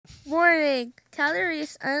Warning!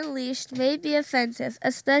 Calories Unleashed may be offensive,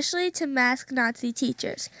 especially to masked Nazi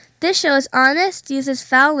teachers. This show is honest, uses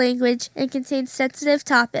foul language, and contains sensitive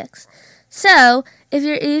topics. So, if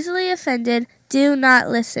you're easily offended, do not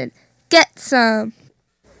listen. Get some!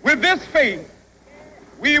 With this faith,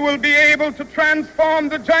 we will be able to transform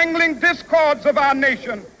the jangling discords of our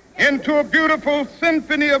nation into a beautiful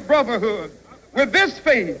symphony of brotherhood. With this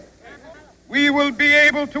faith, we will be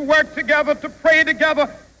able to work together, to pray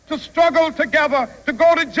together, to struggle together, to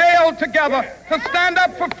go to jail together, to stand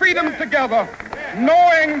up for freedom together,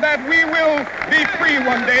 knowing that we will be free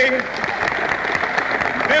one day.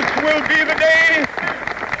 This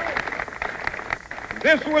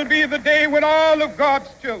will be the day when all of God's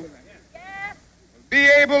children will be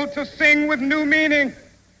able to sing with new meaning,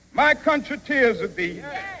 "My country, tears of thee.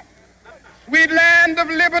 Sweet land of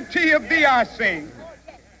liberty, of thee I sing.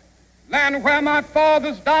 Land where my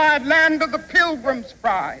fathers died, land of the pilgrim's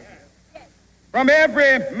pride. From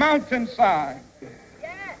every mountainside,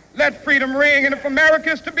 let freedom ring. And if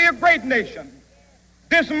America is to be a great nation,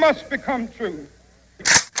 this must become true."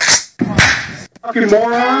 Fucking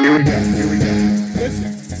moron. Here we go.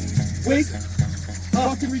 Listen. Wake.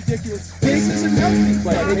 Fucking ridiculous. This isn't healthy.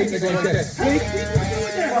 Wake. Wake.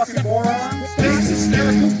 Fucking moron. This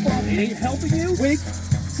hysterical fuck. It ain't helping you. Wake.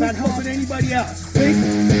 It's not helping anybody else. Wake.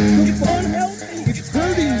 It's unhealthy. It's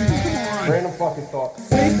hurting you. Come on. Random fucking thoughts.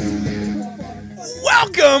 Wake.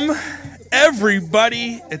 Welcome,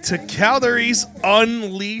 everybody, to Calories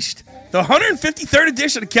Unleashed, the 153rd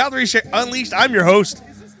edition of Calories Unleashed. I'm your host,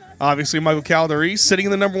 obviously, Michael Calories, sitting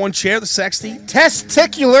in the number one chair, the sexy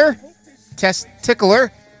Testicular.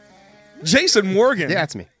 Jason Morgan. Yeah,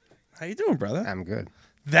 that's me. How you doing, brother? I'm good.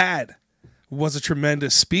 That was a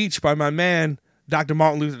tremendous speech by my man, Dr.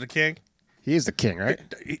 Martin Luther King. He is the king, right?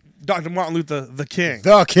 Dr. Martin Luther the King.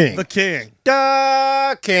 The king. The King.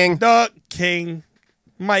 The king. The King.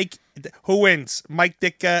 Mike, who wins? Mike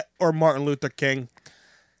Ditka or Martin Luther King?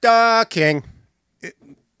 The king.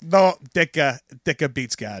 No, Dicka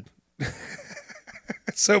beats God.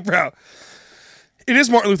 So, bro, it is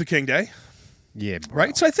Martin Luther King Day, Yeah, bro.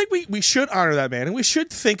 right? So I think we should honor that man, and we should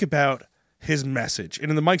think about his message. And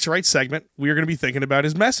in the Mike's Right segment, we are going to be thinking about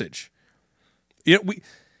his message. You know,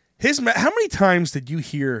 how many times did you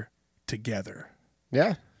hear together?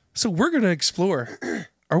 Yeah. So we're going to explore,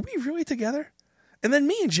 are we really together? And then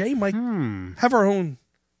me and Jay might have our own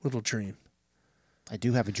little dream. I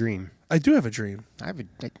do have a dream. I do have a dream,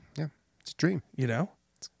 Yeah, it's a dream. you know?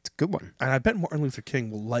 It's a good one. And I bet Martin Luther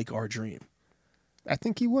King will like our dream. I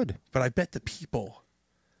think he would. But I bet the people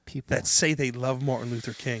that say they love Martin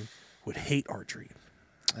Luther King would hate our dream.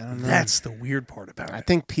 I don't know. That's the weird part about it. I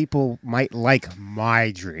think people might like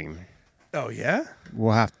my dream. Oh, yeah?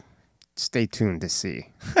 We'll have to stay tuned to see.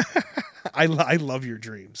 I love your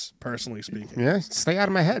dreams, personally speaking. Yeah, stay out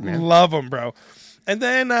of my head, man. Love them, bro. And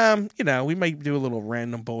then, we might do a little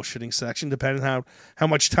random bullshitting section, depending on how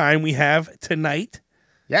much time we have tonight.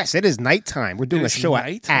 Yes, it is nighttime. We're doing a It's show at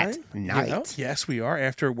nighttime, night. you know? Yes, we are,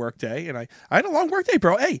 after a work day. And I had a long work day,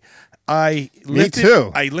 bro. Hey, Me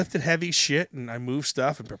too. I lifted heavy shit, and I moved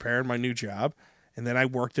stuff and prepared my new job. And then I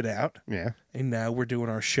worked it out. Yeah. And now we're doing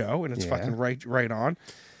our show, and it's Yeah. fucking right on.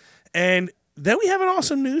 And then we have an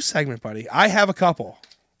awesome news segment, buddy. I have a couple.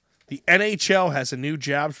 The NHL has a new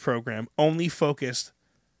jobs program only focused,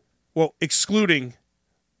 excluding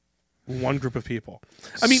one group of people.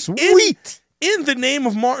 I mean, Sweet. in the name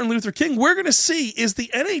of Martin Luther King, we're going to see, is the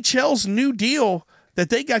NHL's new deal that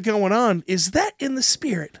they got going on, is that in the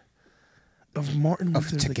spirit of Martin Luther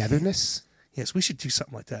Of the King? togetherness? Yes, we should do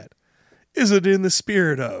something like that. Is it in the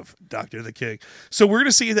spirit of Dr. the King? So we're going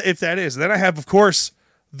to see if that is. Then I have, of course,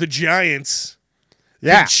 the Giants.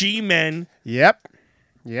 Yeah. The G-Men. Yep.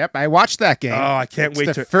 I watched that game. Oh, I can't wait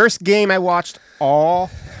It's to... the first game I watched all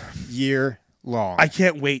year long. I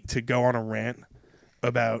can't wait to go on a rant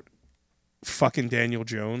about fucking Daniel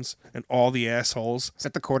Jones and all the assholes Is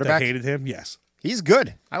that the that quarterback? hated him. Yes. He's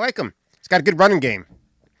good. I like him. He's got a good running game.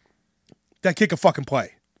 That kid could fucking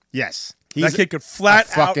play. Yes. That kid could flat a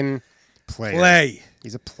fucking out player. play.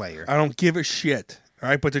 He's a player. I don't give a shit. All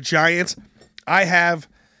right, but the Giants, that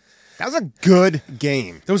was a good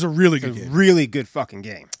game. was a really It good was a game. really good fucking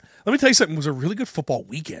game. Let me tell you something. It was a really good football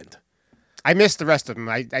weekend. I missed the rest of them.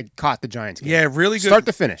 I caught the Giants game. Yeah, really good. Start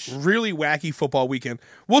to finish. Really wacky football weekend.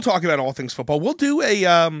 We'll talk about all things football. We'll do a,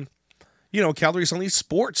 Calories Unleashed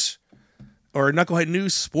sports or Knucklehead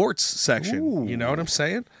News sports section. Ooh. You know what I'm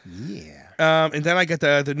saying? Yeah. And then I got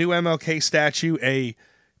the new MLK statue. A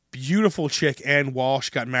beautiful chick, Ann Walsh,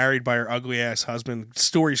 got married by her ugly ass husband.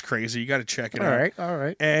 Story's crazy. You got to check it out. All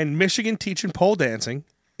right. And Michigan teaching pole dancing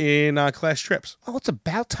in class trips. Oh, it's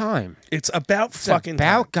about time. It's about fucking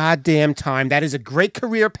About goddamn time. That is a great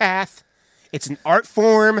career path. It's an art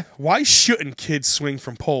form. Why shouldn't kids swing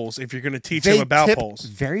from poles if you're going to teach They them about tip poles?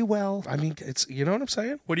 very well. I mean, it's you know what I'm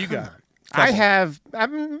saying? What do you got? I have.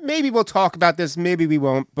 Maybe we'll talk about this. Maybe we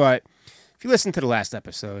won't. But if you listen to the last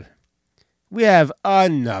episode, we have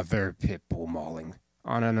another pit bull mauling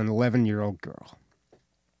on an 11-year-old girl.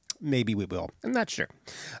 Maybe we will. I'm not sure.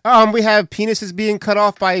 We have penises being cut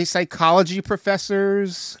off by psychology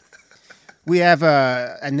professors. We have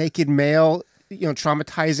a naked male,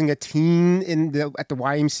 traumatizing a teen at the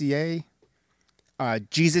YMCA.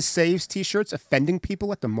 Jesus Saves T-shirts offending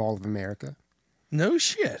people at the Mall of America. No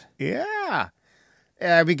shit. Yeah.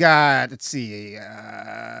 We got, let's see,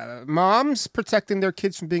 moms protecting their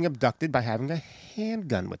kids from being abducted by having a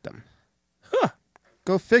handgun with them. Huh.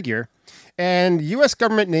 Go figure. And U.S.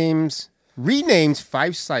 government renames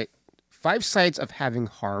five sites of having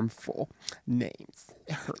harmful names.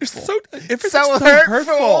 If it's So so hurtful.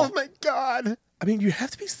 hurtful. Oh, my God. I mean, you have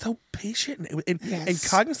to be so patient and Yes.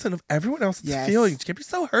 cognizant of everyone else's Yes. feelings. You can't be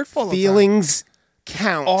so hurtful. all the time. Feelings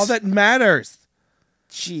count. All that matters.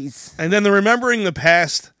 Jeez. And then the remembering the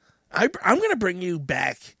past. I'm going to bring you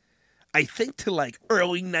back, I think, to like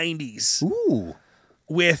early 90s Ooh.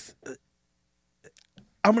 with,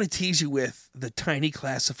 I'm going to tease you with the tiny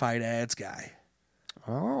classified ads guy.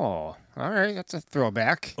 Oh, all right. That's a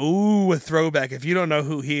throwback. Ooh, a throwback. If you don't know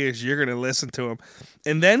who he is, you're going to listen to him.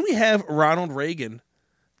 And then we have Ronald Reagan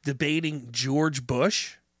debating George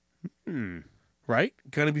Bush. Right?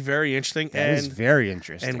 Going to be very interesting. That is very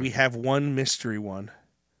interesting. And we have one mystery one.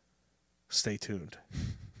 Stay tuned.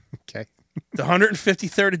 Okay. The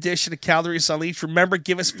 153rd edition of Calories Unleashed. Remember,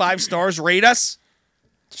 give us 5 stars. Rate us.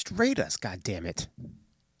 Just rate us, goddammit.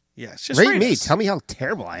 Yes, just Rate me. us. Tell me how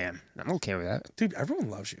terrible I am. I'm okay with that. Dude, everyone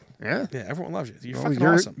loves you. Yeah. Yeah, everyone loves you. You're Well, fucking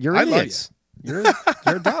you're, awesome. You're I love you. idiots.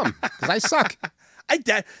 You're dumb because I suck.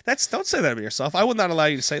 Don't say that about yourself. I will not allow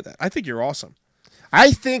you to say that. I think you're awesome.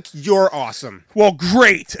 I think you're awesome. Well,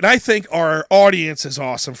 great. And I think our audience is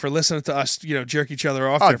awesome for listening to us, jerk each other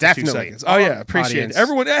off there for definitely. 2 seconds. Oh, yeah. Appreciate Audience. it.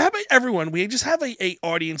 Everyone, how about everyone? We just have a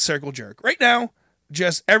audience circle jerk. Right now,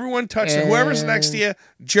 just everyone touch whoever's next to you,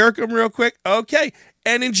 jerk them real quick. Okay.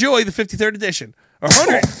 And enjoy the 53rd edition.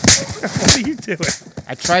 100. What are you doing?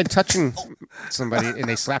 I tried touching somebody and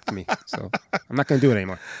they slapped me, so I'm not going to do it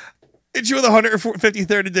anymore. Enjoy the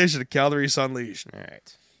 153rd edition of Calories Unleashed. All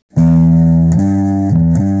right.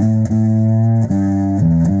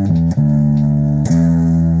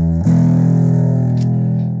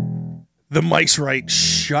 The Mike's Right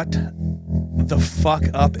Shut the Fuck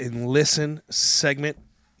Up and Listen segment.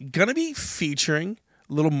 Gonna be featuring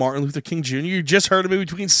little Martin Luther King Jr. You just heard him in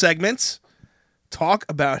between segments. Talk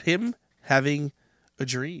about him having a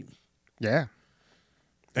dream. Yeah.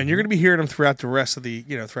 And you're gonna be hearing him throughout the rest of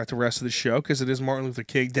the show because it is Martin Luther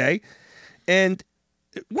King Day. And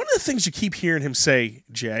one of the things you keep hearing him say,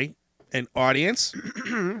 Jay, and audience,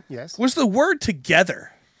 Yes. was the word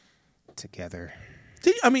together. Together.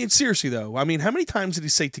 Seriously though. How many times did he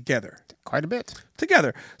say together? Quite a bit.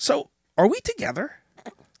 Together. So, are we together?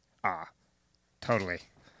 Totally.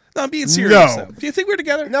 No, I'm being serious. No. Though. Do you think we're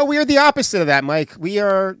together? No, we are the opposite of that, Mike. We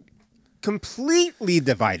are completely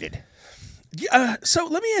divided. So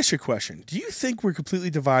let me ask you a question. Do you think we're completely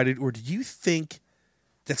divided, or do you think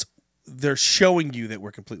they're showing you that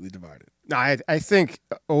we're completely divided? No, I think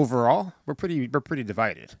overall we're pretty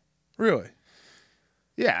divided. Really?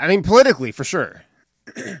 Yeah, politically for sure.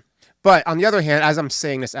 But on the other hand, as I'm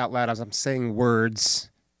saying this out loud, as I'm saying words,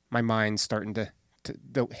 my mind's starting to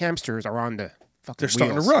the hamsters are on the fucking They're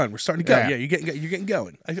starting wheels. to run. We're starting to go. Yeah. Yeah, you're getting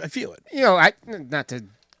going. I feel it. I not to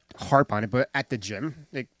harp on it, but at the gym,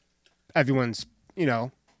 everyone's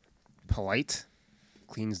polite,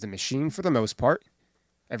 cleans the machine for the most part.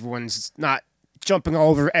 Everyone's not jumping all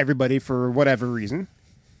over everybody for whatever reason.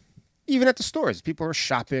 Even at the stores, people are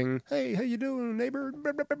shopping. Hey, how you doing, neighbor?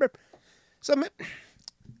 So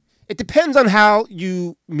it depends on how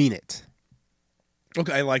you mean it.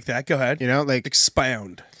 Okay, I like that. Go ahead.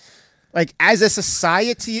 Expound. As a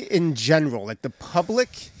society in general, the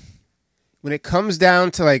public, when it comes down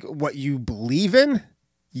to what you believe in,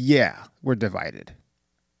 yeah, we're divided,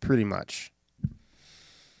 pretty much.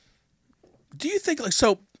 Do you think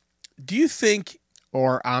Do you think?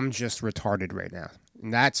 Or I'm just retarded right now,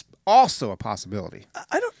 and that's also a possibility.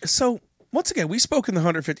 I don't. So once again, we spoke in the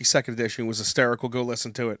 152nd edition. It was hysterical. Go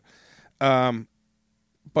listen to it.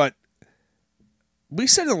 But we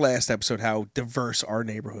said in the last episode how diverse our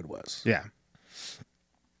neighborhood was. Yeah.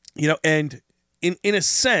 And in a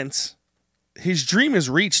sense, his dream is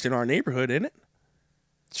reached in our neighborhood, isn't it?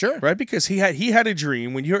 Sure. right? Because he had a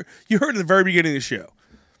dream when you heard at the very beginning of the show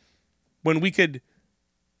when we could,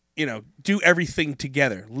 do everything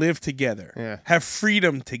together, live together, have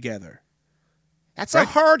freedom together. That's a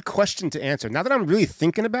hard question to answer. Now that I'm really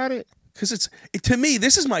thinking about it, Because to me,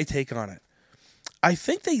 this is my take on it. I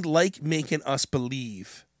think they like making us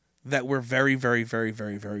believe that we're very, very, very,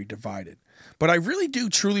 very, very divided. But I really do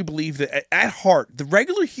truly believe that at heart, the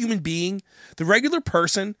regular human being, the regular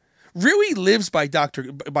person, really lives by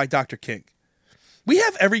Dr. King. We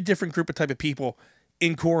have every different group of type of people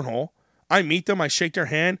in Cornhole. I meet them, I shake their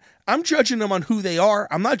hand. I'm judging them on who they are.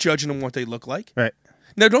 I'm not judging them on what they look like. right?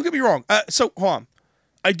 Now, don't get me wrong. So, hold on.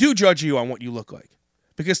 I do judge you on what you look like.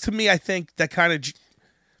 Because to me, I think that kind of...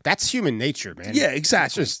 That's human nature, man. Yeah,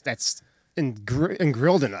 exactly. That's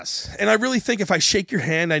engrilled in us. And I really think if I shake your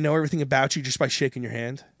hand, I know everything about you just by shaking your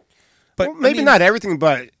hand. But Well, maybe not everything,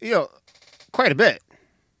 but quite a bit.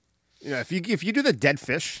 If you do the dead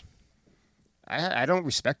fish, I don't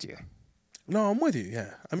respect you. No, I'm with you.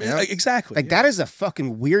 Yeah, I mean, Yeah. exactly. Like that is a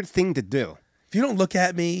fucking weird thing to do. If you don't look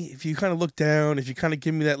at me, if you kind of look down, if you kind of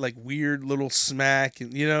give me that like weird little smack,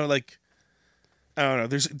 and like I don't know.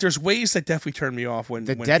 There's ways that definitely turn me off when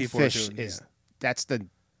The when dead people fish are doing, that's the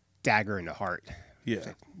dagger in the heart.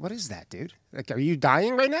 yeah. What is that, dude? Like, are you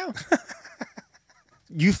dying right now?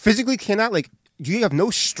 You physically cannot, do you have no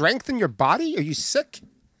strength in your body? Are you sick?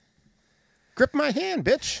 Grip my hand,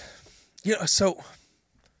 bitch. So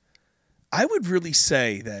I would really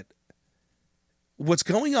say that what's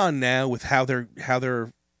going on now with how they're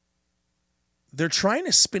trying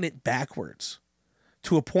to spin it backwards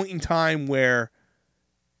to a point in time where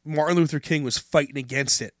Martin Luther King was fighting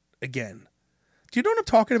against it again. Do you know what I'm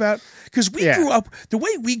talking about? Because grew up, the way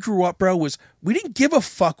we grew up, bro, was we didn't give a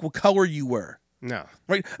fuck what color you were. No.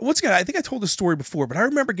 Right. Once again, I think I told this story before, but I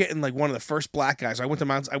remember getting like one of the first black guys. I went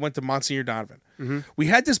to Monsignor Donovan. Mm-hmm. We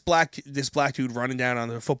had this black dude running down on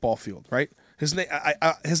the football field. Right. His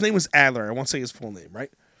name was Adler. I won't say his full name. Right.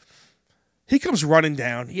 He comes running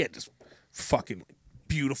down. He had this fucking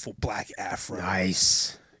beautiful black afro.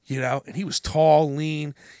 Nice. And he was tall,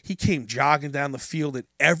 lean. He came jogging down the field, and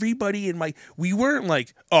everybody we weren't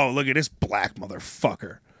like, oh, look at this black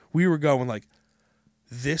motherfucker. We were going like,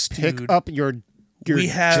 this dude. Pick up your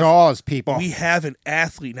jaws, people. We have an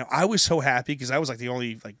athlete. Now, I was so happy because I was like the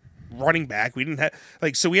only running back. We didn't have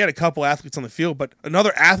so we had a couple athletes on the field, but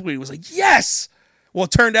another athlete was like, yes. Well,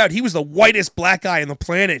 it turned out he was the whitest black guy on the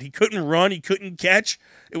planet. He couldn't run. He couldn't catch.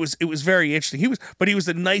 It was very interesting. He was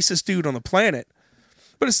the nicest dude on the planet.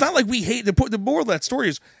 But it's not like we hate the moral of that story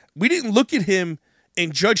is we didn't look at him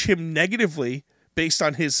and judge him negatively based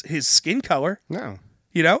on his skin color. No.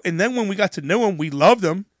 And then when we got to know him, we loved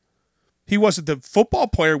him. He wasn't the football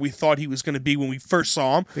player we thought he was going to be when we first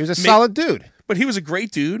saw him. He was a solid dude. But he was a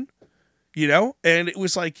great dude, and it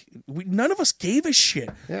was like none of us gave a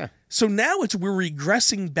shit. Yeah. So now we're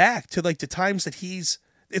regressing back to the times that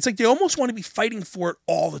it's like they almost want to be fighting for it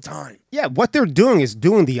all the time. Yeah, what they're doing is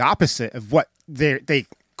doing the opposite of what they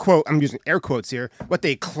quote, I'm using air quotes here, what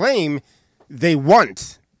they claim they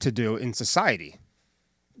want to do in society.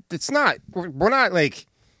 It's not, we're not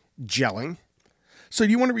gelling. So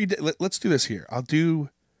do you want to read? Let's do this here. I'll do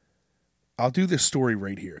this story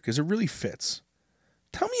right here because it really fits.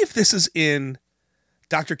 Tell me if this is in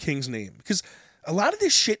Dr. King's name because a lot of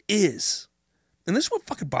this shit is, and this is what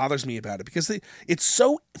fucking bothers me about it because it's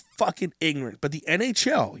so fucking ignorant. But the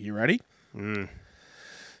NHL, you ready? The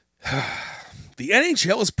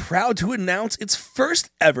NHL is proud to announce its first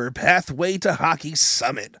ever Pathway to Hockey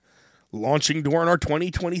Summit, launching during our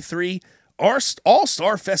 2023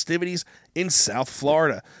 All-Star festivities in South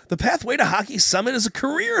Florida. The Pathway to Hockey Summit is a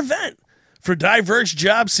career event for diverse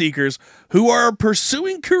job seekers who are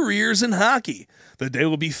pursuing careers in hockey. The day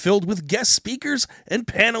will be filled with guest speakers and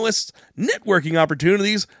panelists, networking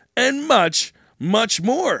opportunities, and much, much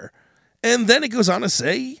more. And then it goes on to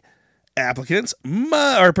say,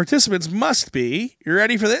 participants must be, you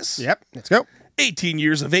ready for this? Yep, let's go. 18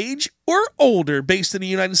 years of age or older, based in the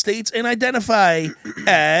United States, and identify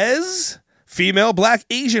as female, Black,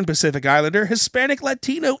 Asian, Pacific Islander, Hispanic,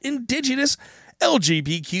 Latino, Indigenous,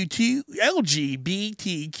 LGBTQIA+,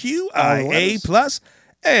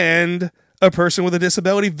 and a person with a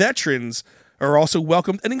disability. Veterans are also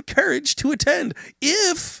welcomed and encouraged to attend.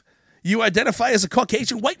 If you identify as a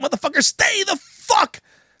Caucasian white motherfucker, stay the fuck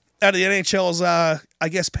out of the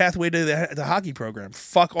NHL's, pathway to the hockey program.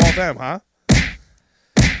 Fuck all them, huh?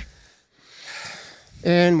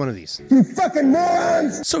 And one of these. You fucking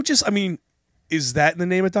morons! So is that in the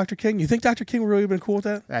name of Dr. King? You think Dr. King would really have been cool with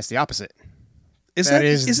that? That's the opposite. That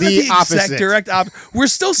is isn't the that the opposite. exact direct opposite? We're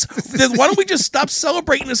still. Then why don't we just stop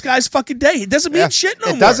celebrating this guy's fucking day? It doesn't mean shit no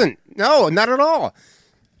more. It doesn't. No, not at all.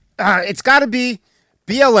 It's got to be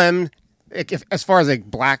BLM, as far as like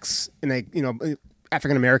blacks and like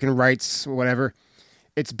African American rights or whatever.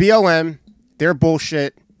 It's BLM, their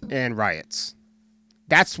bullshit, and riots.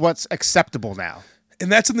 That's what's acceptable now.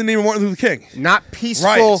 And that's in the name of Martin Luther King. Not peaceful,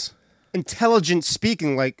 Riots. intelligent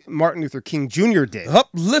speaking like Martin Luther King Jr. did.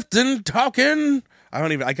 Uplifting, talking.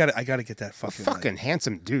 I gotta get that Fucking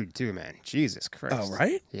handsome dude too, man. Jesus Christ. Oh,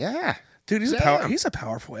 right? Yeah. Dude, he's Damn. he's a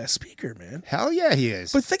powerful ass speaker, man. Hell yeah, he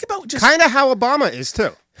is. But think about just Kind of how Obama is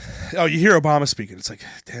too. Oh, you hear Obama speaking, it's like,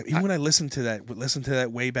 damn, even when I listened to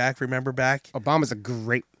that way back, remember back? Obama's a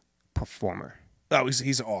great performer. Oh,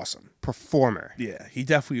 he's awesome. Performer. Yeah, he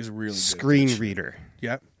definitely is really good. Screen reader.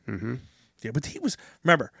 Yep. Mm-hmm. Yeah, but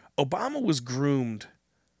remember, Obama was groomed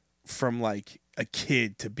from like a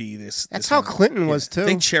kid to be this. That's this how man. Clinton was too.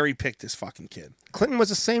 They cherry picked this fucking kid. Clinton was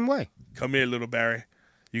the same way. Come here, little Barry.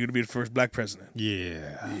 You're gonna be the first black president.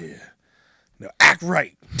 Yeah. Yeah. Now act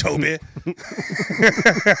right, Toby.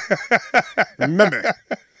 Remember,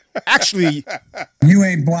 actually, You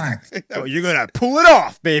ain't black. you're gonna pull it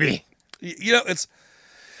off, baby. You know, it's.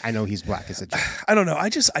 I know he's black as a joke. I don't know. I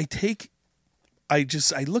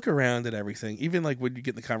look around at everything, even like when you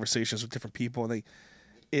get in the conversations with different people, and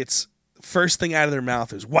it's first thing out of their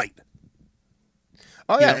mouth is white.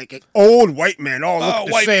 Oh yeah, like old white men all look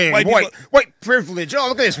the white- same. white White, people- white privilege. Oh,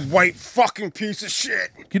 look at this white fucking piece of shit.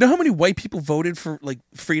 You know how many white people voted for like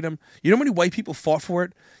freedom? You know how many white people fought for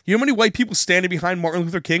it? You know how many white people standing behind Martin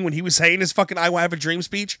Luther King when he was saying his fucking "I Have a Dream"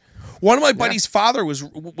 speech? One of my buddy's father was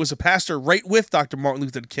a pastor right with Dr. Martin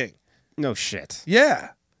Luther King. No shit. Yeah,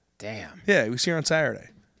 Damn. yeah, he was here on Saturday.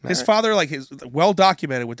 His father, like, is well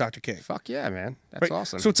documented with Dr. King. Fuck yeah, man. That's Right?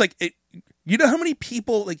 awesome. So it's like, you know how many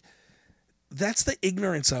people like. That's the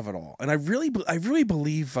ignorance of it all, and I really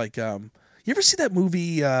believe like you ever see that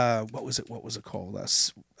movie? What was it called?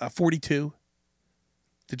 42.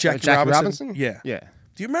 The Jackie Robinson. Yeah. Yeah.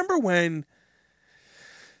 Do you remember when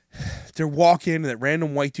they're walking and that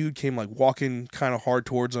random white dude came like walking kind of hard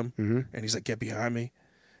towards him, and he's like, "Get behind me,"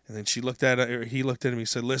 and then he looked at him. He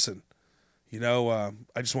said, "Listen, I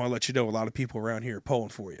just want to let you know a lot of people around here are pulling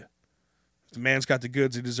for you. If the man's got the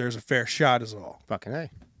goods, he deserves a fair shot, is all, Fucking A.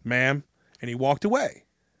 ma'am." And he walked away.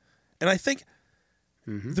 And I think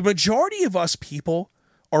the majority of us people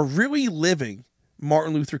are really living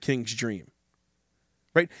Martin Luther King's dream.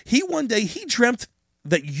 Right? One day he dreamt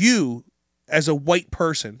that you, as a white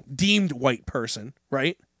person, deemed white person,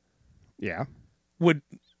 right, Yeah. would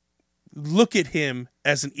look at him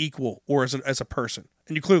as an equal or as a person.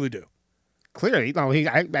 And you clearly do. Clearly, no.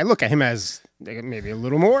 I look at him as maybe a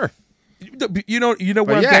little more. You know what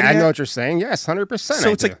But I'm yeah, getting I know at? what you're saying. Yes, 100%.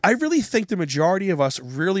 So it's like, I really think the majority of us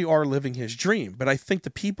really are living his dream. But I think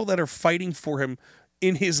the people that are fighting for him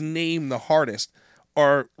in his name the hardest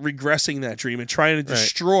are regressing that dream and trying to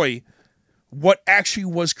destroy what actually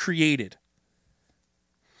was created.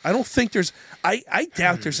 I don't think I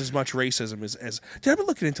doubt there's as much racism as I've been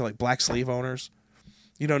looking into like black slave owners.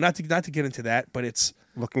 You know, not to get into that, but it's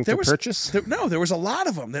looking there to was, purchase. there was a lot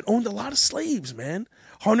of them that owned a lot of slaves, man.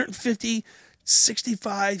 150,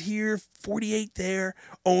 65 here, 48 there.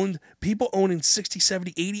 People owning 60,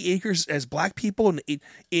 70, 80 acres as black people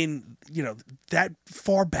in that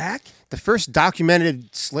far back. The first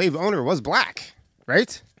documented slave owner was black,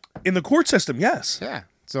 right? In the court system, yes. Yeah.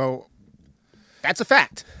 So that's a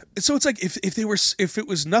fact. So it's like if it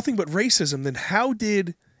was nothing but racism, then how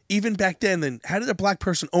did even back then how did a black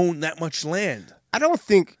person own that much land? I don't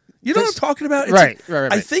think You know what I'm talking about? It's Right, like,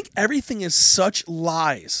 right. I think everything is such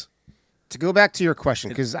lies. To go back to your question,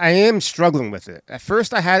 because I am struggling with it. At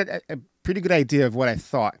first, I had a pretty good idea of what I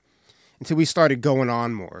thought until we started going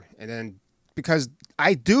on more. And then, because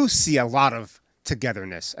I do see a lot of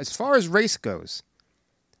togetherness. As far as race goes,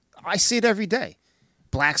 I see it every day.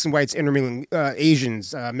 Blacks and whites intermingling,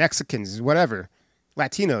 Asians, Mexicans, whatever,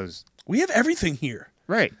 Latinos. We have everything here.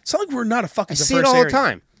 Right. It's not like we're not a fucking I diverse see it all area. the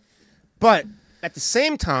time. But at the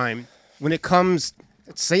same time, when it comes,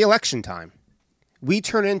 let's say election time, we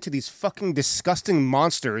turn into these fucking disgusting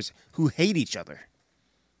monsters who hate each other.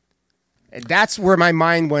 And that's where my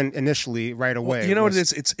mind went initially right away. Well, you know what it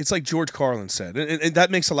is? It's like George Carlin said, and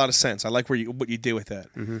that makes a lot of sense. I like what you do with that,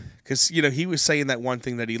 because he was saying that one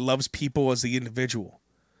thing, that he loves people as the individual,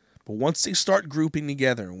 but once they start grouping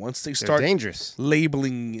together, and once they start dangerous.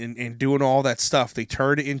 labeling and doing all that stuff, they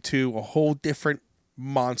turn it into a whole different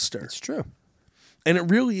monster. It's true. And it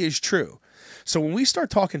really is true. So when we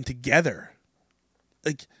start talking together,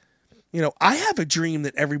 like, I have a dream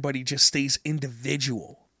that everybody just stays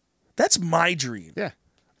individual. That's my dream. Yeah.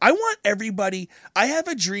 I want everybody. I have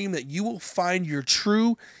a dream that you will find your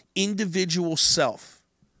true individual self,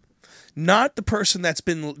 not the person that's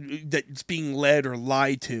being led or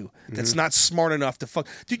lied to. That's not smart enough to fuck.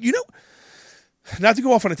 Dude, you know, not to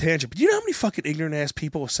go off on a tangent, but you know how many fucking ignorant ass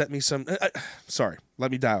people have sent me some. Sorry, let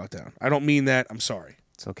me dial it down. I don't mean that. I'm sorry,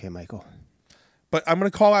 It's okay, Michael. but I'm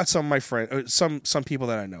gonna call out some of my friends, some people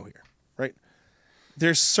that I know here. Right?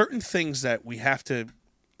 There's certain things that we have to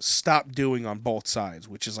stop doing on both sides,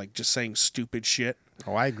 which is like just saying stupid shit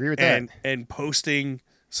Oh, I agree with that. and posting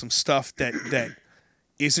some stuff that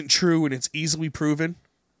isn't true and it's easily proven.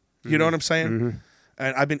 You know what I'm saying?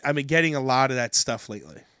 And I've been getting a lot of that stuff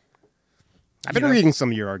lately. I've been reading some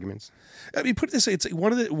of your arguments. I mean, put it this way: it's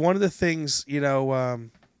one of the things. You know,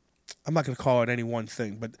 I'm not going to call it any one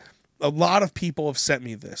thing, but a lot of people have sent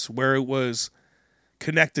me this where it was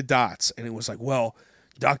connect the dots, and it was like, well,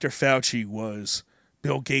 Dr. Fauci was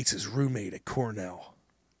Bill Gates' roommate at Cornell.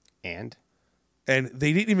 And And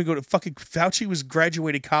they didn't even go to fucking Fauci was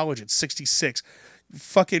graduated college at 66.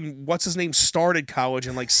 Fucking what's his name started college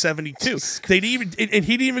in like 72. They didn't even and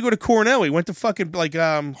he didn't even go to Cornell. He went to fucking like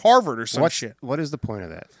Harvard or some shit. What is the point of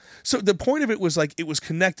that? So the point of it was like it was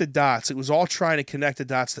connected dots. It was all trying to connect the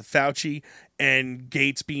dots to Fauci and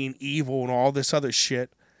Gates being evil and all this other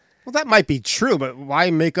shit. Well, that might be true, but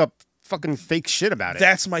why make up fucking fake shit about it?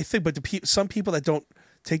 That's my thing. But some people that don't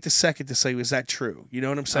take the second to say, is that true? You know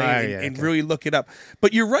what I'm saying? And really look it up.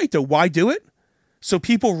 But you're right, though. Why do it? So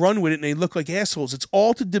people run with it and they look like assholes. It's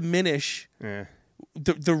all to diminish the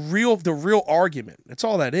real argument. That's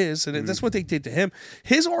all that is. And that's what they did to him.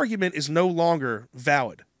 His argument is no longer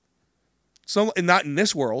valid. So not in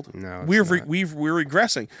this world. No, we're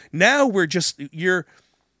regressing. Now we're just you're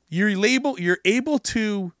able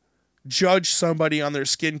to judge somebody on their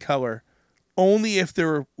skin color only if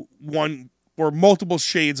they're one or multiple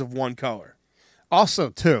shades of one color. Also,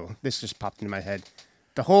 too, this just popped into my head.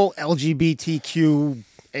 The whole LGBTQ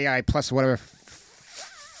AI plus whatever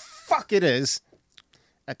fuck it is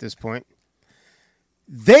at this point.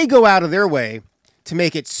 They go out of their way to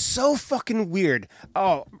make it so fucking weird.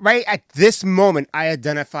 Oh, right at this moment, I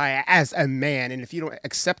identify as a man, and if you don't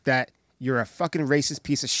accept that, you're a fucking racist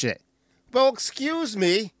piece of shit. Well, excuse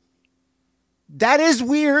me. That is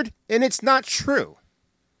weird, and it's not true.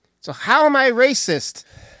 So how am I racist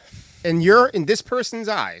in this person's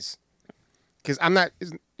eyes? Because I'm not.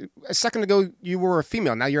 A second ago, you were a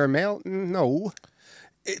female. Now you're a male. No,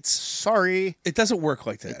 sorry. It doesn't work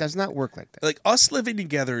like that. It does not work like that. Like us living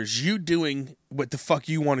together is you doing what the fuck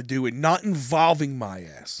you want to do and not involving my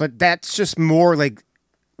ass. But that's just more like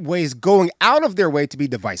ways going out of their way to be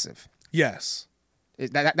divisive. Yes.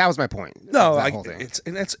 That was my point. No, that whole thing.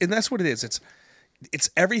 That's what it is. It's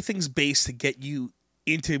everything's based to get you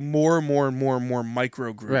into more and more and more and more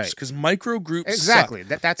micro groups. Right. Because micro groups exactly.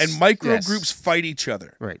 suck. That's and micro groups fight each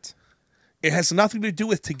other. Right. It has nothing to do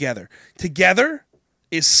with together. Together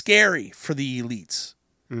is scary for the elites.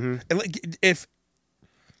 Mm-hmm. And like,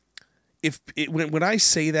 when I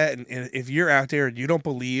say that, and if you're out there and you don't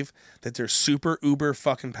believe that there's super uber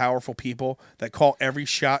fucking powerful people that call every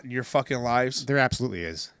shot in your fucking lives, there absolutely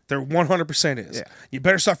is. There 100% is. Yeah. You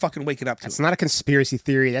better start fucking waking up to it. It's not a conspiracy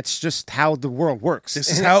theory. That's just how the world works.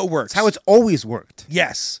 This is how it works. It's how it's always worked.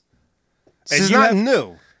 Yes. This is not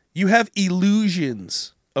new. You have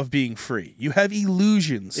illusions of being free. You have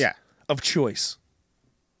illusions of choice.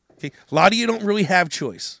 Okay? A lot of you don't really have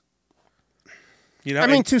choice. You know, I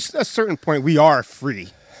mean, to a certain point, we are free.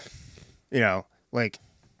 You know, like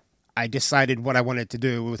I decided what I wanted to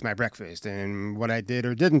do with my breakfast and what I did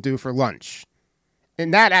or didn't do for lunch.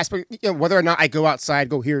 In that aspect, you know, whether or not I go outside,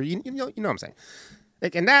 go here, you know what I'm saying.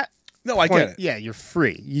 Like in that, I get it. Yeah, you're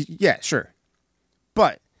free. Yeah, sure.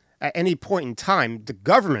 But at any point in time, the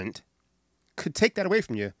government could take that away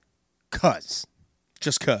from you,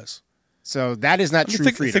 just cause. So that is not true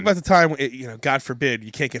freedom. Think about the time, God forbid,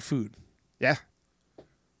 you can't get food. Yeah.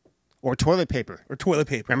 Or toilet paper.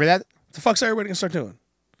 Remember that? What the fuck's everybody gonna start doing?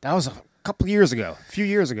 That was a few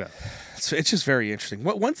years ago. It's just very interesting.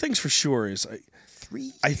 One thing's for sure is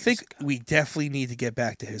I think we definitely need to get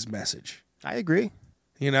back to his message. I agree.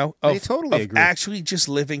 I totally agree. Actually just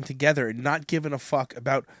living together and not giving a fuck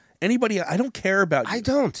about anybody. I don't care about you. I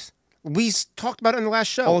don't. We talked about it in the last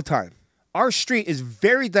show. All the time. Our street is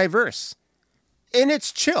very diverse. And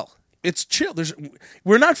it's chill. It's chill.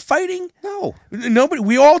 We're not fighting. No. Nobody.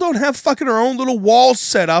 We all don't have fucking our own little walls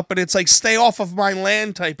set up and it's like stay off of my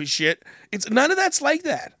land type of shit. It's none of that's like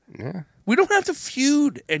that. Yeah. We don't have to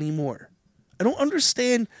feud anymore. I don't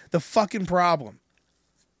understand the fucking problem.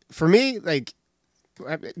 For me, like,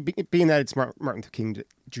 being that it's Martin Luther King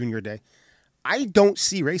Jr. Day, I don't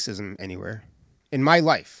see racism anywhere in my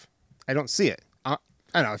life. I don't see it. I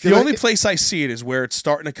don't know. If The only place I see it is where it's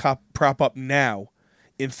starting to prop up now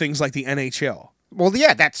in things like the NHL. Well,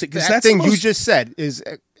 yeah, that's that's thing the you most- just said is,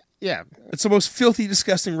 yeah, It's the most filthy,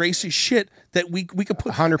 disgusting, racist shit that we could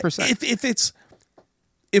put. 100%.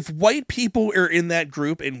 If white people are in that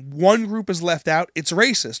group and one group is left out, it's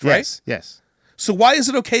racist, right? Yes. So why is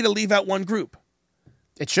it okay to leave out one group?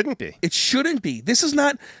 It shouldn't be. It shouldn't be. That's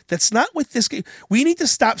not what this game. We need to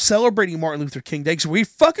stop celebrating Martin Luther King Day because we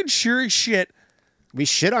fucking sure as shit. We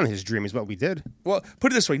shit on his dream is what we did Well,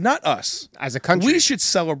 put it this way, not us. as a country. We should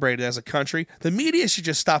celebrate it as a country. The media should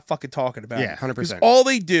just stop fucking talking about Yeah, it. 100%. Because all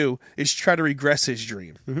they do is try to regress his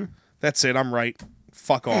dream. That's it. I'm right.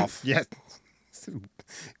 Fuck off. Yeah.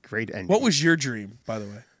 Great ending. What was your dream, by the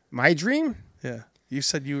way? my dream? Yeah. You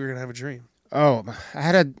said you were going to have a dream. Oh,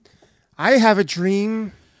 I have a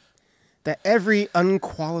dream that every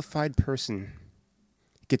unqualified person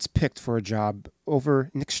gets picked for a job over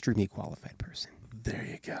an extremely qualified person. There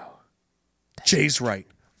you go. Jay's right.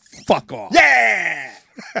 Fuck off. Yeah!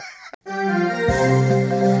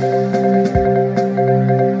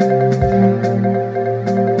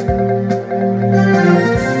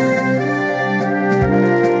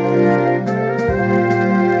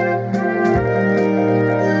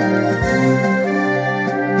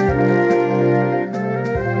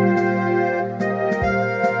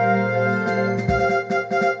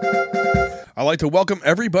 I'd like to welcome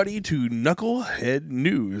everybody to Knucklehead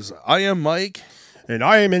News. I am Mike. And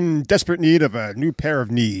I am in desperate need of a new pair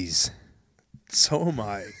of knees. So am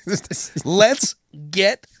I. Let's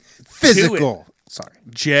get to Physical. Sorry.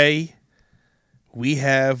 it. Jay, we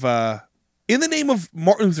have, in the name of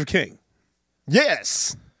Martin Luther King,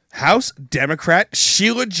 Yes. House Democrat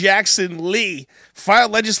Sheila Jackson Lee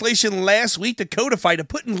filed legislation last week to codify, to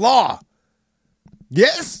put in law,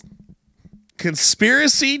 Yes.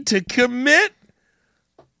 conspiracy to commit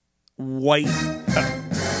white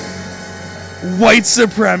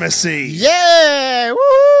supremacy Yeah.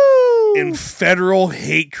 Woo! in federal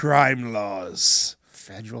hate crime laws.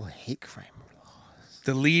 Federal hate crime law.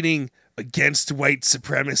 The Leading Against White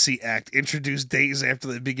Supremacy Act, introduced days after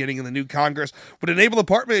the beginning of the new Congress, would enable the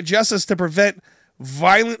Department of Justice to prevent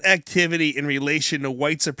violent activity in relation to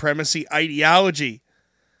white supremacy ideology.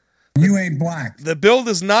 You ain't black. The bill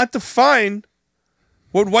does not define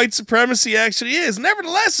what white supremacy actually is.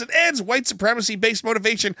 Nevertheless, it adds white supremacy-based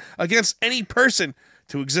motivation against any person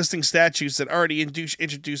to existing statutes that already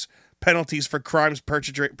introduce penalties for crimes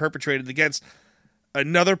perpetrated against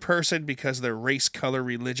another person because of their race, color,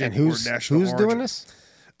 religion, And who's or national origin. doing this?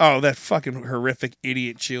 Oh, that fucking horrific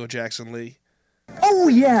idiot Sheila Jackson Lee. Oh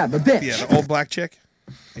yeah, the bitch. Yeah, the old black chick.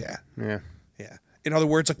 Yeah, Yeah. yeah. In other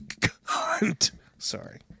words, a cunt.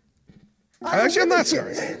 Sorry. Actually, I'm not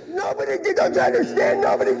sorry. Nobody don't you understand?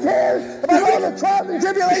 Nobody cares about all the trials and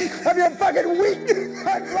tribulations of your fucking weak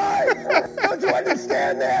fuck life. Don't you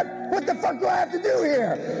understand that? What the fuck do I have to do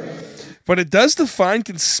here? But it does define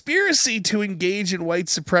conspiracy to engage in white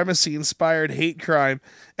supremacy-inspired hate crime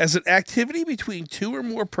as an activity between two or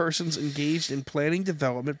more persons engaged in planning,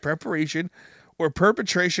 development, preparation, or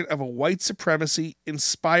perpetration of a white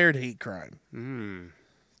supremacy-inspired hate crime.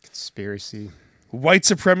 Conspiracy. White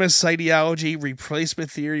supremacist ideology,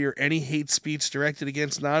 replacement theory, or any hate speech directed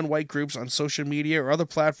against non-white groups on social media or other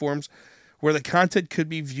platforms where the content could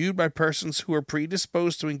be viewed by persons who are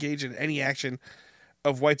predisposed to engage in any action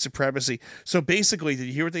of white supremacy. So basically, did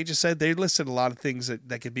you hear what they just said? They listed a lot of things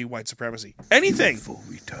that could be white supremacy. Anything. Full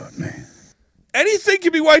retard, man. Anything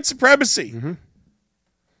could be white supremacy. In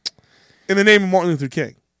the name of Martin Luther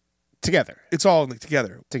King. Together. It's all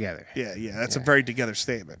together. Together. Yeah, that's a very together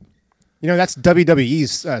statement. You know, that's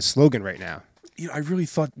WWE's slogan right now. You know, I really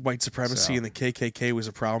thought white supremacy So. and the KKK was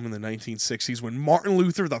a problem in the 1960s when Martin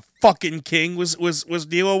Luther, the fucking king, was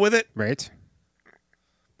dealing with it. Right?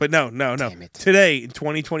 But no. Damn it. Today, in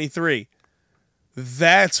 2023,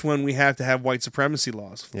 that's when we have to have white supremacy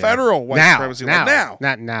laws. Yeah. Federal white supremacy laws. Now.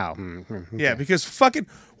 Not now. Yeah, because fucking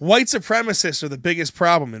white supremacists are the biggest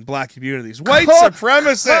problem in black communities. White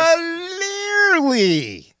supremacists!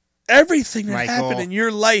 Clearly. Everything that Michael. happened in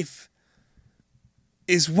your life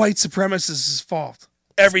is white supremacists' fault.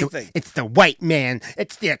 Everything. It's the white man.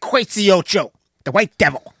 It's the Quetziocho. The white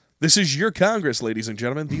devil. This is your Congress, ladies and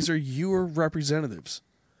gentlemen. These are your representatives.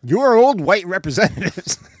 Your old white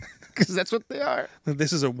representatives. Because that's what they are.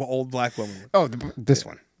 This is an old black woman. Oh, this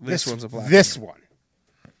one. This one's a black This one.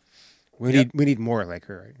 We need more like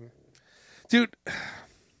her. Dude,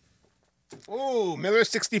 Oh, Miller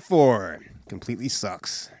 64 completely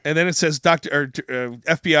sucks. and then it says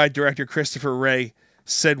FBI Director Christopher Wray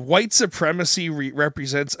said white supremacy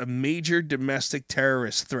represents a major domestic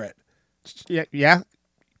terrorist threat Yeah.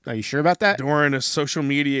 Are you sure about that? during a social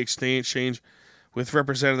media exchange with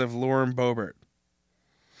Representative Lauren Boebert.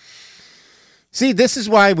 See, this is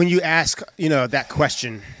why when you ask, that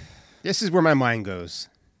question, this is where my mind goes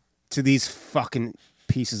to these fucking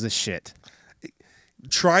pieces of shit.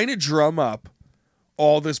 Trying to drum up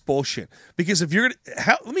all this bullshit. Because if you're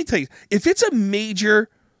gonna, let me tell you, if it's a major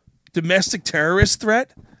domestic terrorist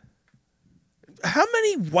threat, how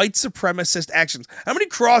many white supremacist actions? How many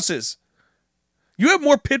crosses? You have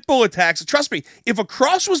more pit bull attacks. Trust me, if a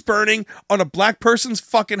cross was burning on a black person's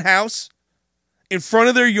fucking house in front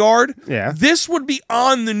of their yard, this would be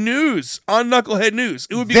on the news, on Knucklehead News.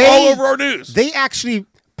 It would be all over our news. They actually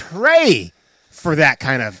pray for that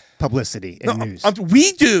kind of publicity in news.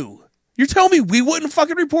 We do. You're telling me we wouldn't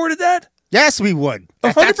fucking reported that? Yes, we would.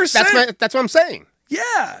 100%. That's what I'm saying.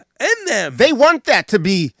 Yeah, and them. They want that to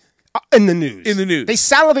be in the news. In the news. They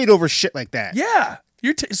salivate over shit like that. Yeah.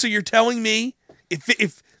 So you're telling me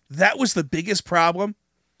if that was the biggest problem,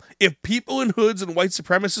 if people in hoods and white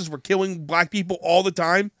supremacists were killing black people all the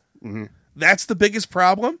time, that's the biggest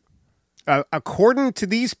problem? According to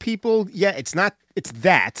these people, yeah, it's not. It's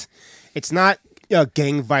that. It's not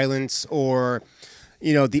gang violence or,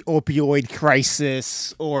 the opioid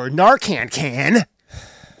crisis or Narcan can.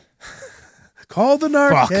 Call the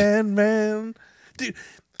Narcan man. Dude,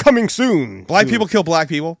 coming soon. Black people kill black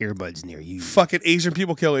people. Earbuds near you. Fucking Asian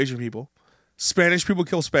people kill Asian people. Spanish people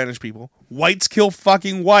kill Spanish people. Whites kill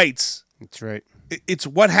fucking whites. That's right. It's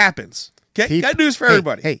what happens. Okay? Got news for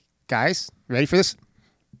everybody. Hey, guys, ready for this?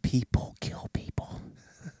 People kill people.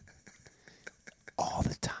 All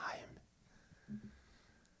the time.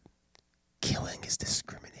 Killing is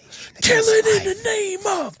discrimination. Killing in the name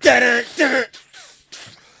of...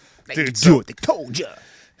 Dude, do what they told you.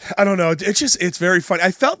 I don't know. It's very funny.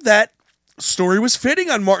 I felt that story was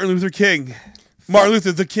fitting on Martin Luther King. Martin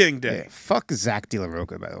Luther the King Day. Yeah, fuck Zach De La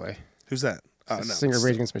Rocha, by the way. Who's that? Oh, no. Singer of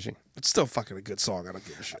Rage Against the Machine. It's still fucking a good song. I don't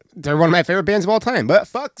give a shit. They're one of my favorite bands of all time, but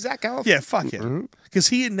fuck Zach Galifianakis. Yeah, fuck him. Because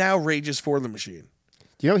he now rages for the machine.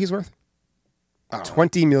 Do you know what he's worth?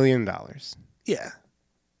 $20 million. Yeah.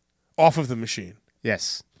 Off of the machine.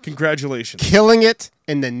 Yes. Congratulations. Killing it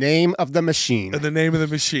in the name of the machine. In the name of the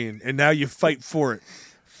machine. And now you fight for it.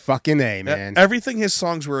 Fucking A, man. Everything his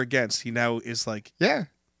songs were against, he now is like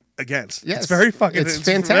against. Yes. It's very fucking It's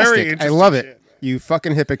fantastic. I love it. Shit. You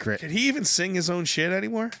fucking hypocrite. Can he even sing his own shit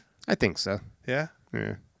anymore? I think so. Yeah?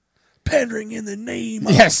 Yeah. Pandering in the name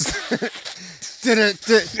of... Yes.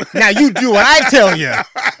 Now you do what I tell you.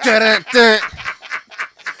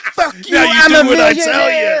 Fuck you, now you I'm do a what I tell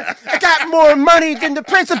millionaire. I got more money than the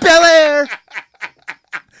Prince of Bel-Air.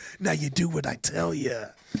 Now you do what I tell you.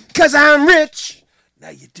 'Cause I'm rich. Now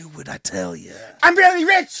you do what I tell you. I'm really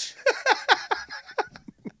rich.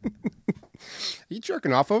 Are you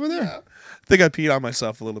jerking off over there? I think I peed on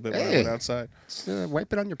myself a little bit when I went outside. Just,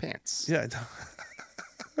 wipe it on your pants. Yeah, I know.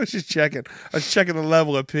 I was just checking. I was checking the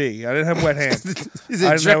level of pee. I didn't have wet hands. Is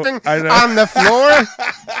it dripping on the floor?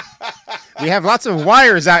 We have lots of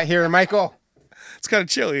wires out here, Michael. It's kind of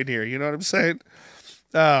chilly in here. You know what I'm saying?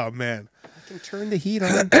 Oh, man. I can turn the heat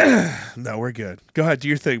on. No, we're good. Go ahead. Do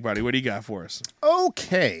your thing, buddy. What do you got for us?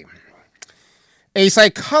 Okay. A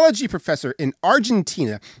psychology professor in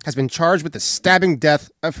Argentina has been charged with the stabbing death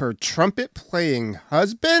of her trumpet-playing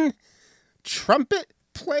husband.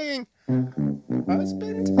 Trumpet-playing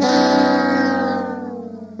husband?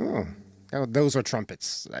 Oh, those are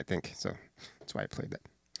trumpets, I think. So that's why I played that.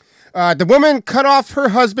 The woman cut off her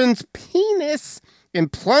husband's penis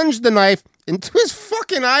and plunged the knife into his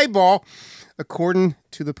fucking eyeball, according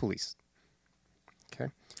to the police.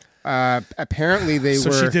 Okay. Apparently they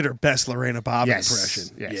were... So she did her best Lorena Bobbitt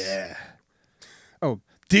impression. Yes. Yeah. Oh.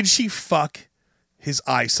 Did she fuck his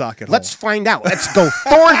eye socket hole? Let's find out. Let's go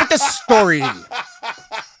forward with the story.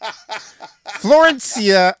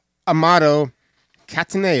 Florencia Amado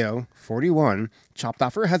Cataneo, 41, chopped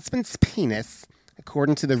off her husband's penis,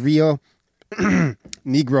 according to the Rio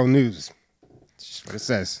Negro News. That's just what it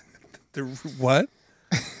says. The what?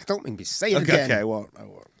 Don't make me say it again. Okay, I won't.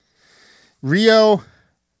 Rio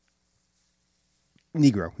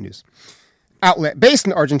Negro News outlet based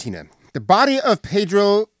in Argentina. The body of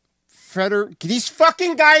Pedro Feder... These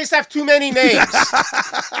fucking guys have too many names.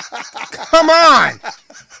 Come on.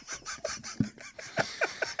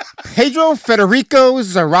 Pedro Federico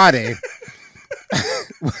Zarate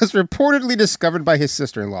was reportedly discovered by his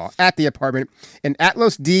sister-in-law at the apartment in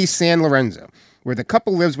Atlas de San Lorenzo, where the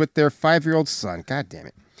couple lives with their 5-year-old son. God damn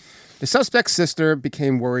it. The suspect's sister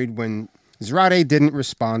became worried when Zarate didn't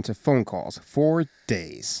respond to phone calls for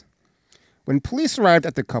days. When police arrived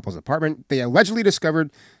at the couple's apartment, they allegedly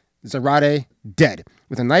discovered Zarate dead,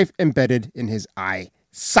 with a knife embedded in his eye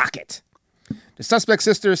socket. The suspect's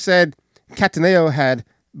sister said Cataneo had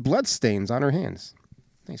blood stains on her hands.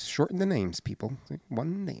 They shorten the names, people.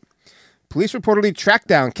 One name. Police reportedly tracked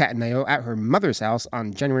down Cataneo at her mother's house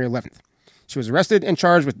on January 11th. She was arrested and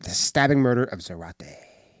charged with the stabbing murder of Zarate.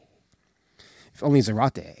 If only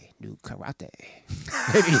Zarate knew karate,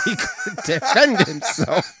 maybe he could defend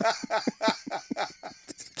himself.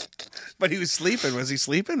 But he was sleeping. Was he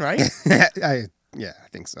sleeping, right? I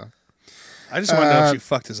think so. I just want to know if she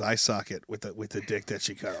fucked his eye socket with the dick that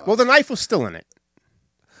she cut off. Well, the knife was still in it.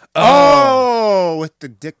 Oh, with the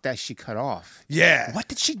dick that she cut off. Yeah. What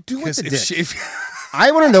did she do with the dick? If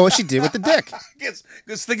I want to know what she did with the dick.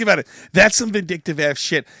 Because think about it. That's some vindictive ass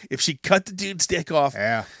shit. If she cut the dude's dick off,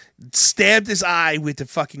 stabbed his eye with the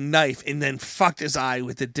fucking knife, and then fucked his eye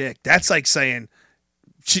with the dick, that's like saying,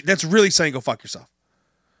 that's really saying go fuck yourself.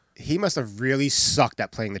 He must have really sucked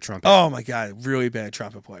at playing the trumpet. Oh my God, really bad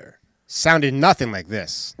trumpet player. Sounded nothing like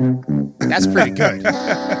this. That's pretty good.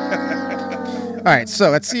 All right, so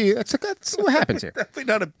let's see what happens here. Definitely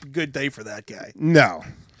not a good day for that guy. No,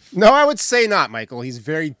 I would say not, Michael. He's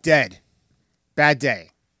very dead. Bad day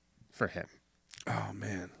for him. Oh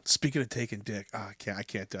man. Speaking of taking dick, I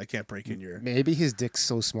can't break in your. Maybe his dick's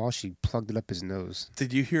so small she plugged it up his nose.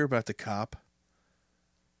 Did you hear about the cop?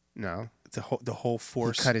 No. The whole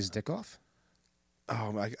force. He cut his dick off?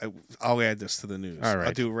 Oh, I'll add this to the news. All right.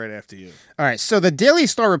 I'll do it right after you. All right. So the Daily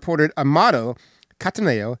Star reported Amado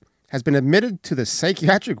Cataneo has been admitted to the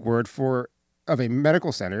psychiatric ward of a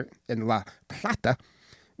medical center in La Plata,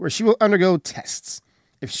 where she will undergo tests.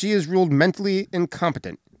 If she is ruled mentally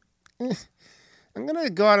incompetent, I'm going to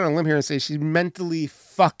go out on a limb here and say she's mentally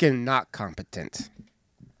fucking not competent.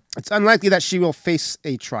 It's unlikely that she will face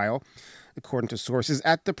a trial, according to sources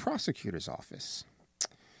at the prosecutor's office.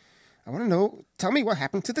 I want to know, tell me what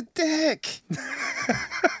happened to the dick.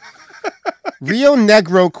 Rio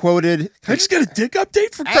Negro quoted... Can I just get a dick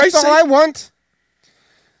update for Christ's Christ's sake? sake? That's all I want.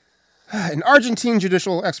 An Argentine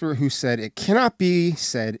judicial expert who said it cannot be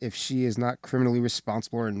said if she is not criminally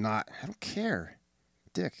responsible or not. I don't care.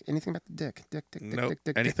 Dick. Anything about the dick. Dick. Nope.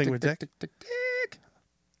 Dick. Anything with dick? Dick.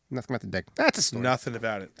 Nothing about the dick. That's a story. Nothing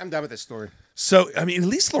about it. I'm done with this story. So, I mean, at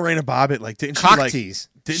least Lorena Bobbitt, didn't Cock she, tease.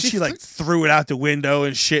 Didn't she threw it out the window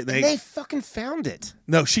and shit? They fucking found it.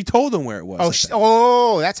 No, she told them where it was.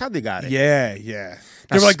 That's how they got it. Yeah.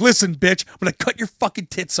 They were like, listen, bitch, I'm going to cut your fucking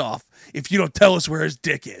tits off if you don't tell us where his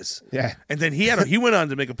dick is. Yeah. And then he went on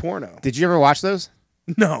to make a porno. Did you ever watch those?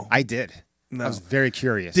 No. I did. No. I was very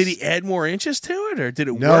curious. Did he add more inches to it, or did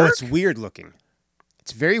it work? No, it's weird looking.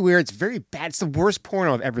 It's very weird. It's very bad. It's the worst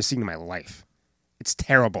porno I've ever seen in my life. It's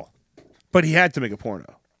terrible. But he had to make a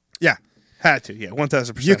porno. Yeah. Had to, yeah,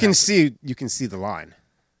 1,000%. You can see the line.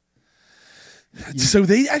 So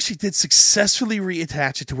they actually did successfully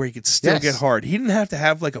reattach it to where he could still get hard. He didn't have to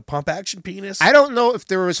have a pump action penis. I don't know if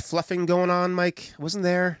there was fluffing going on, Mike. Wasn't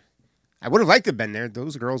there? I would have liked to have been there.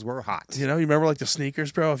 Those girls were hot. You remember the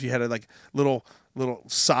sneakers, bro? If you had a little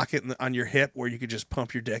socket on your hip where you could just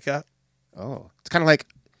pump your dick up. Oh, it's kind of like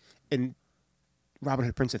in Robin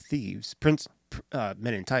Hood, Prince of Thieves,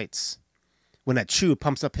 Men in Tights, when that Chew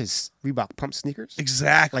pumps up his Reebok pump sneakers.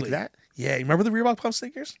 Exactly. Like that? Yeah, you remember the Reebok pump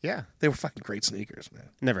sneakers? Yeah. They were fucking great sneakers, man.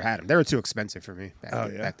 Never had them. They were too expensive for me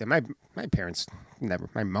back then. My parents never.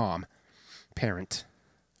 My mom, parent.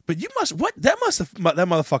 But that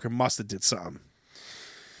motherfucker must have did something.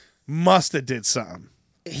 Must have did something.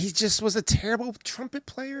 He just was a terrible trumpet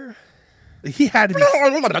player. He had to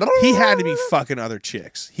be fucking other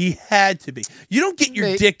chicks. He had to be. You don't get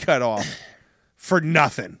your dick cut off for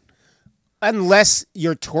nothing. Unless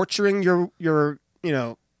you're torturing your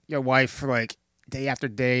wife for day after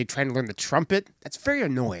day trying to learn the trumpet. That's very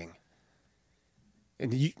annoying.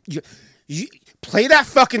 And you play that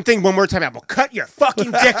fucking thing one more time. I will cut your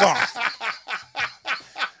fucking dick off.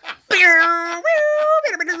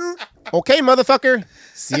 Okay, motherfucker.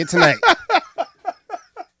 See you tonight.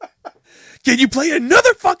 Can you play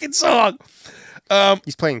another fucking song?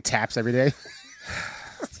 He's playing taps every day.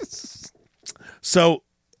 So,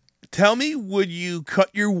 tell me, would you cut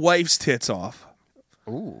your wife's tits off?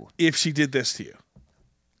 Ooh. If she did this to you?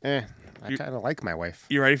 I kind of like my wife.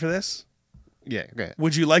 You ready for this? Yeah, go ahead.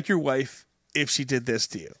 Would you like your wife if she did this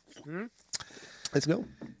to you? Mm-hmm. Let's go.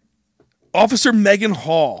 Officer Megan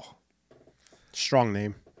Hall. Strong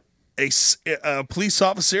name. A police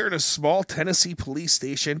officer in a small Tennessee police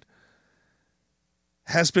station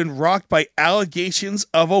has been rocked by allegations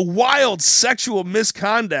of a wild sexual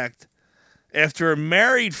misconduct after a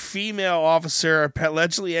married female officer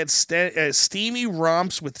allegedly had steamy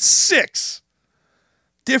romps with 6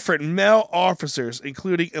 different male officers,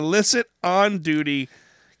 including illicit on-duty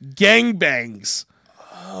gangbangs.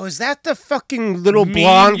 Oh, is that the fucking little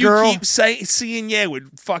blonde girl? You keep seeing,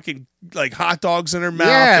 with fucking like hot dogs in her mouth.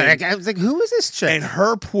 Yeah, I was like, who is this chick? And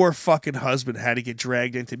her poor fucking husband had to get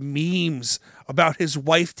dragged into memes about his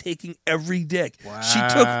wife taking every dick. Wow. She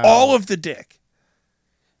took all of the dick.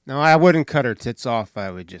 No, I wouldn't cut her tits off.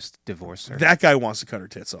 I would just divorce her. That guy wants to cut her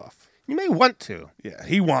tits off. You may want to. Yeah,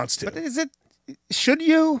 he wants to. But is it? Should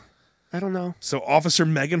you? I don't know. So Officer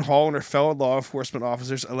Megan Hall and her fellow law enforcement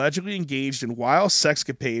officers allegedly engaged in wild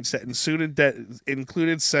sexcapades that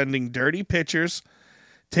included sending dirty pictures,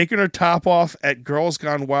 taking her top off at Girls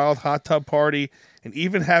Gone Wild hot tub party, and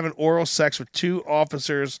even having oral sex with 2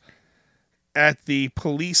 officers at the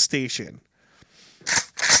police station.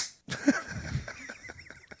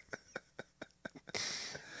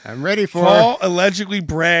 I'm ready for Hall allegedly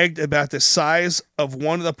bragged about the size of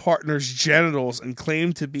one of the partner's genitals and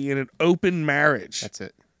claimed to be in an open marriage. That's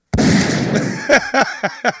it.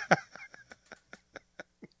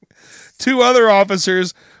 2 other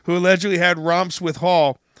officers who allegedly had romps with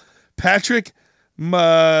Hall, Patrick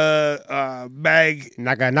Not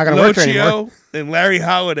gonna work anymore. and Larry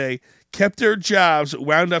Holiday, kept their jobs, but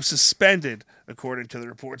wound up suspended, according to the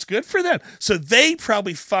reports. Good for them. So they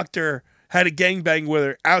probably fucked her, had a gangbang with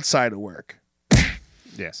her outside of work.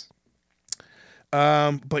 Yes.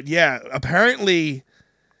 But yeah, apparently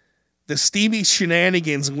the steamy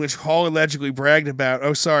shenanigans in which Hall allegedly bragged about,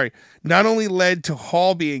 not only led to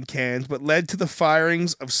Hall being canned, but led to the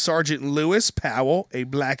firings of Sergeant Lewis Powell, a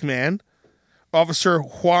black man, Officer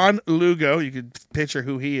Juan Lugo, you could picture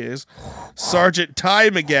who he is, Sergeant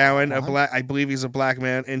Ty McGowan, I believe he's a black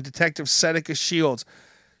man, and Detective Seneca Shields.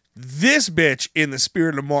 This bitch, in the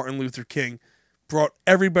spirit of Martin Luther King, brought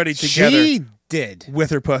everybody together. She did. With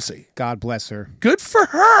her pussy. God bless her. Good for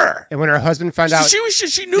her. And when her husband found out,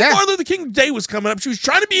 She knew Martin Luther King Day was coming up. She was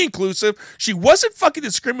trying to be inclusive. She wasn't fucking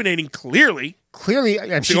discriminating, clearly.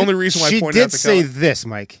 That's the only reason why I pointed out the She did say color. this,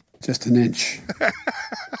 Mike. Just an inch.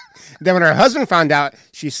 Then when her husband found out,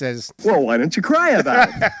 she says, Well, why don't you cry about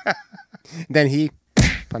it? Then he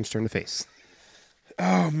punched her in the face.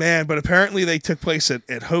 Oh, man. But apparently they took place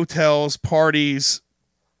at hotels, parties,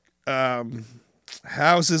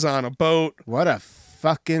 houses on a boat. What a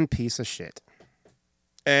fucking piece of shit.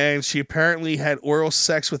 And she apparently had oral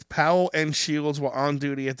sex with Powell and Shields while on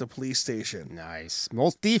duty at the police station. Nice.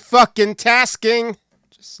 Multi-fucking-tasking.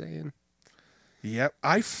 Just saying. Yep,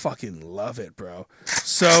 I fucking love it, bro.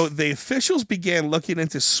 So the officials began looking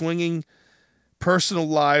into swinging personal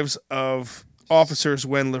lives of officers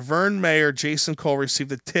when Laverne Mayor Jason Cole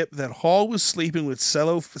received a tip that Hall was sleeping with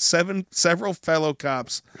several fellow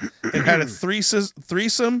cops and had a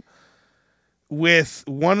threesome with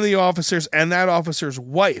one of the officers and that officer's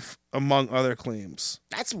wife, among other claims.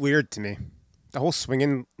 That's weird to me. The whole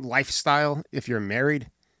swinging lifestyle, if you're married,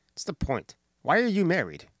 what's the point? Why are you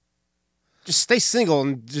married? Just stay single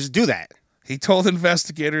and just do that. He told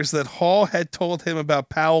investigators that Hall had told him about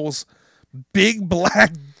Powell's big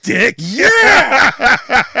black dick. Yeah!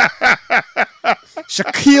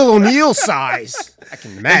 Shaquille O'Neal size. I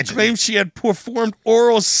can And imagine. claimed she had performed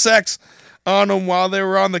oral sex on him while they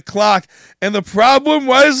were on the clock. And the problem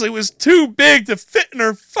was it was too big to fit in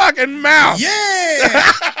her fucking mouth.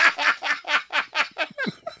 Yeah!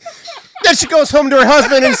 Then she goes home to her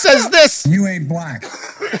husband and says this. You ain't black.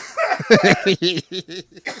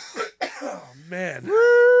 Oh, man.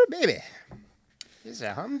 Woo, baby. It's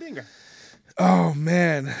a humdinger. Oh,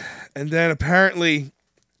 man. And then apparently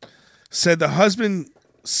said the husband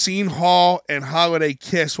seen Hall and Holiday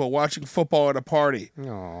kiss while watching football at a party.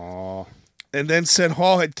 Aww. And then said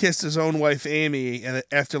Hall had kissed his own wife, Amy, and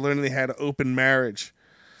after learning they had an open marriage.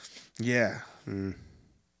 Yeah.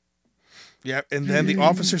 Yep. And then the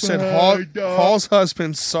officer said Hall's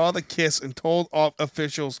husband saw the kiss and told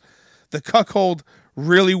officials the cuckold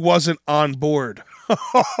really wasn't on board.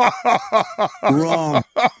 Wrong.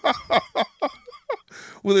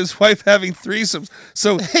 With his wife having threesomes.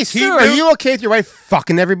 So Hey, sir, are you okay with your wife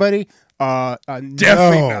fucking everybody?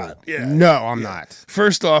 Definitely no. not. Yeah. No, I'm not.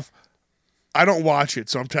 First off, I don't watch it,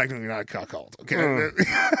 so I'm technically not a cuckold. Okay.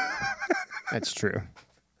 That's true.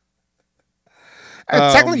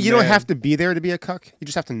 Technically, you don't man. have to be there to be a cuck. You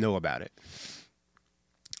just have to know about it.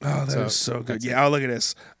 Oh, that was so good. Yeah, look at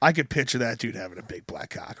this. I could picture that dude having a big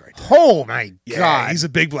black cock right there. Oh, my Yeah, God. he's a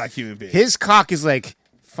big black human being. His cock is like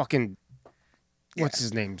fucking... What's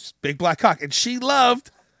his name? Big black cock. And she loved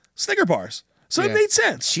Snicker bars. So it Yeah. made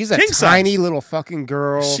sense. She's a King size. tiny little fucking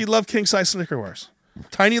girl. She loved king size Snicker bars.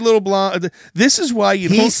 Tiny little blonde. This is why you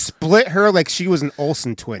He don't. split her like she was an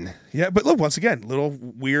Olsen twin. Yeah, but look, once again, little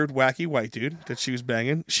weird, wacky white dude that she was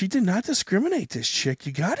banging. She did not discriminate, this chick.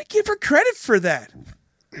 You got to give her credit for that.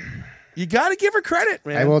 You got to give her credit,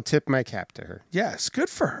 man. I will tip my cap to her. Yes, good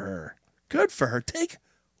for her. Good for her. Take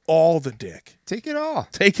all the dick. Take it all.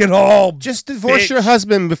 Take it all. Just divorce bitch. your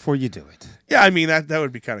husband before you do it. Yeah, I mean, that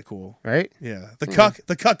would be kind of cool. Right? Yeah. The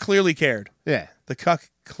cuck clearly cared. Yeah. The cuck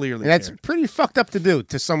clearly And that's cared. pretty fucked up to do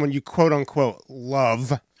to someone you quote unquote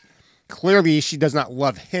love. Clearly, she does not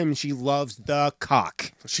love him. She loves the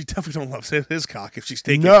cock. She definitely don't love his cock if she's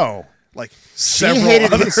taking No. like She several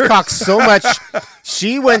hated others. his cock so much,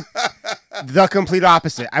 she went the complete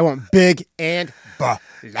opposite. I want big and black.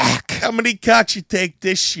 How many cocks you take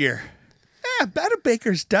this year? About a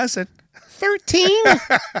baker's dozen. 13?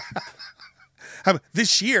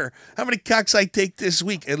 This year, how many cocks I take this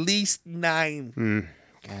week? At least 9.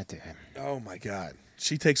 God damn. Oh my God.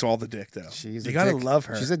 She takes all the dick though. She's You a gotta dick. love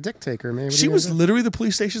her. She's a dick taker, man. What She are you was gonna literally the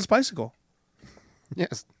police station's bicycle. do?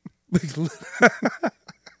 Yes.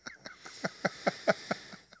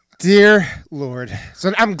 Dear Lord.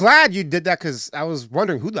 So I'm glad you did that because I was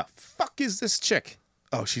wondering who the fuck is this chick?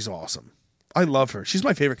 Oh, she's awesome. I love her. She's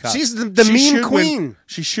my favorite cop. She's the She meme should queen. win.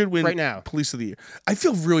 She should win right now. Police of the Year. I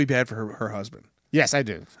feel really bad for her husband. Yes, I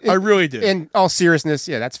do. I really do. In all seriousness,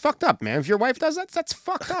 yeah, that's fucked up, man. If your wife does that, that's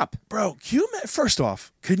fucked up. Bro, first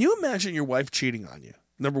off, can you imagine your wife cheating on you?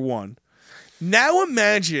 Number one. Now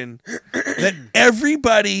imagine that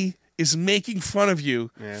everybody is making fun of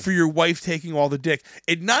you for your wife taking all the dick.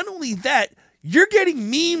 And not only that, you're getting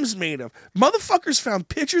memes made of. Motherfuckers found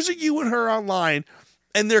pictures of you and her online,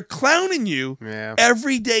 and they're clowning you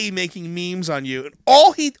every day, making memes on you. And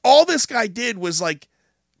all this guy did was like,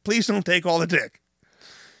 please don't take all the dick.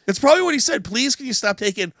 That's probably what he said. Please, can you stop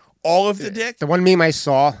taking all of the dick? The one meme I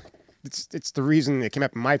saw, it's the reason it came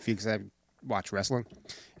up in my feed because I watch wrestling.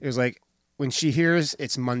 It was like, when she hears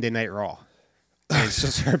it's Monday Night Raw, and it's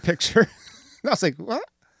just her picture. And I was like, what?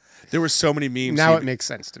 There were so many memes. Now it makes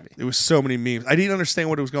sense to me. There was so many memes. I didn't understand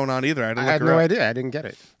what was going on either. I had to look I had her no up. idea. I didn't get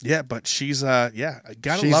it. Yeah, but she's I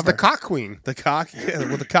gotta She's love the her. cock queen. The cock, yeah,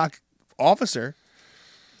 well, the cock officer.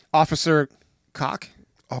 Officer Cock.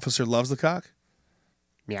 Officer loves the cock.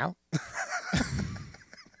 Meow.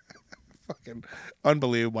 Fucking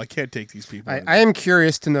unbelievable. I can't take these people. I am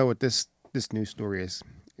curious to know what this news story is,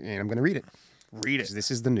 and I'm going to read it. Read it. This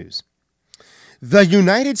is the news. The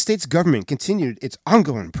United States government continued its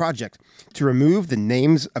ongoing project to remove the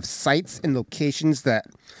names of sites and locations that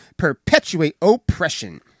perpetuate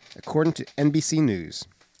oppression, according to NBC News.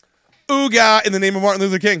 Ooga in the name of Martin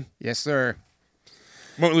Luther King. Yes, sir.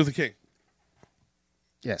 Martin Luther King.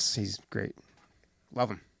 Yes, he's great. Love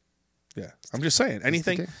him. Yeah, I'm just saying.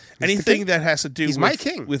 Anything, king. He's the anything king. that has to do He's with, my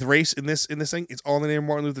king. with race in this thing, it's all in the name of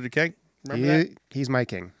Martin Luther King. Remember that? He's my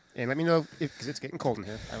king. And let me know if because it's getting cold in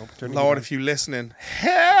here. I will turn the Lord, heat if you're listening,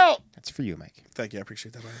 help! That's for you, Mike. Thank you. I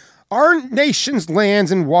appreciate that, man. Our nation's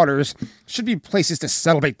lands and waters should be places to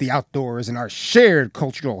celebrate the outdoors and our shared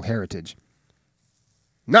cultural heritage,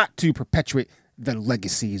 not to perpetuate the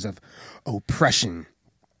legacies of oppression,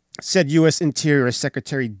 said U.S. Interior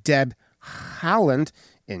Secretary Deb Haaland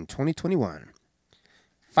in 2021.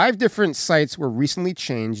 5 different sites were recently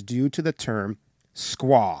changed due to the term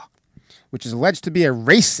squaw, which is alleged to be a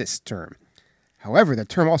racist term. However, the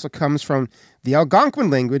term also comes from the Algonquin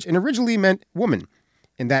language and originally meant woman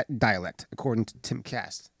in that dialect, according to Tim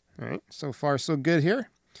Cast. All right, so far so good here.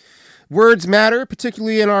 Words matter,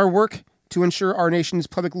 particularly in our work to ensure our nation's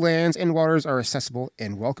public lands and waters are accessible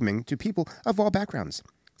and welcoming to people of all backgrounds,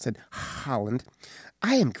 said Holland.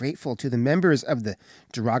 I am grateful to the members of the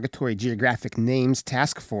Derogatory Geographic Names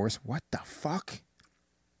Task Force. What the fuck?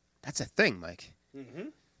 That's a thing, Mike. Mm-hmm.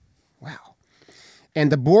 Wow.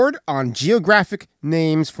 And the Board on Geographic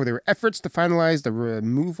Names for their efforts to finalize the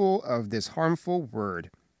removal of this harmful word.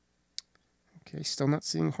 Okay, still not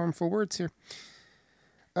seeing harmful words here.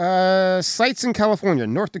 Sites in California,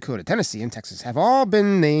 North Dakota, Tennessee, and Texas have all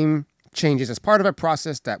been name changes as part of a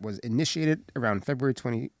process that was initiated around February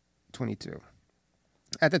 2022.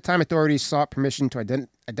 At the time, authorities sought permission to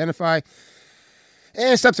identify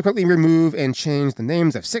and subsequently remove and change the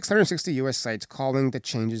names of 660 U.S. sites, calling the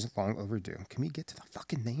changes long overdue. Can we get to the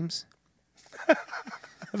fucking names?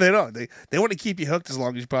 They don't. They want to keep you hooked as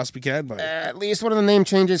long as you possibly can, but At least one of the name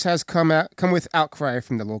changes has come with outcry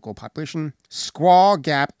from the local population. Squaw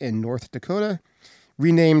Gap in North Dakota,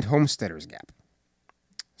 renamed Homesteaders Gap.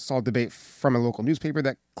 Saw debate from a local newspaper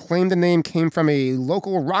that claimed the name came from a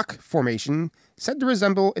local rock formation said to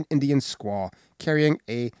resemble an Indian squaw carrying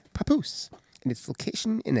a papoose, and its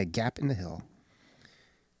location in a gap in the hill.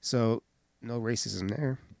 So no racism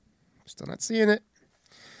there. Still not seeing it.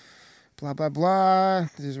 Blah, blah, blah.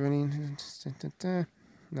 This is running.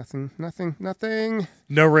 Nothing.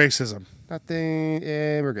 No racism. Nothing.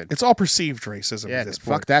 We're good. It's all perceived racism Yeah, at this fuck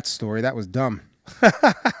point. that story. That was dumb.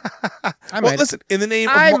 Well, listen, in the name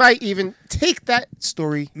of I might even take that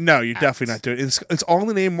story. No, you're definitely not doing it. It's all in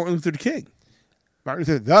the name of Martin Luther King. Martin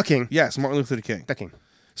Luther the King. Yes, Martin Luther King. The King.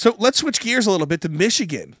 So let's switch gears a little bit to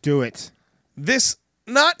Michigan. Do it. This,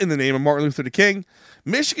 not in the name of Martin Luther King.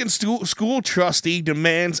 Michigan school trustee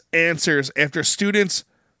demands answers after students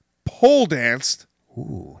pole danced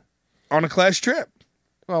on a class trip.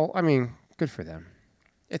 Well, I mean, good for them.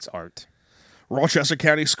 It's art. Rochester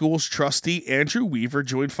County Schools trustee Andrew Weaver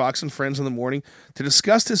joined Fox and Friends in the morning to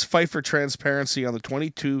discuss his fight for transparency on the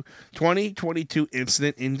 2022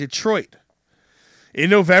 incident in Detroit. In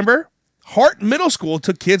November, Hart Middle School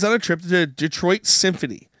took kids on a trip to the Detroit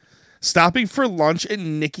Symphony, stopping for lunch at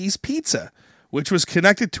Nicky's Pizza, which was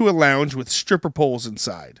connected to a lounge with stripper poles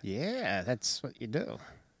inside. Yeah, that's what you do.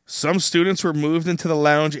 Some students were moved into the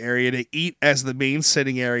lounge area to eat as the main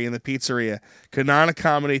sitting area in the pizzeria could not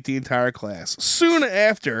accommodate the entire class. Soon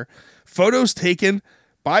after, photos taken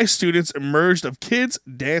by students emerged of kids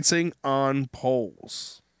dancing on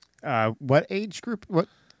poles. What age group? What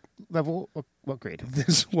level? What grade?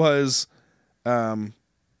 This was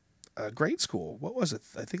grade school. What was it?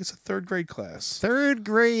 I think it's a third grade class. Third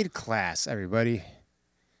grade class, everybody.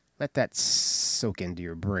 Let that soak into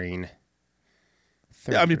your brain.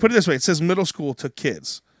 Yeah, I mean, put it this way. It says middle school took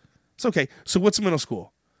kids. It's okay. So what's middle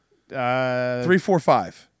school? 3, 4,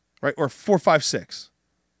 5, right? Or 4, 5, 6.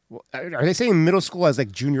 Are they saying middle school as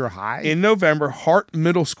like junior high? In November, Hart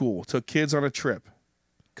Middle School took kids on a trip.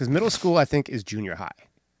 Because middle school, I think, is junior high.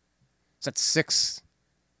 So that's 6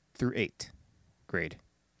 through 8 grade.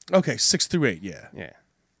 Okay, 6 through 8, yeah. Yeah.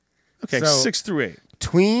 Okay, So- 6 through 8.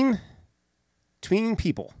 Tween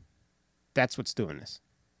people. That's what's doing this.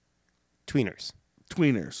 Tweeners.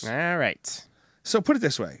 Tweeners. All right. So put it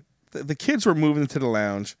this way. The kids were moving into the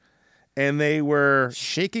lounge, and they were...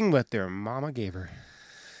 Shaking what their mama gave her.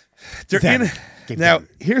 They're Them. in. Give Now, them.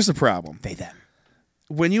 here's the problem. They, them.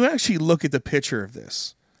 When you actually look at the picture of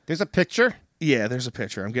this... There's a picture? Yeah, there's a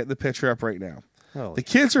picture. I'm getting the picture up right now. Holy The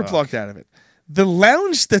kids are fuck. plucked out of it. The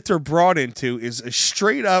lounge that they're brought into is a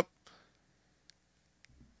straight up...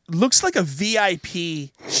 Looks like a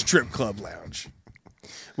VIP strip club lounge.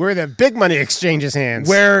 Where the big money exchanges hands.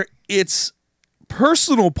 Where it's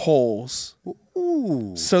personal poles.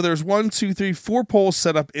 Ooh. So there's 1, 2, 3, 4 poles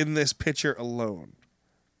set up in this picture alone.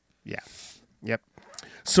 Yeah. Yep.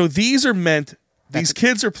 So these are meant... These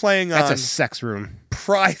kids are playing That's on a sex room.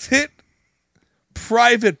 private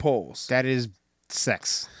poles. That is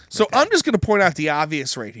sex. So I'm just going to point out the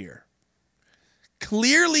obvious right here.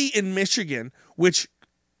 Clearly in Michigan, which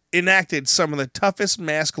enacted some of the toughest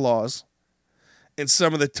mask laws and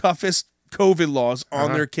some of the toughest COVID laws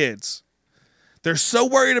on their kids. They're so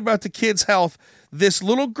worried about the kids' health. This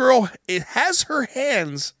little girl, it has her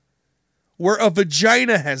hands where a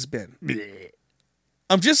vagina has been.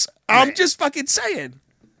 I'm just fucking saying.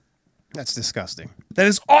 That's disgusting. That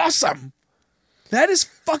is awesome. That is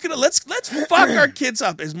fucking... Let's fuck our kids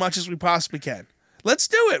up as much as we possibly can. Let's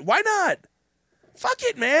do it. Why not? Fuck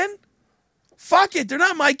it, man. Fuck it. They're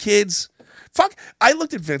not my kids. Fuck. I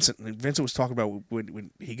looked at Vincent, and Vincent was talking about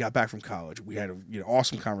when he got back from college. We had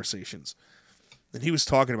awesome conversations. And he was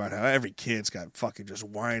talking about how every kid's got fucking just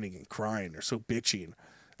whining and crying. They're so bitchy. And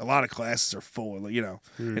a lot of classes are full,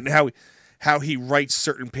 and how he writes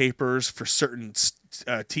certain papers for certain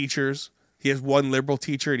teachers. He has one liberal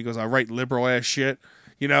teacher, and he goes, I write liberal-ass shit,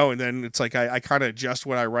 and then it's like I kind of adjust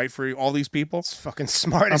what I write for all these people. It's fucking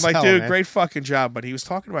smart I'm as like, hell, dude, man. great fucking job. But he was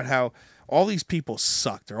talking about how all these people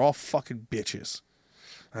suck. They're all fucking bitches.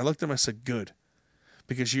 And I looked at him, I said, good.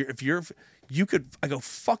 Because you could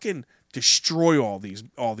fucking destroy all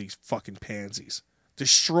these fucking pansies.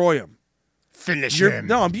 Destroy them. Finish him.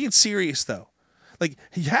 No, I'm being serious, though. Like,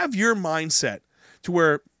 you have your mindset to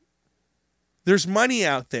where there's money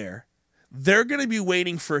out there. They're going to be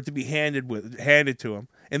waiting for it to be handed to them,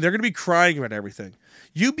 and they're going to be crying about everything.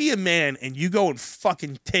 You be a man, and you go and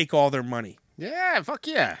fucking take all their money. Yeah, fuck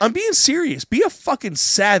yeah. I'm being serious. Be a fucking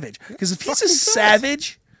savage. Because if he's a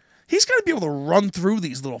savage, he's going to be able to run through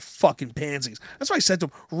these little fucking pansies. That's why I said to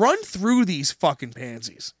him, run through these fucking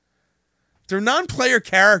pansies. They're non-player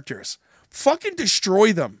characters. Fucking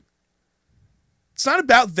destroy them. It's not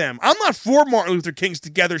about them. I'm not for Martin Luther King's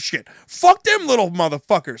together shit. Fuck them little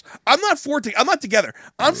motherfuckers. I'm not together.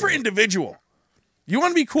 I'm for individual. You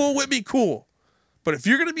want to be cool with me? Cool. But if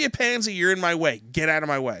you're going to be a pansy, you're in my way. Get out of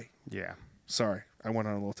my way. Yeah. Sorry. I went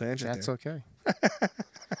on a little tangent That's there. okay.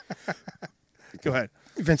 Go ahead.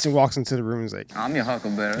 Vincent walks into the room and is like, I'm your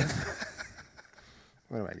huckleberry.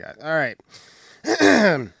 what do I got? All right.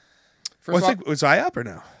 First of all, Was I up or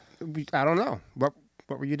no? I don't know. What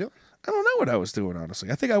were you doing? I don't know what I was doing,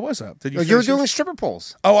 honestly. I think I was up. Did you? You were finish doing yours? stripper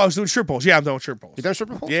poles. Oh, I was doing strip poles. Yeah, I'm doing strip poles. You done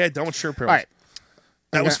stripper poles? Yeah, done strip poles. All right.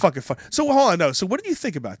 That was fucking fun. So hold on, no. So what do you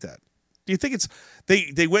think about that? Do you think it's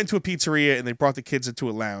they went to a pizzeria and they brought the kids into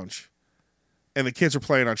a lounge, and the kids were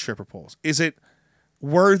playing on stripper poles? Is it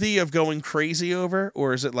worthy of going crazy over,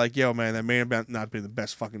 or is it like, yo, man, that may have not been the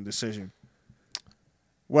best fucking decision?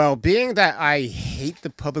 Well, being that I hate the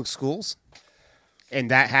public schools, and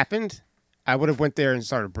that happened, I would have went there and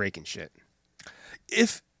started breaking shit.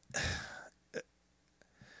 If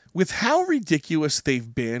with how ridiculous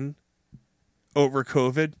they've been over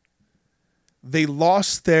COVID, they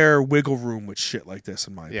lost their wiggle room with shit like this,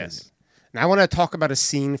 in my opinion. Yes. And I want to talk about a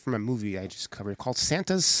scene from a movie I just covered called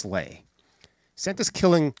Santa's Sleigh. Santa's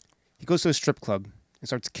killing, he goes to a strip club and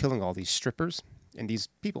starts killing all these strippers and these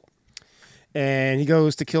people. And he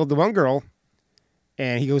goes to kill the one girl,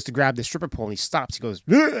 and he goes to grab the stripper pole, and he stops. He goes,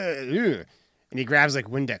 "Ugh, ugh," and he grabs like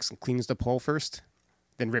Windex and cleans the pole first,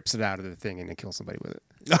 then rips it out of the thing and then kills somebody with it.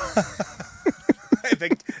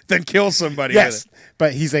 then kill somebody. Yes, with it.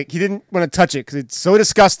 but he's like, he didn't want to touch it because it's so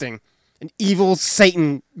disgusting. An evil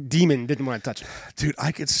Satan demon didn't want to touch it. Dude,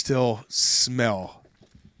 I could still smell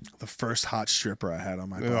the first hot stripper I had on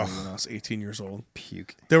my body when I was 18 years old.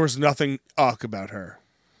 Puke. There was nothing about her.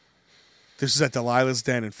 This is at Delilah's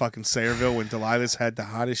Den in fucking Sayreville when Delilah's had the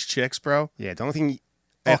hottest chicks, bro. Yeah, the only thing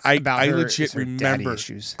And about I her legit is her daddy remember.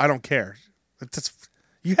 issues. I don't care.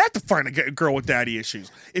 You have to find a girl with daddy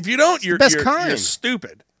issues. If you don't, you're best you're kind.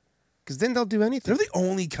 stupid. Because then they'll do anything. They're the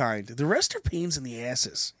only kind. The rest are pains in the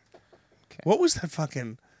asses. Okay. What was that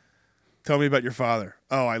fucking... Tell me about your father.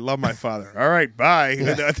 Oh, I love my father. All right, bye.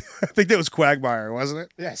 I think that was Quagmire, wasn't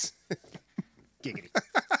it? Yes. Giggity.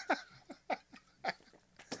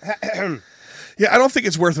 Yeah, I don't think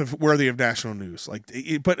it's worthy of national news. Like,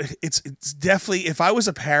 but it's definitely. If I was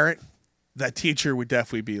a parent, that teacher would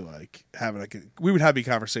definitely be like having we would have a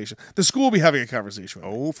conversation. The school would be having a conversation.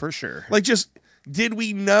 With me. Oh, for sure. Like, just did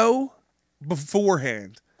we know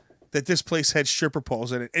beforehand that this place had stripper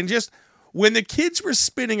poles in it? And just when the kids were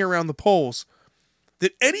spinning around the poles,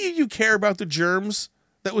 did any of you care about the germs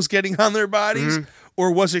that was getting on their bodies,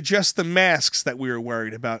 or was it just the masks that we were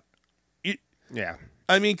worried about? Yeah.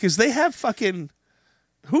 I mean, because they have fucking,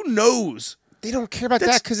 who knows? They don't care about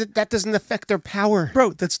that because that doesn't affect their power.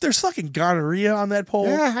 Bro, there's fucking gonorrhea on that pole.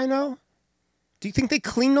 Yeah, I know. Do you think they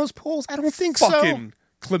clean those poles? I don't think Fucking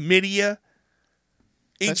so. chlamydia,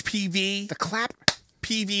 HPV, The clap,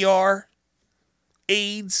 PVR,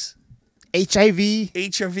 AIDS, HIV,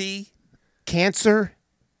 cancer. cancer,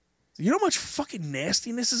 You know how much fucking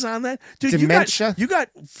nastiness is on that? Dude, Dementia. You got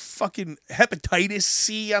fucking hepatitis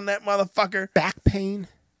C on that motherfucker. back pain,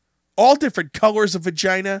 All different colors of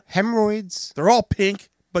vagina. hemorrhoids, They're all pink,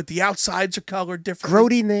 but the outsides are colored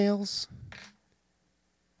differently. grody nails.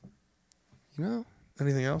 You know?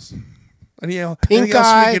 Anything else? Anything else Pink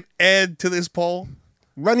eye. we can add to this poll?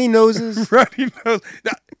 Runny noses. Runny nose.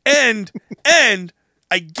 Now, and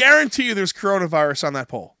I guarantee you there's coronavirus on that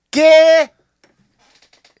poll.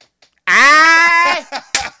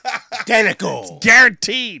 Identical.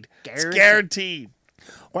 Guaranteed. It's guaranteed.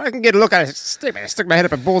 Well, I can get a look at it. Stick my head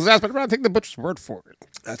up a bull's ass, but I'd rather take the butcher's word for it.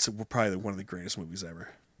 That's probably one of the greatest movies ever.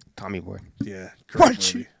 Tommy Boy. Yeah. Great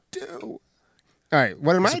What'd movie. you do? All right,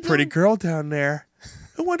 what am I There's a doing? pretty girl down there.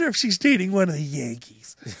 I wonder if she's dating one of the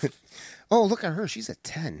Yankees. Oh, look at her. She's a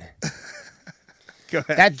 10. Go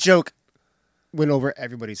ahead. That joke went over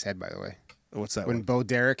everybody's head, by the way. What's that When one? Bo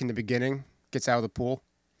Derek in the beginning gets out of the pool,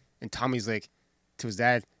 and Tommy's like to his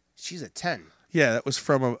dad, "She's a 10." Yeah, that was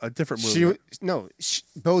from a different movie.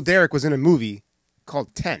 Bo Derek was in a movie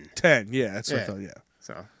called 10. 10. Yeah, that's what I Yeah. thought. Yeah.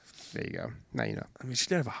 So there you go. Now you know. I mean, she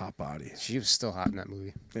did have a hot body. She was still hot in that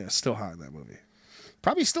movie. Yeah, still hot in that movie.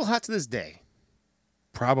 Probably still hot to this day,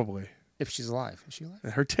 Probably. if she's alive. Is she alive?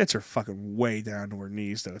 And her tits are fucking way down to her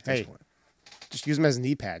knees though at this Hey. point. Just use them as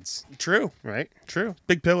knee pads, True. right? True.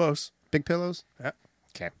 Big pillows. Big pillows. Yeah.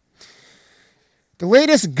 Okay. The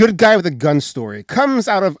latest good guy with a gun story comes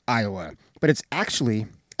out of Iowa, but it's actually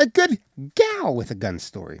a good gal with a gun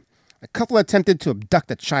story. A couple attempted to abduct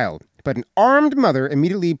a child, but an armed mother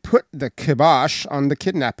immediately put the kibosh on the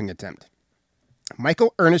kidnapping attempt.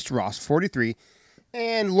 Michael Ernest Ross, 43,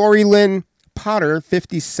 and Lori Lynn Potter,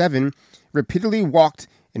 57, repeatedly walked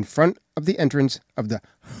in front of the entrance of the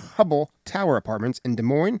Hubble Tower Apartments in Des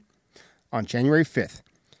Moines on January 5th.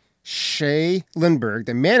 Shay Lindbergh,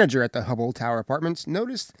 the manager at the Hubble Tower Apartments,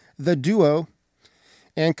 noticed the duo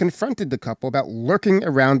and confronted the couple about lurking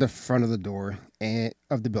around the front of the door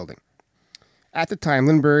of the building. At the time,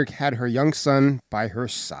 Lindbergh had her young son by her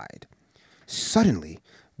side. Suddenly,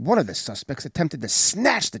 one of the suspects attempted to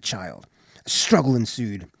snatch the child. A struggle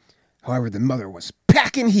ensued. However, the mother was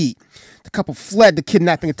packing heat. The couple fled the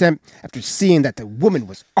kidnapping attempt after seeing that the woman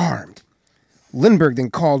was armed. Lindbergh then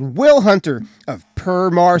called Will Hunter of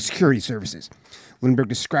Permar Security Services. Lindbergh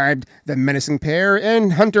described the menacing pair,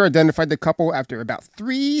 and Hunter identified the couple after about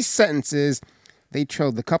 3 sentences. They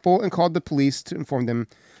trailed the couple and called the police to inform them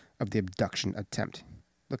of the abduction attempt.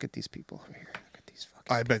 Look at these people over here. Look at these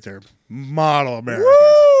fucking... I bet they're model Americans.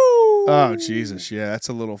 Woo! Oh, Jesus. Yeah, that's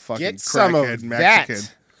a little fucking Get some crackhead of Mexican.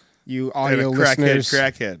 that, you And audio a listeners.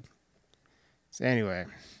 crackhead. So anyway,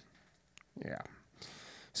 yeah.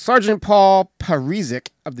 Sergeant Paul Parizic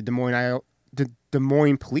of the Des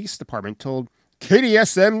Moines Police Department told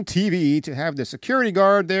KDSM-TV to have the security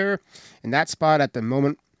guard there in that spot at the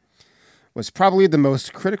moment was probably the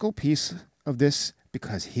most critical piece of this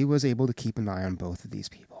because he was able to keep an eye on both of these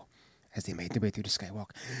people as they made their way through the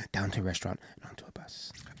skywalk, down to a restaurant, and onto a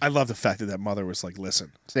bus. I love the fact that that mother was like,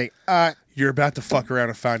 listen, Say, you're about to fuck around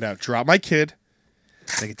and find out. Drop my kid.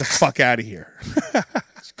 Then get the fuck out of here.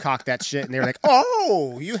 cock that shit, and they're like,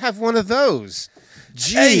 oh, you have one of those.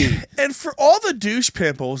 Gee. Hey, and for all the douche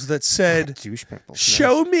pimples that said, Douche pimples.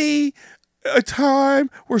 show me a time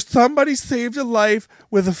where somebody saved a life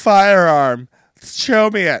with a firearm. Show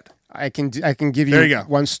me it. I can give There you you go.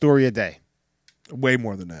 one story a day. Way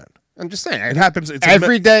more than that. I'm just saying. It happens. It's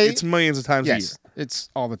every day. It's millions of times a year. Yes, it's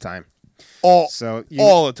all the time. All So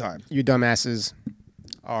the time. You dumbasses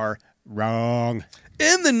are wrong.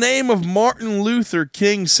 In the name of Martin Luther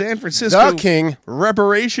King, San Francisco The King.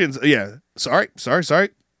 reparations. Yeah. Sorry.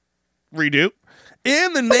 Redo.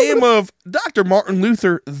 In the name of Dr. Martin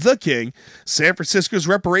Luther the King, San Francisco's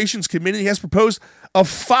reparations committee has proposed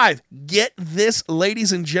get this,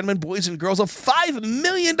 ladies and gentlemen, boys and girls, a $5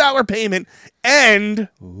 million payment and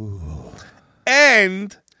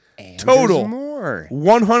total There's more.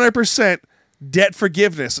 100% debt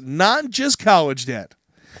forgiveness, not just college debt,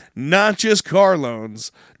 not just car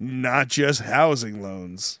loans, not just housing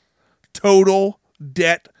loans. Total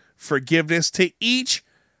debt forgiveness to each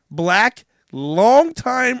black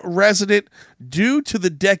longtime resident due to the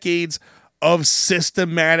decades of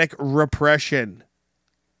systematic repression.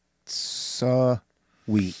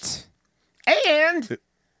 Sweet. And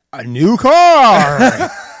a new car.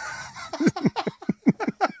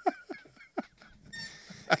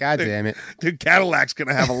 God damn it. Dude, Cadillac's going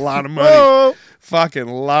to have a lot of money. Oh. Fucking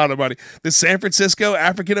lot of money. The San Francisco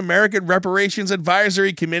African American Reparations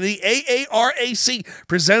Advisory Committee, AARAC,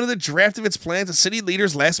 presented the draft of its plan to city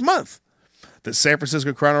leaders last month. The San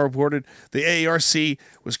Francisco Chronicle reported the AARC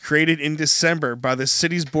was created in December by the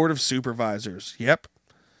city's Board of Supervisors. Yep.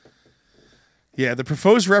 Yeah, the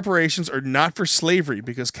proposed reparations are not for slavery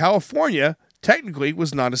because California technically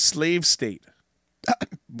was not a slave state.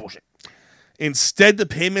 Bullshit. Instead, the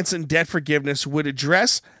payments and debt forgiveness would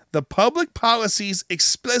address the public policies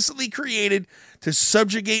explicitly created to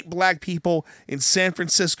subjugate black people in San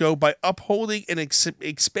Francisco by upholding and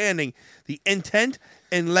expanding the intent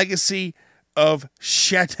and legacy of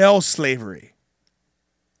chattel slavery.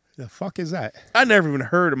 The fuck is that? I never even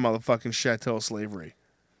heard of motherfucking chattel slavery.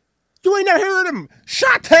 You ain't never heard of him.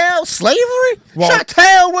 Chattel slavery? Well-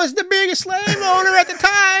 Chattel was the biggest slave owner at the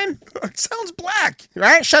time. It sounds black.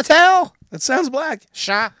 Right? Chattel? That sounds black.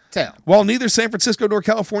 Chattel. While neither San Francisco nor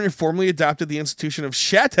California formally adopted the institution of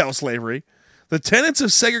chattel slavery, the tenets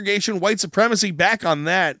of segregation, white supremacy, back on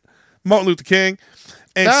that, Martin Luther King,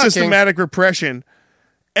 and The systematic repression,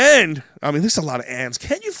 and, I mean, there's a lot of ands.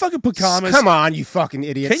 Can't you fucking put commas? Come on, you fucking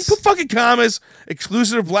idiots. Can you put fucking commas?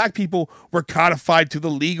 Exclusive of black people were codified to the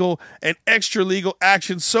legal and extra-legal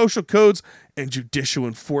actions, social codes, and judicial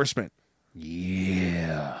enforcement.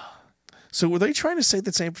 Yeah. So were they trying to say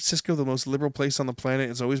that San Francisco, the most liberal place on the planet,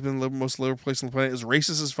 has always been the most liberal place on the planet, is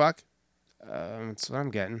racist as fuck? That's what I'm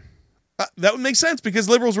getting. That would make sense because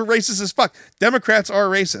liberals were racist as fuck. Democrats are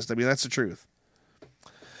racist. I mean, that's the truth.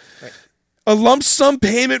 Right. A lump sum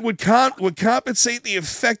payment would compensate the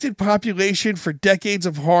affected population for decades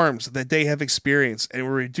of harms that they have experienced and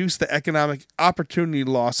will reduce the economic opportunity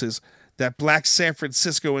losses that black San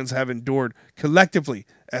Franciscoans have endured collectively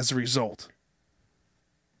as a result.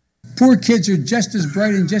 Poor kids are just as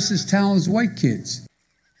bright and just as talented as white kids.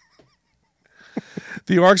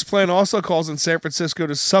 The ARC's plan also calls on San Francisco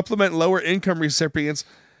to supplement lower income recipients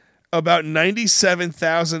about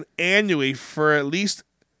 $97,000 annually for at least.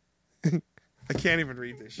 I can't even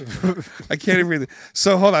read this shit. I can't even read it.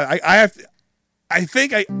 So hold on. I have to. I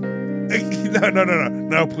think I.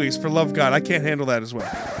 No, please, for love of God, I can't handle that as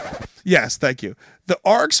well. Yes, thank you. The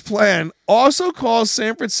ARC's plan also calls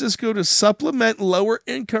San Francisco to supplement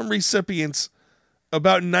lower-income recipients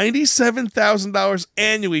about $97,000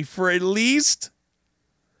 annually for at least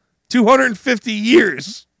 250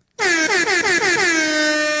 years.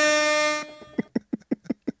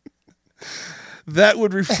 That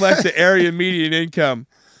would reflect the area median income.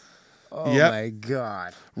 Oh, my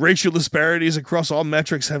God. Racial disparities across all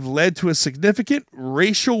metrics have led to a significant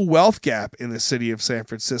racial wealth gap in the city of San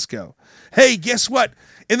Francisco. Hey, guess what?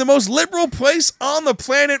 In the most liberal place on the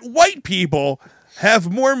planet, white people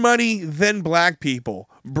have more money than black people.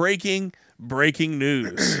 Breaking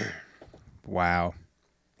news. Wow.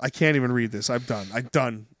 I can't even read this. I'm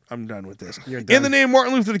done with this. You're done. In the name of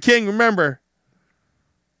Martin Luther King, remember,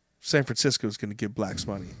 San Francisco is going to give blacks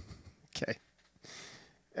money. Okay.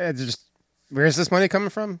 Where's this money coming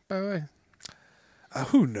from, by the way?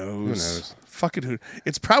 Who knows? Fucking who?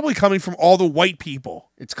 It's probably coming from all the white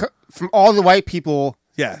people. It's from all the white people.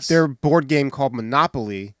 Yes. Their board game called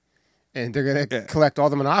Monopoly, and they're going to collect all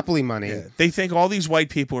the Monopoly money. Yeah. They think all these white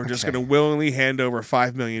people are just going to willingly hand over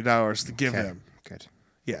 $5 million to give them. Good.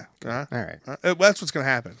 Yeah. All right. That's what's going to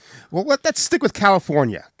happen. Well, let's stick with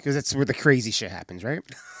California, because that's where the crazy shit happens, right?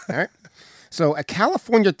 All right. So a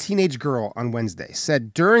California teenage girl on Wednesday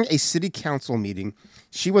said during a city council meeting,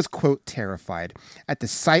 she was, quote, terrified at the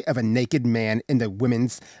sight of a naked man in the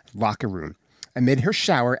women's locker room amid her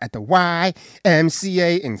shower at the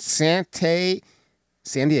YMCA in San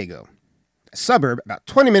Diego, a suburb about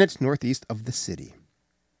 20 minutes northeast of the city.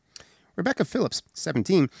 Rebecca Phillips,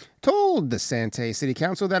 17, told the Sante City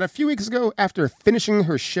Council that a few weeks ago, after finishing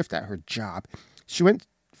her shift at her job, she went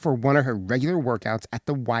for one of her regular workouts at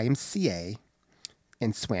the YMCA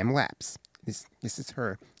and swam laps. This is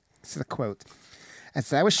her. This is a quote.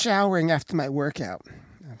 As I was showering after my workout.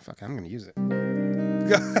 Oh, fuck, I'm going to use it.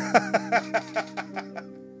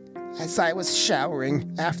 As I was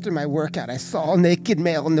showering after my workout, I saw a naked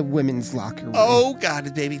male in the women's locker room. Oh,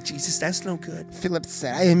 God, baby Jesus, that's no good. Phillips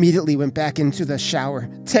said, I immediately went back into the shower,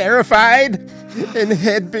 terrified, and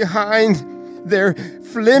hid behind their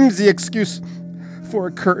flimsy excuse for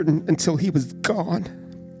a curtain until he was gone.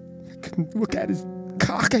 I couldn't look at his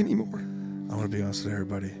cock anymore. I want to be honest with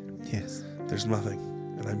everybody. Yes. There's nothing,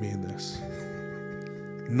 and I mean this,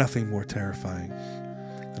 nothing more terrifying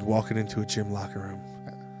than walking into a gym locker room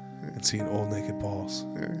and seeing old naked balls.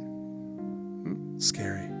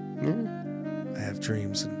 Scary. I have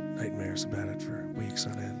dreams and nightmares about it for weeks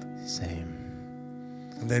on end. Same.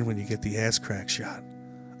 And then when you get the ass crack shot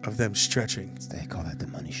of them stretching. They call that the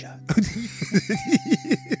money shot.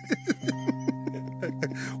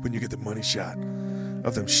 When you get the money shot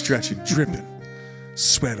of them stretching, dripping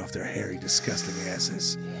sweat off their hairy, disgusting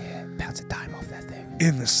asses. Yeah, pounds of dime off that thing.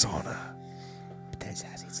 In the sauna. But then his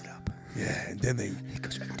ass eats it up. Yeah, and then they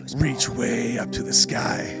Goes right into his reach ball. way up to the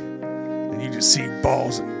sky, and you just see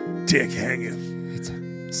balls and dick hanging. It's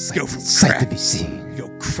a Go from sight crack. to be seen. You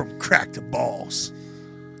go from crack to balls.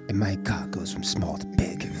 And my cock goes from small to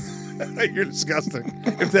big. You're disgusting.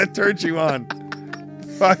 If that turns you on,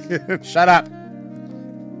 fucking Shut up.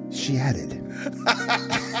 She added.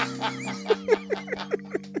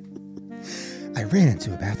 I ran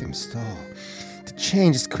into a bathroom stall to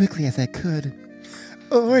change as quickly as I could,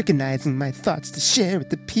 organizing my thoughts to share with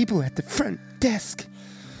the people at the front desk.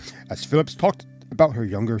 As Phillips talked about her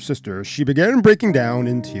younger sister, she began breaking down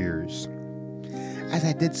in tears. As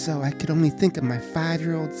I did so, I could only think of my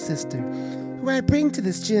 5-year-old sister, who I bring to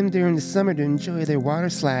this gym during the summer to enjoy their water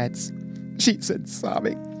slides, she said,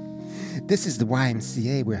 sobbing. This is the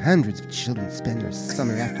YMCA where hundreds of children spend their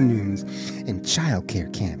summer afternoons in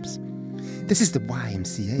childcare camps. This is the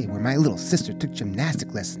YMCA where my little sister took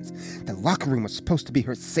gymnastic lessons. The locker room was supposed to be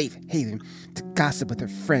her safe haven to gossip with her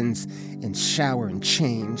friends and shower and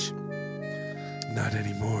change. not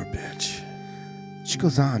anymore, bitch. She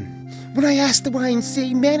goes on. When I asked the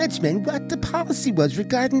YMCA management what the policy was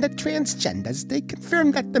regarding the transgenders, they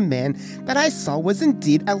confirmed that the man that I saw was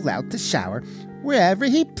indeed allowed to shower wherever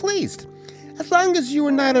he pleased. As long as you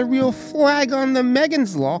are not a real flag on the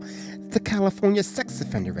Megan's Law, the California Sex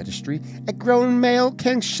Offender Registry, a grown male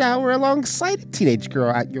can shower alongside a teenage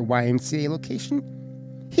girl at your YMCA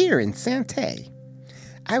location here in Sante.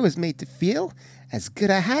 I was made to feel as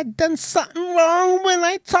good I had done something wrong when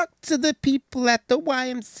I talked to the people at the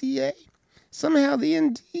YMCA. Somehow the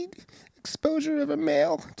indeed exposure of a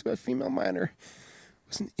male to a female minor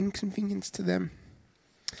was an inconvenience to them.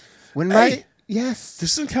 When Hey. Yes,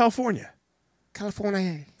 This is in California.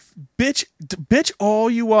 California. Bitch all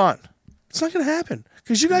you want. It's not going to happen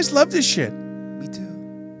because you guys love this shit. We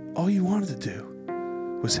do. All you wanted to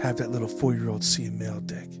do was have that little 4-year-old see a male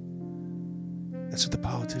dick. That's what the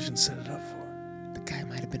politicians set it up for. The guy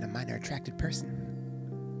might have been a minor attracted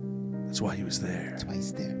person. That's why he was there. That's why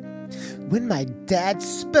he's there. When my dad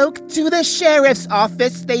spoke to the sheriff's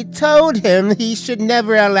office, they told him he should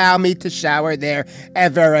never allow me to shower there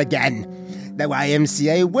ever again. The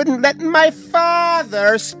YMCA wouldn't let my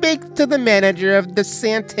father speak to the manager of the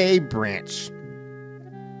Sante branch.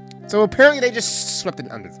 So apparently they just swept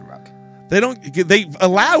it under the rug. They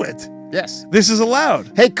allow it. Yes. This is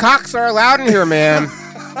allowed. Hey, cocks are allowed in here, man.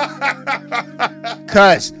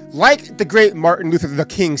 Because, like the great Martin Luther the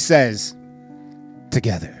King says,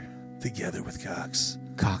 together. Together with cocks.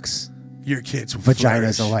 Cocks. Your kids will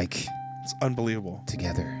Vaginas flourish. alike. It's unbelievable.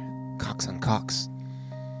 Together. Cocks on cocks.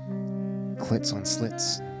 Clits on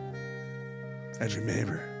slits. As your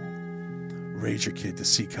neighbor, raise your kid to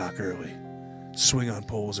see cock early. Swing on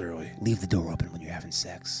poles early. Leave the door open when you're having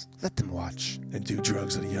sex. Let them watch. And do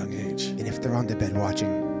drugs at a young age. And if they're on the bed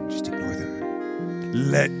watching, just ignore them.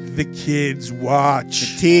 Let the kids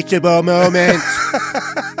watch. The teachable moment.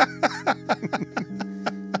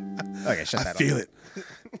 Okay, shut that I feel it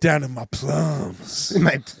down in my plums. In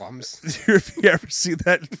my plums. If you ever see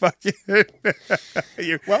that fucking...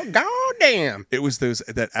 Well, goddamn. It was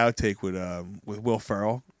that outtake with Will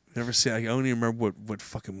Ferrell. Never seen. I only remember what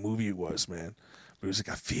fucking movie it was, man. But it was like,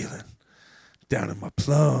 I feel it down in my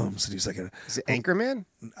plums, and he's like, "Is it Anchorman?"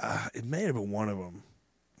 It may have been one of them.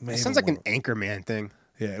 It sounds like an Anchorman thing.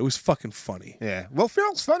 Yeah, it was fucking funny. Yeah, Will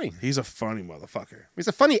Ferrell's funny. He's a funny motherfucker. He's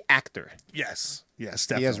a funny actor. Yes,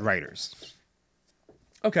 definitely. He has writers.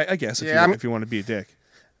 Okay, I guess if you want to be a dick,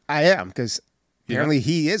 I am because apparently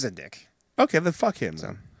he is a dick. Okay, then fuck him.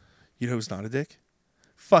 So. You know who's not a dick?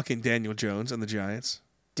 Fucking Daniel Jones and the Giants.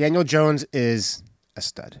 Daniel Jones is a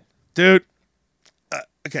stud. Dude.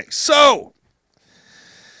 Okay, so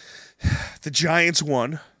the Giants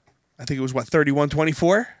won. I think it was,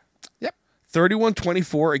 31-24? Yep.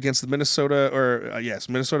 31-24 against the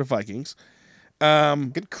Minnesota Vikings.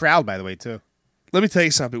 Good crowd, by the way, too. Let me tell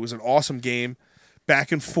you something. It was an awesome game.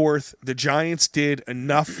 Back and forth. The Giants did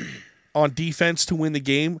enough on defense to win the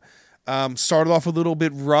game. Started off a little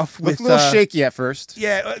bit rough. Looked a little shaky at first.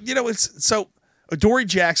 Yeah, it's so... Adoree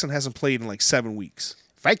Jackson hasn't played in like 7 weeks.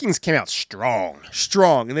 Vikings came out strong.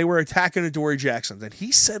 And they were attacking Adoree Jackson. Then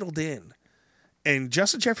he settled in. And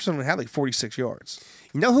Justin Jefferson had like 46 yards.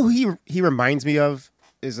 You know who he reminds me of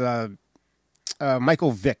is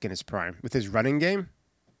Michael Vick in his prime with his running game.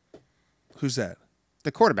 Who's that?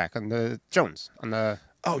 The quarterback on the Jones on the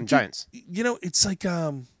Giants. You know, it's like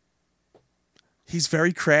he's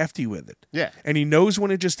very crafty with it. Yeah. And he knows when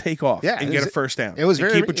to just take off and get a first down. It was and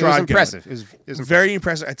very keep a drive impressive. Going. It was very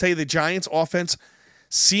impressive. I tell you, the Giants offense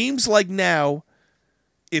seems like now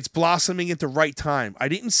it's blossoming at the right time. I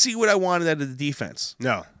didn't see what I wanted out of the defense.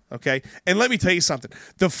 No. Okay? And let me tell you something.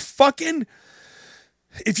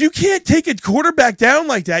 If you can't take a quarterback down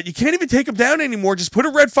like that, you can't even take him down anymore. Just put a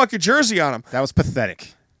red fucking jersey on him. That was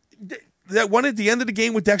pathetic. That one at the end of the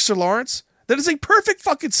game with Dexter Lawrence, that is a perfect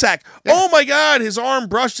fucking sack. Yeah. Oh my God, his arm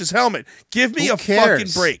brushed his helmet. Give me fucking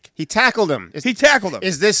break. He tackled him. He tackled him.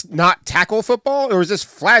 Is this not tackle football or is this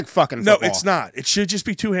flag fucking football? No, it's not. It should just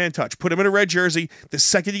be two-hand touch. Put him in a red jersey. The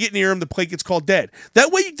second you get near him, the play gets called dead.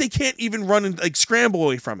 That way they can't even run and like scramble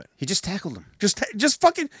away from it. He just tackled him. Just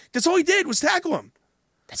fucking, that's all he did was tackle him.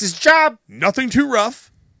 That's his job. Nothing too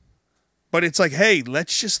rough. But it's like, hey,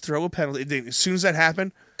 let's just throw a penalty. As soon as that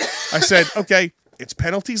happened, I said, okay, it's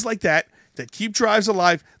penalties like that keep drives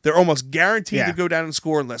alive. They're almost guaranteed to go down and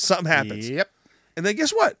score unless something happens. Yep. And then guess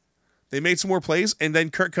what? They made some more plays, and then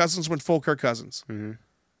Kirk Cousins went full Kirk Cousins. Mm-hmm.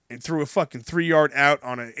 And threw a fucking 3-yard out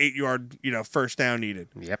on an 8-yard, first down needed.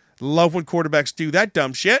 Yep. Love when quarterbacks do that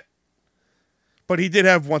dumb shit. But he did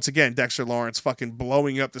have, once again, Dexter Lawrence fucking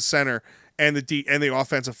blowing up the center and the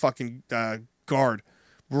offensive fucking guard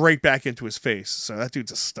right back into his face. So that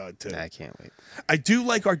dude's a stud, too. I can't wait. I do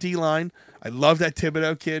like our D-line. I love that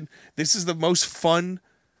Thibodeau kid. This is the most fun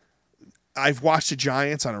I've watched the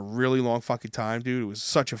Giants on a really long fucking time, dude. It was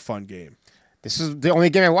such a fun game. This is the only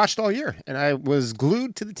game I watched all year, and I was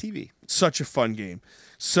glued to the TV. Such a fun game.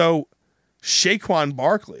 So, Saquon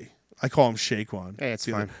Barkley, I call him Shaquan. Hey, it's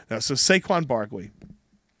fine. No, so Saquon Barkley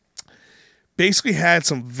basically had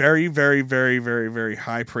some very, very, very, very, very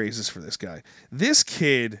high praises for this guy. This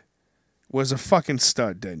kid was a fucking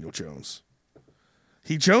stud, Daniel Jones.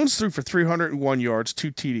 Jones threw for 301 yards,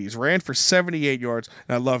 2 TDs, ran for 78 yards,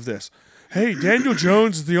 and I love this. Hey, Daniel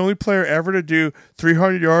Jones is the only player ever to do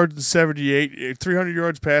 300 yards and 300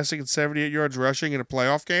 yards passing and 78 yards rushing in a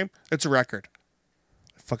playoff game. It's a record.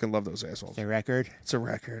 I fucking love those assholes. It's a record. It's a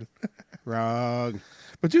record. Wrong.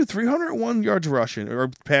 But dude, 301 yards rushing or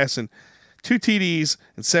passing, 2 TDs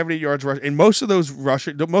and 78 yards rushing, and most of those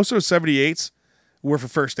 78s were for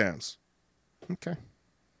first downs. Okay.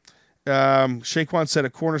 Shaquan said, a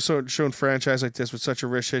cornerstone franchise like this with such a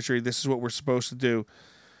rich history, this is what we're supposed to do.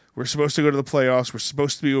 We're supposed to go to the playoffs. We're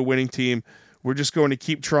supposed to be a winning team. We're just going to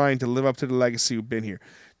keep trying to live up to the legacy we've been here.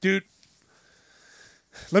 Dude,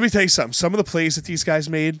 let me tell you something. Some of the plays that these guys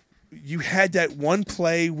made, you had that one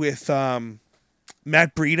play with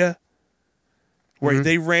Matt Breida where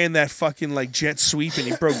they ran that fucking like jet sweep and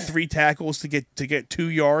he broke 3 tackles to get 2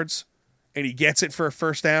 yards and he gets it for a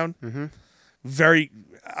first down.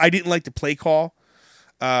 I didn't like the play call.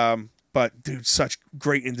 But dude, such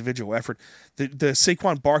great individual effort. The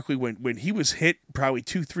Saquon Barkley, when he was hit probably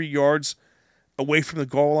 2-3 yards away from the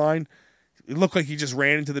goal line, it looked like he just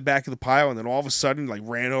ran into the back of the pile and then all of a sudden like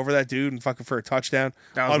ran over that dude and fucking for a touchdown.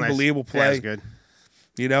 That was unbelievable nice. play. Yeah, that was good.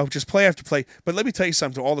 You know, just play after play. But let me tell you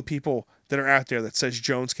something to all the people that are out there that says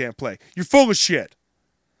Jones can't play. You're full of shit.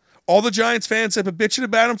 All the Giants fans have been bitching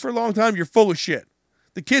about him for a long time. You're full of shit.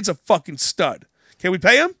 The kid's a fucking stud. Can we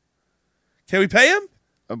pay him?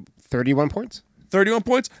 31 points. 31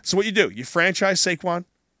 points. So what you do? You franchise Saquon,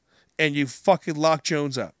 and you fucking lock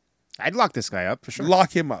Jones up. I'd lock this guy up for sure.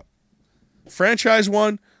 Lock him up. Franchise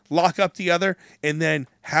one, lock up the other, and then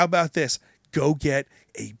how about this? Go get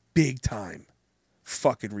a big time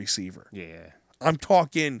fucking receiver. Yeah. I'm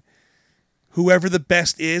talking whoever the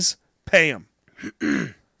best is, pay him.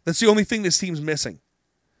 That's the only thing this team's missing.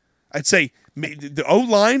 I'd say the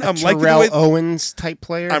O-line, I'm liking the way Owens type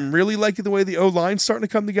player. I'm really liking the way the O-line's starting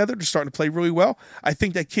to come together. They're starting to play really well. I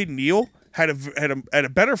think that kid Neal had a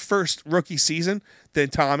better first rookie season than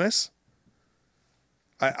Thomas.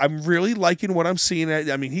 I'm really liking what I'm seeing.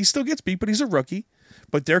 I mean, he still gets beat, but he's a rookie.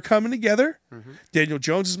 But they're coming together. Daniel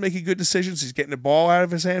Jones is making good decisions. He's getting the ball out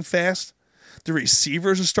of his hand fast. The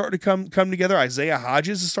receivers are starting to come together. Isaiah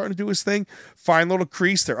Hodges is starting to do his thing. Fine little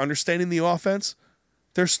crease. They're understanding the offense.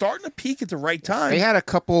 They're starting to peak at the right time. They had a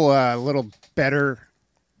couple little better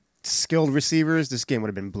skilled receivers. This game would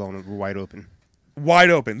have been blown wide open. Wide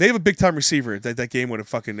open. They have a big time receiver. That game would have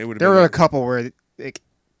fucking. It would have. There were a couple where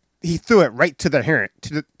he threw it right to their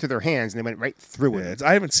hands, and they went right through it.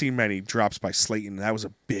 I haven't seen many drops by Slayton. That was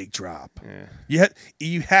a big drop. Yeah.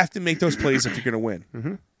 You have to make those plays if you're going to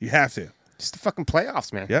win. You have to. Just the fucking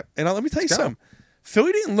playoffs, man. Yep. And let me tell you something.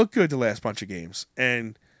 Philly didn't look good the last bunch of games,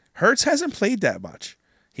 and Hurts hasn't played that much.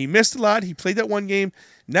 He missed a lot. He played that one game.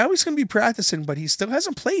 Now he's going to be practicing, but he still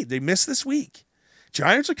hasn't played. They missed this week.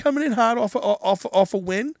 Giants are coming in hot off a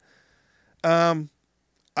win.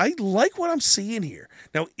 I like what I'm seeing here.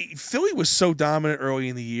 Now, Philly was so dominant early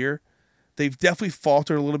in the year. They've definitely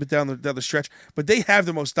faltered a little bit down the stretch, but they have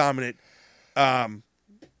the most dominant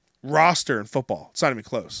roster in football. It's not even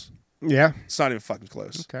close. Yeah. It's not even fucking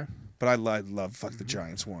close. Okay. But I love the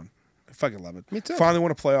Giants won. I fucking love it. Me too. Finally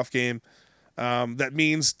won a playoff game. That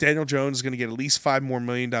means Daniel Jones is going to get at least $5 more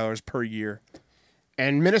million per year.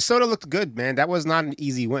 And Minnesota looked good, man. That was not an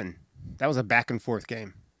easy win. That was a back and forth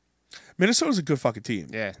game. Minnesota's a good fucking team.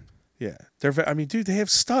 Yeah. Yeah. Dude, they have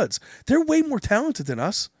studs. They're way more talented than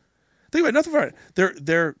us. Think about it, nothing about it.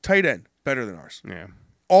 Their tight end, better than ours. Yeah.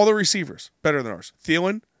 All the receivers, better than ours.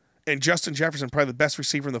 Thielen and Justin Jefferson, probably the best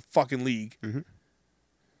receiver in the fucking league.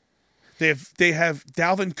 They have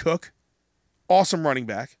Dalvin Cook, awesome running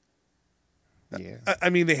back. Yeah. I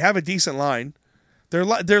mean, they have a decent line. Their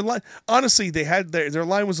line, honestly, their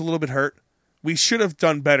line was a little bit hurt. We should have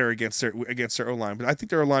done better against their O line, but I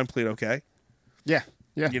think their O line played okay. Yeah.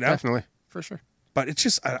 Yeah. You know? Definitely. For sure. But it's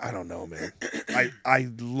just I don't know, man. I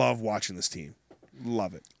love watching this team.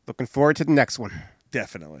 Love it. Looking forward to the next one.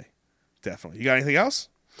 Definitely. You got anything else?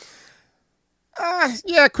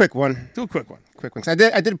 Yeah, quick one. Do a quick one. Quick one. 'Cause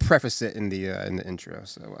I did preface it in the intro.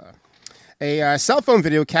 So, a cell phone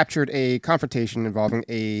video captured a confrontation involving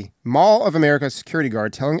a Mall of America security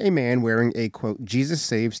guard telling a man wearing a quote Jesus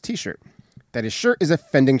Saves T-shirt that his shirt is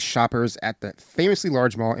offending shoppers at the famously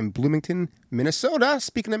large mall in Bloomington, Minnesota.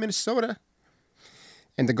 Speaking of Minnesota,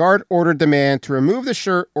 and the guard ordered the man to remove the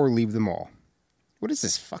shirt or leave the mall. What is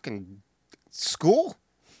this fucking school?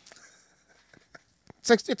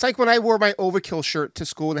 It's like when I wore my Overkill shirt to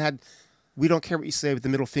school and had "We don't care what you say" with the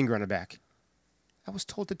middle finger on the back. I was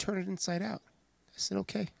told to turn it inside out. I said,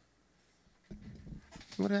 okay.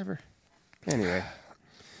 Whatever. Anyway.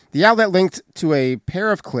 The outlet linked to a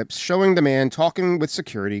pair of clips showing the man talking with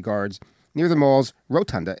security guards near the mall's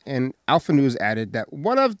rotunda, and Alpha News added that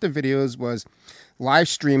one of the videos was live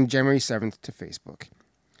streamed January 7th to Facebook.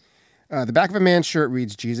 The back of a man's shirt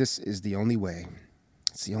reads, "Jesus is the only way.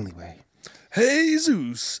 It's the only way."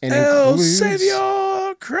 Jesus, And El includes-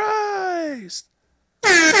 Savior Christ.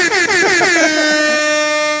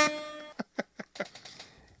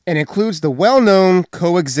 And includes the well-known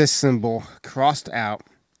coexist symbol crossed out,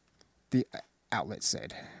 the outlet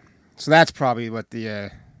said. So that's probably what they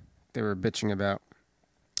were bitching about.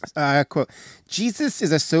 Quote, Jesus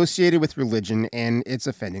is associated with religion and it's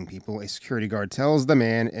offending people, a security guard tells the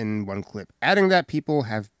man in one clip, adding that people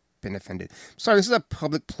have been offended. Sorry, this is a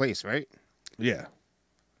public place, right? Yeah.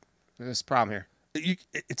 There's a problem here.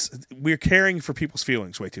 We're caring for people's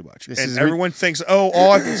feelings way too much. And everyone thinks,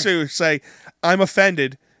 all I can do is say, I'm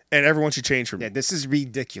offended, and everyone should change from me. Yeah, this is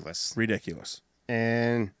ridiculous. Ridiculous.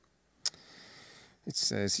 And it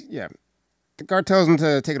says, the guard tells him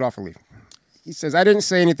to take it off or leave. He says, I didn't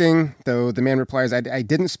say anything, though. The man replies, I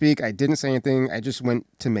didn't speak. I didn't say anything. I just went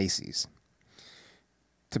to Macy's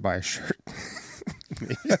to buy a shirt.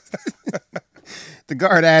 The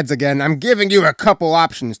guard adds again, I'm giving you a couple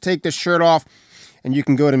options. Take the shirt off and you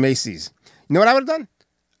can go to Macy's. You know what I would have done?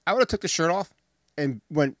 I would have took the shirt off and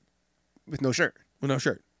went with no shirt. With no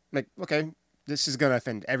shirt. Like, okay, this is going to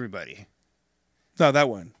offend everybody. No, that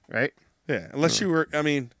one. Right? Yeah. Unless you were,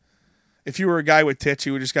 if you were a guy with tits,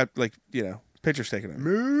 you would just got, pictures taken of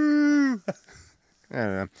him. I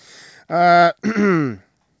don't know.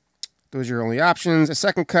 Those are your only options. A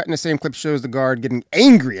second cut in the same clip shows the guard getting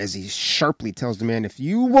angry as he sharply tells the man, if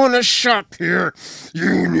you want to shop here,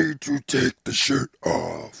 you need to take the shirt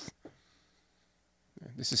off.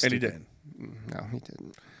 This is stupid. And he didn't. No, he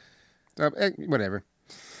didn't. So, whatever.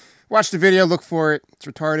 Watch the video. Look for it. It's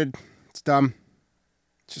retarded. It's dumb.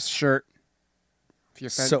 It's just a shirt.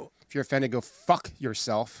 If you're offended, go fuck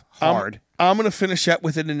yourself hard. I'm going to finish up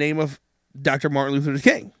with it in the name of Dr. Martin Luther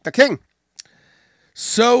King. The King.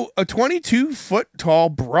 So, a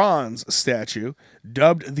 22-foot-tall bronze statue,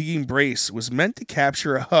 dubbed the Embrace, was meant to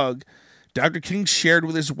capture a hug Dr. King shared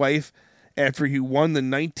with his wife after he won the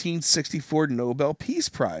 1964 Nobel Peace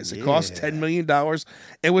Prize. It cost $10 million.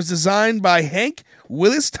 It was designed by Hank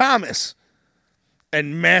Willis Thomas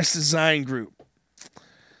and Mass Design Group.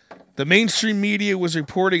 The mainstream media was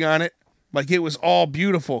reporting on it like it was all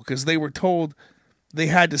beautiful because they were told they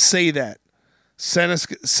had to say that.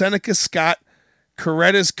 Seneca Scott,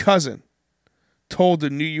 Coretta's cousin, told the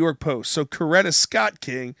New York Post. So Coretta Scott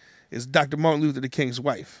King is Dr. Martin Luther King's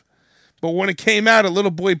wife. But when it came out, a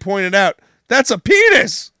little boy pointed out, that's a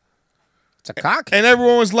penis. It's a cock. And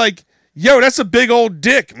everyone was like, yo, that's a big old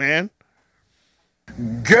dick, man.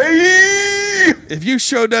 Gay! If you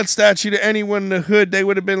showed that statue to anyone in the hood, they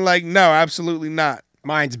would have been like, no, absolutely not.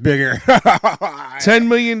 Mine's bigger. $10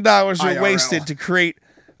 million were wasted to create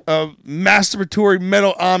a masturbatory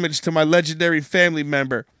metal homage to my legendary family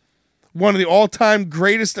member, one of the all-time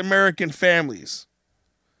greatest American families.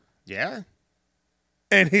 Yeah?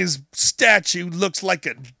 And his statue looks like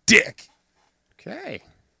a dick. Okay.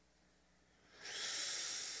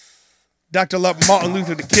 Dr. Martin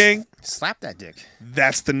Luther King. Slap that dick.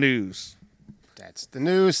 That's the news. That's the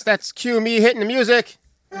news. That's cue me hitting the music.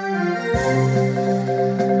 Yeah!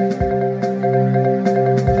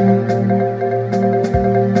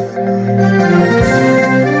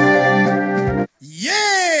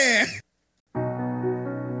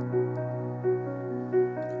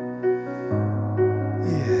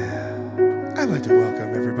 I'd like to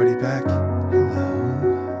welcome everybody back.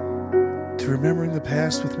 Hello. To Remembering the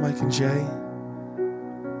Past with Mike and Jay.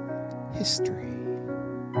 History.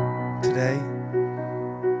 Today,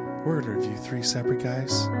 we're going to review 3 separate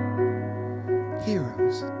guys.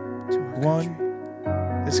 Heroes to our One,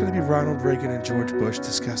 country. it's going to be Ronald Reagan and George Bush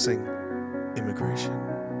discussing immigration.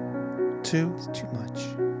 2, It's too much.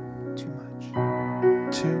 Too much.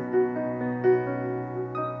 2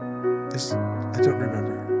 is, I don't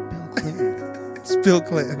remember. Bill Clinton. It's Bill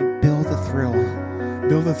Clinton. Bill the Thrill.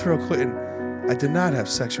 Bill the Thrill Clinton. I did not have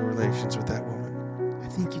sexual relations with that woman. I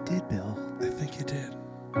think you did, Bill. I think you did.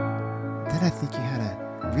 Then I think you had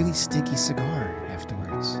a really sticky cigar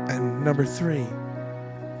afterwards. And number 3,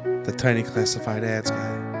 the tiny classified ads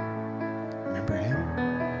guy. Remember him?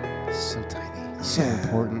 So tiny. So Yeah.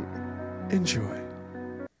 important. Enjoy.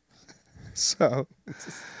 So,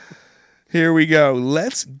 here we go.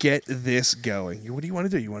 Let's get this going. What do you want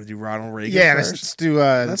to do? You want to do Ronald Reagan Yeah, first? let's do.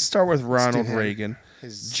 Let's start with Ronald him. Reagan,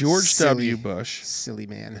 His George silly, W. Bush, silly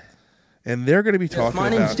man. and they're going to be talking My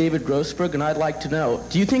name is about. David Grossberg, and I'd like to know,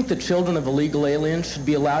 do you think the children of illegal aliens should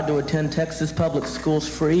be allowed to attend Texas public schools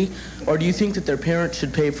free, or do you think that their parents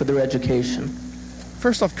should pay for their education?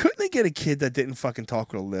 First off, couldn't they get a kid that didn't fucking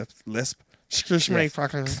talk with a lisp? Excuse me,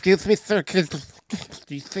 fucking. Excuse me, sir. Do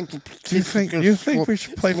you think we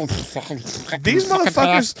should play? These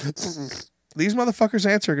motherfuckers. These motherfuckers'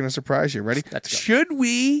 answer are going to surprise you. Ready? Let's go. Should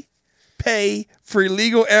we pay for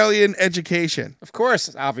illegal alien education. Of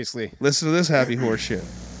course, obviously. Listen to this happy horse shit.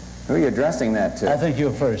 Who are you addressing that to? I think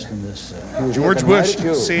you're first in this. George Bush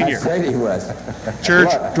Sr. That's right, he was.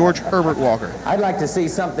 George Herbert Walker. I'd like to see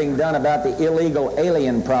something done about the illegal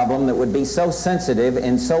alien problem that would be so sensitive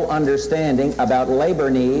and so understanding about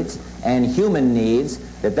labor needs and human needs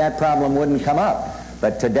that problem wouldn't come up.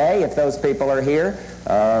 But today, if those people are here,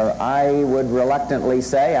 I would reluctantly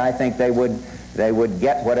say I think they would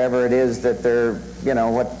get whatever it is that they're,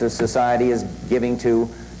 what the society is giving to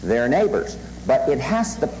their neighbors. But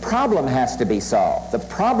the problem has to be solved. The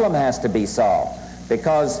problem has to be solved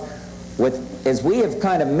because as we have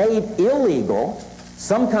kind of made illegal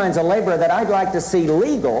some kinds of labor that I'd like to see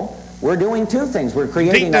legal, we're doing two things. We're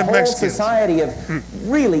creating a whole society of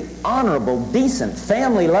really honorable, decent,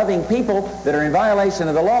 family-loving people that are in violation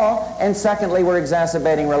of the law, and secondly, we're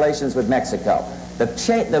exacerbating relations with Mexico.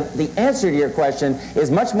 The answer to your question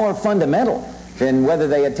is much more fundamental than whether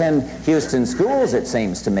they attend Houston schools, it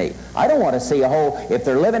seems to me. I don't want to see if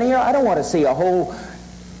they're living here, I don't want to see a whole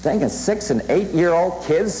thing of 6- and 8-year-old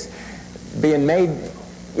kids being made,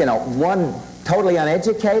 one totally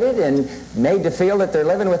uneducated and made to feel that they're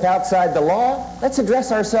living with outside the law. Let's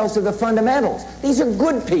address ourselves to the fundamentals. These are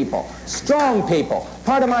good people, strong people.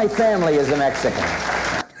 Part of my family is a Mexican.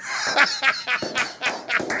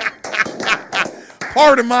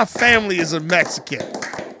 Part of my family is a Mexican.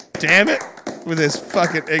 Damn it. With his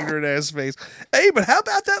fucking ignorant ass face. Hey, but how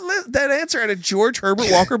about that answer out of George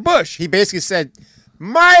Herbert Walker Bush? He basically said,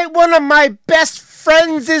 one of my best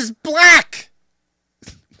friends is black.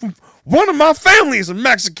 One of my family is a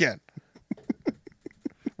Mexican.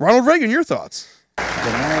 Ronald Reagan, your thoughts? Can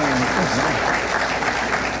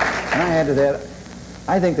I add to that?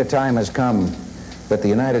 I think the time has come that the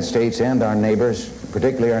United States and our neighbors,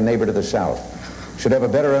 particularly our neighbor to the south, should have a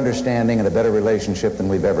better understanding and a better relationship than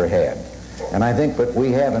we've ever had. And I think that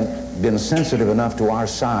we haven't been sensitive enough to our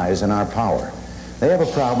size and our power. They have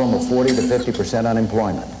a problem of 40 to 50%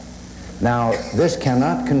 unemployment. Now, this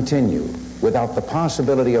cannot continue without the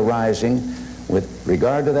possibility arising with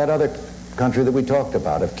regard to that other country that we talked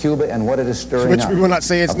about, of Cuba and what it is stirring up. Which we will not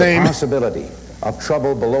say its name. The possibility of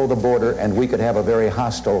trouble below the border, and we could have a very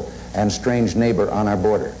hostile and strange neighbor on our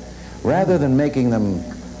border. Rather than making them,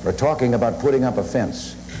 or talking about putting up a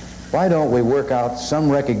fence, why don't we work out some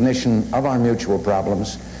recognition of our mutual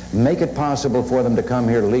problems, make it possible for them to come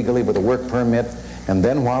here legally with a work permit, and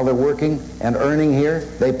then while they're working and earning here,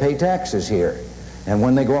 they pay taxes here. And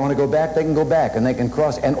when they want to go back, they can go back, and they can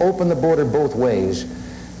cross and open the border both ways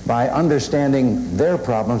by understanding their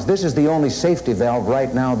problems. This is the only safety valve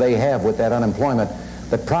right now they have with that unemployment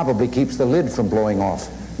that probably keeps the lid from blowing off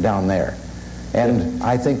down there. And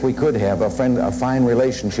I think we could have a fine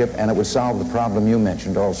relationship, and it would solve the problem you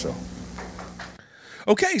mentioned also.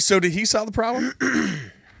 Okay, so did he solve the problem? I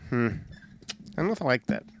don't know if I like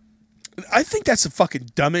that. I think that's the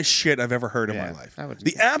fucking dumbest shit I've ever heard in my life.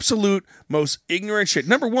 The absolute most ignorant shit.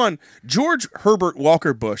 Number one, George Herbert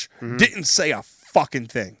Walker Bush didn't say a fucking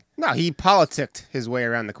thing. No, he politicked his way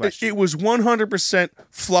around the question. It was 100%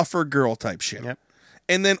 fluffer girl type shit. Yep.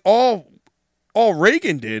 And then all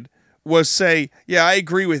Reagan did was say, yeah, I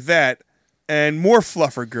agree with that, and more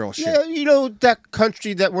fluffer girl shit. Yeah, that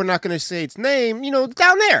country that we're not going to say its name,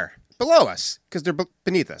 down there, below us, because they're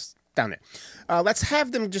beneath us, down there. Let's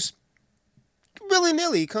have them just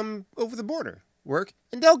willy-nilly come over the border, work,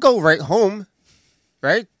 and they'll go right home,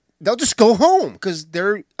 right? They'll just go home, because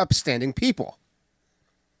they're upstanding people.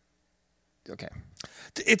 Okay.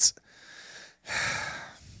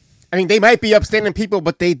 They might be upstanding people,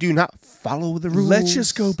 but they do not follow the rules. Let's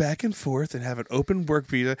just go back and forth and have an open work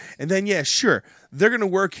visa. And then, yeah, sure, they're going to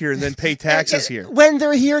work here and then pay taxes here. When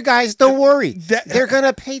they're here, guys, don't worry. They're going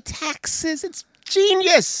to pay taxes. It's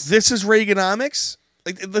genius. This is Reaganomics.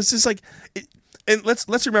 This is and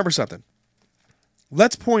let's remember something.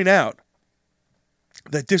 Let's point out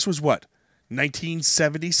that this was what?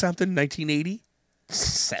 1970 something? 1980?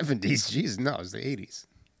 70s? Jeez, no, it was the 80s.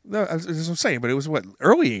 No, that's what I'm saying, but it was what?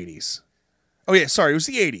 Early 80s. Oh, yeah, sorry, it was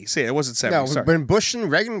the 80s. Yeah, it wasn't 70s. No, sorry. when Bush and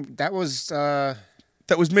Reagan, that was... that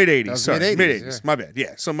was mid-80s. Sorry, mid-80s. Yeah. My bad.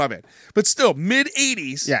 Yeah, so my bad. But still,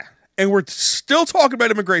 mid-80s. Yeah. And we're still talking about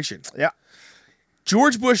immigration. Yeah.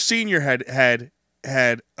 George Bush Sr. had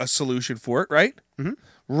a solution for it, right? Mm-hmm.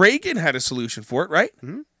 Reagan had a solution for it, right?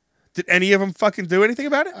 Mm-hmm. Did any of them fucking do anything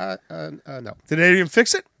about it? No. Did any of them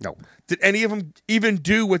fix it? No. Did any of them even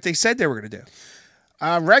do what they said they were going to do?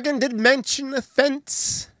 Reagan did mention a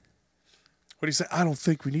fence. What did he say? I don't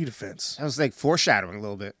think we need a fence. That was like foreshadowing a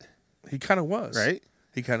little bit. He kind of was. Right?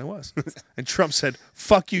 He kind of was. And Trump said,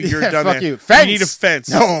 "Fuck you, you're a Yeah, dumbass. fuck you. We Fence. need a fence."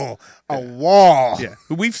 No, a wall. Yeah,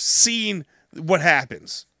 we've seen what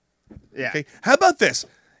happens. Yeah. Okay, how about this?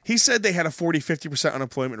 He said they had a 40-50%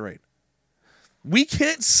 unemployment rate. We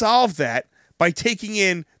can't solve that by taking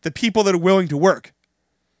in the people that are willing to work.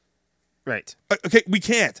 Right. Okay, we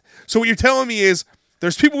can't. So what you're telling me is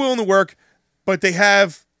there's people willing to work, but they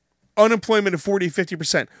have unemployment of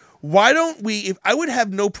 40-50%. Why don't we, if I would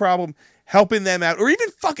have no problem helping them out, or even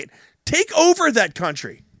fuck it, take over that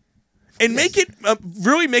country and make it,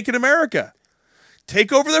 really make it America.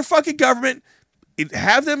 Take over their fucking government,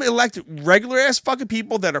 have them elect regular ass fucking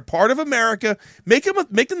people that are part of America, make them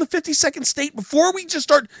the 52nd state before we just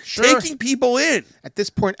start taking people in. At this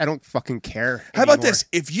point, I don't fucking care. How about anymore. this?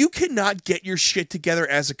 If you cannot get your shit together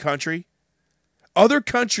as a country, other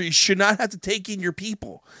countries should not have to take in your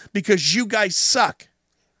people because you guys suck.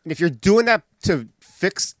 And if you're doing that to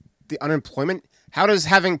fix the unemployment, how does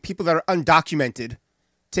having people that are undocumented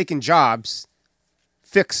taking jobs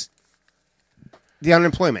fix the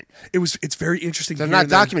unemployment? It's very interesting. They're hearing not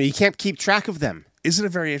documented. You can't keep track of them. Isn't it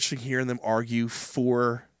very interesting hearing them argue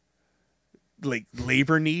for like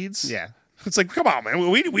labor needs? Yeah. It's like, come on, man.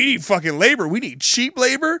 We need fucking labor. We need cheap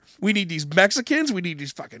labor. We need these Mexicans. We need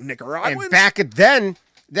these fucking Nicaraguans. And back then,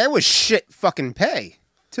 that was shit fucking pay,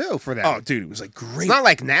 too, for them. Oh, dude, it was like great. It's not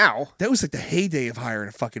like now. That was like the heyday of hiring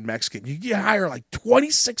a fucking Mexican. You could hire like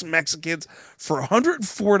 26 Mexicans for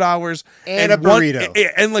 $104 And a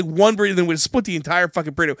burrito. and like one burrito, then would split the entire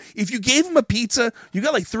fucking burrito. If you gave them a pizza, you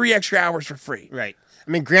got like 3 extra hours for free. Right. I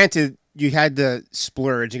mean, granted, you had to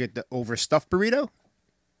splurge and get the overstuffed burrito.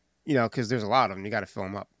 You know, because there's a lot of them. You got to fill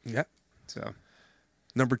them up. Yeah. So,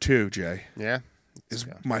 Number 2, Jay. yeah. Is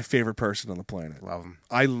my favorite person on the planet. Love him.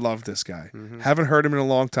 I love this guy. Haven't heard him in a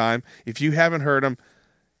long time. If you haven't heard him,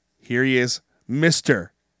 here he is, Mr.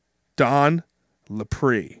 Don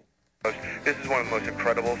Lepre. This is one of the most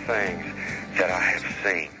incredible things that I have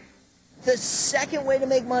seen. The second way to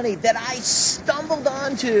make money that I stumbled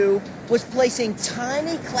onto was placing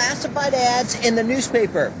tiny classified ads in the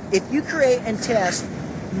newspaper. If you create and test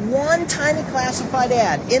one tiny classified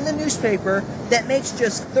ad in the newspaper that makes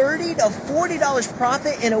just $30 to $40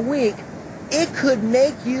 profit in a week, it could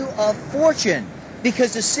make you a fortune.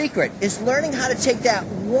 Because the secret is learning how to take that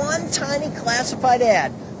one tiny classified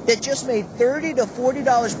ad that just made $30 to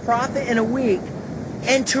 $40 profit in a week,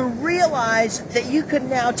 and to realize that you could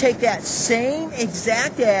now take that same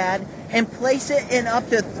exact ad and place it in up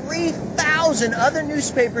to 3,000 other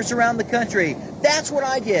newspapers around the country. That's what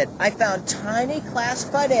I did. I found tiny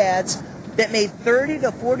classified ads that made $30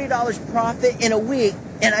 to $40 profit in a week,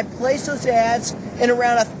 and I placed those ads in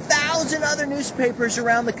around 1,000 other newspapers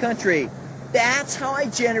around the country. That's how I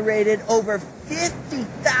generated over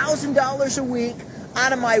 $50,000 a week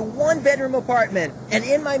out of my one-bedroom apartment. And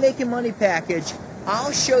in my Making Money package,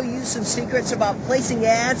 I'll show you some secrets about placing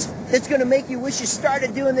ads that's going to make you wish you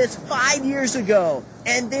started doing this 5 years ago.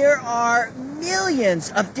 And there are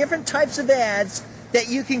millions of different types of ads that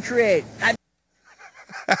you can create.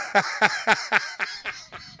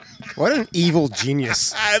 What an evil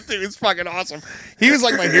genius. Dude, it's fucking awesome. He was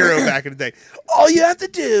like my hero back in the day. All you have to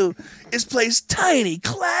do is place tiny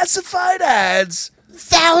classified ads.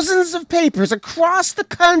 Thousands of papers across the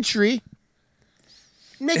country.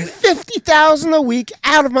 Make $50,000 a week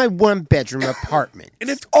out of my one-bedroom apartment. And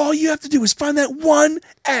if all you have to do is find that one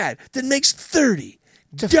ad that makes $30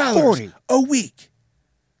 to $40 a week,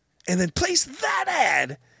 and then place that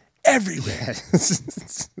ad everywhere.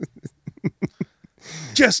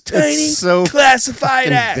 Just tiny, so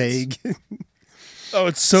classified ads. Vague. Oh,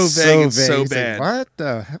 it's so vague and so It's like, bad. what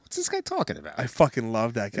the hell? What's this guy talking about? I fucking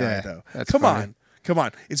love that guy, Yeah, though. that's Come funny. on. Come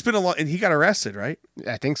on. It's been a long... And he got arrested, right?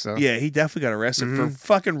 I think so. Yeah, he definitely got arrested for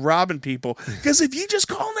fucking robbing people. Because if you just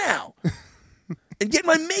call now and get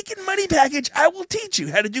my Making Money package, I will teach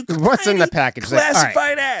you how to do What's in the package? Like, all right.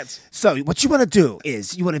 classified ads. So what you want to do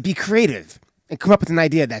is you want to be creative and come up with an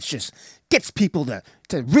idea that just gets people to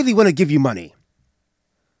really want to give you money.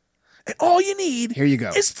 And all you need Here you go.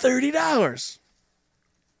 is $30.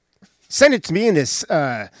 Send it to me in this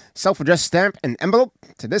self-addressed stamp and envelope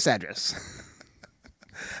to this address.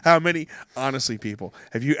 How many, honestly, people,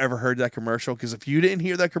 have you ever heard that commercial? Because if you didn't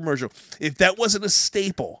hear that commercial, if that wasn't a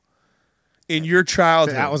staple in your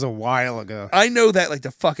childhood. That was a while ago. I know that like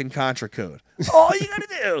the fucking Contra code. All you got to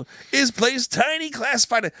do is place tiny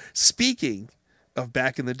classified. Speaking of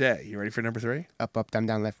back in the day, you ready for number 3? Up, up, down,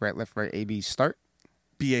 down, left, right, A, B, start.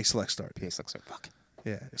 BA select start. BA select start. Fuck.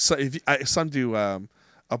 Yeah. So if some do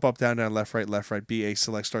up, down, left, right, BA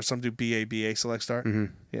select start. Some do BA select start.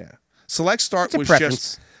 Mm-hmm. Yeah. Select start It's a was preference.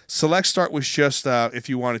 just select start was just if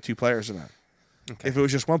you wanted 2 players or not. Okay. If it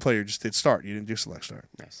was just one player, you just did start. You didn't do select start.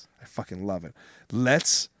 Nice. I fucking love it.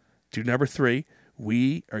 Let's do number 3.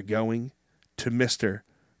 We are going to Mr.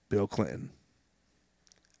 Bill Clinton.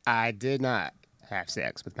 I did not have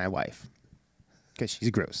sex with my wife because she's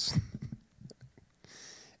gross.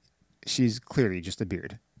 She's clearly just a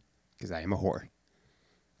beard because I am a whore.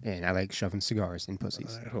 And I like shoving cigars in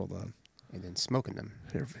pussies. All right, hold on. And then smoking them.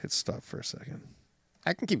 Here, hit stop for a second.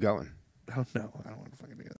 I can keep going. Oh, no. I don't want to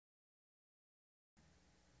fucking do that.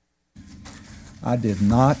 I did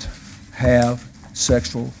not have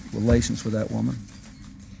sexual relations with that woman,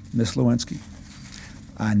 Miss Lewinsky.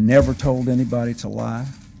 I never told anybody to lie,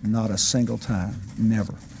 not a single time,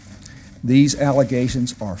 never. These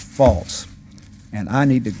allegations are false, and I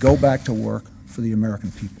need to go back to work for the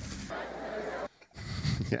American people.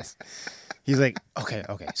 Yes. He's like, okay,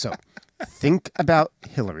 so think about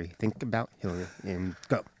Hillary, and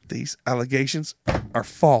go. These allegations are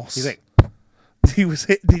false. He's like, he was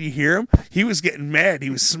hit. Did you hear him? He was getting mad. He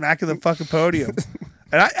was smacking the fucking podium.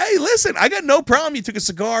 And hey, listen, I got no problem. You took a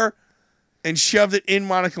cigar and shoved it in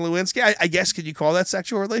Monica Lewinsky. I guess, could you call that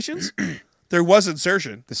sexual relations? There was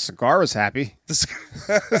insertion. The cigar was happy.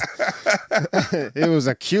 It was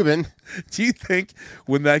a Cuban. Do you think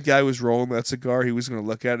when that guy was rolling that cigar, he was going to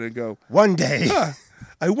look at it and go, one day,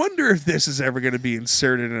 I wonder if this is ever going to be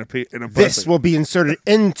inserted in a this pussy. will be inserted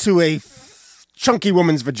into a chunky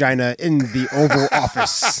woman's vagina in the Oval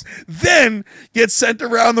Office. Then get sent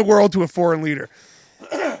around the world to a foreign leader.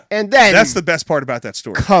 And then that's the best part about that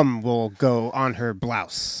story. Cum will go on her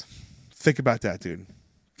blouse. Think about that, dude.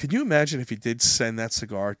 Can you imagine if he did send that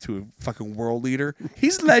cigar to a fucking world leader?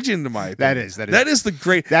 He's legend in my opinion. That is the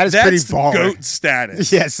great. That's that's pretty the baller. GOAT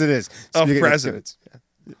status. Yes, it is. Of Speaking presidents.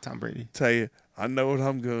 Yeah. Tom Brady. Tell you, I know what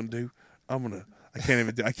I'm gonna do. I can't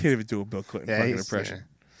even do a Bill Clinton fucking impression. Yeah.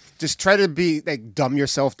 Just try to be like dumb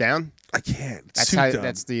yourself down. I can't. It's That's too how.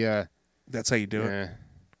 dumb. That's how you do it. Yeah.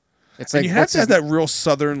 It's And like you have to have that real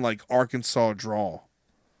southern, like Arkansas drawl.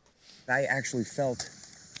 I actually felt.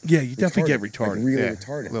 Yeah, you definitely get Like retarded. really Yeah,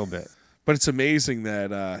 retarded. a little bit. But it's amazing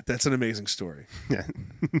that that's an amazing story. Yeah.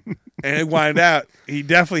 And it wound out, he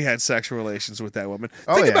definitely had sexual relations with that woman.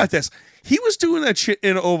 Oh, Think yeah. about this. He was doing that shit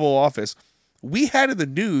in Oval Office. We had in the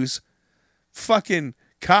news fucking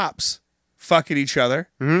cops fucking each other.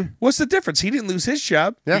 Mm-hmm. What's the difference? He didn't lose his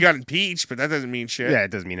job. Yeah. He got impeached, but that doesn't mean shit. Yeah, it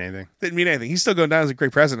doesn't mean anything. Didn't mean anything. He's still going down as a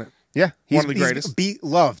great president. Yeah, One of the greatest.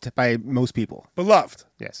 Beloved by most people. Beloved.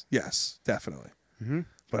 Yes. Yes, definitely. Mm-hmm.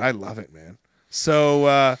 But I love it, man.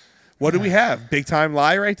 So what do we have? Big time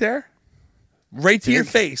lie right there? Right to your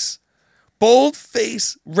face. Bold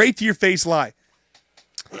face, right to your face lie.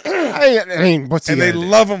 I mean, what's he And gonna they do?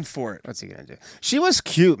 love him for it. What's he gonna do? She was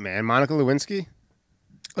cute, man. Monica Lewinsky.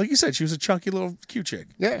 Like you said, she was a chunky little cute chick.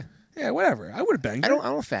 Yeah. Yeah, whatever. I would have banged her. I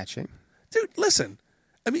don't fat shame. Dude, listen.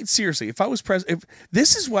 I mean, seriously, if I was president,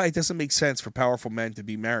 this is why it doesn't make sense for powerful men to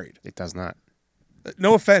be married. It does not.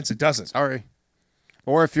 No offense, it doesn't. Sorry.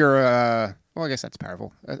 Or if you're well, I guess that's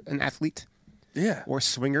powerful. An athlete. Yeah. Or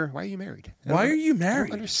swinger. Why are you married? Why are you married? I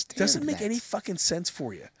don't understand. Doesn't make that. any fucking sense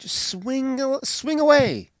for you. Just swing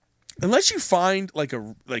away. Unless you find like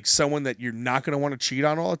someone that you're not going to want to cheat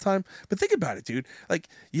on all the time. But think about it, dude. Like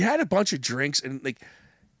you had a bunch of drinks and like,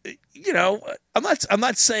 you know, I'm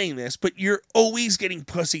not saying this, but you're always getting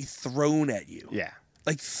pussy thrown at you. Yeah.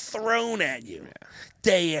 Like thrown at you. Yeah.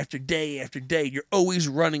 Day after day after day. You're always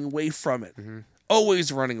running away from it. Mm-hmm.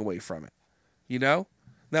 Always running away from it. You know?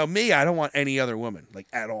 Now me, I don't want any other woman, like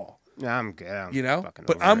at all. Yeah, I'm good. You know? fucking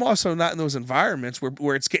But over I'm it. also not in those environments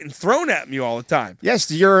where it's getting thrown at me all the time. Yes,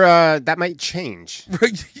 you're that might change.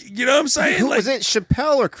 You know what I'm saying? Who Like, was it?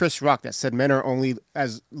 Chappelle or Chris Rock that said men are only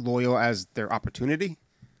as loyal as their opportunity?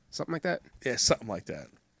 Something like that? Yeah, something like that.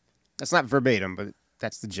 That's not verbatim, but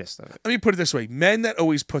that's the gist of it. Let me put it this way. Men that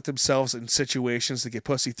always put themselves in situations to get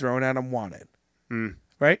pussy thrown at them want it.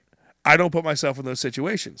 Right? I don't put myself in those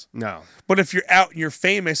situations. No. But if you're out and you're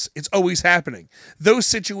famous, it's always happening. Those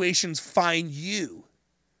situations find you.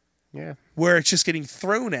 Yeah. Where it's just getting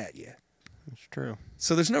thrown at you. It's true.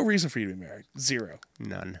 So there's no reason for you to be married. Zero.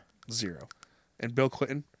 None. Zero. And Bill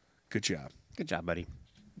Clinton, good job. Good job, buddy.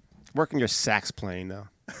 Working your sax playing, though.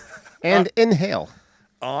 And inhale.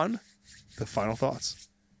 On the final thoughts.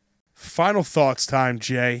 Final thoughts time,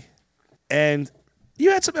 Jay. And you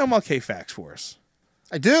had some MLK facts for us.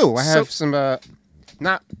 I do. I have some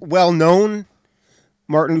not well-known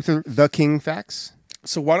Martin Luther the King facts.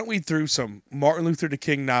 So why don't we throw some Martin Luther the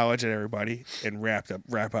King knowledge at everybody and wrap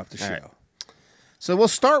up the show. Right. So we'll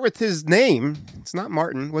start with his name. It's not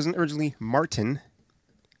Martin. It wasn't originally Martin.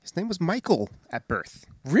 His name was Michael at birth.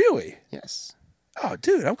 Really? Yes. Oh,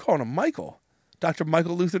 dude, I'm calling him Michael. Dr.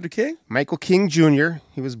 Michael Luther King? Michael King Jr.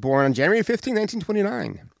 He was born on January 15,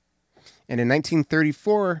 1929. And in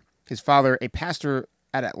 1934, his father, a pastor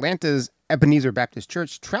at Atlanta's Ebenezer Baptist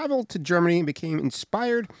Church, traveled to Germany and became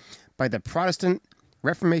inspired by the Protestant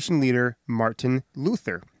Reformation leader Martin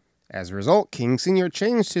Luther. As a result, King Sr.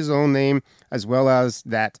 changed his own name as well as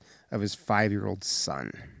that of his 5-year-old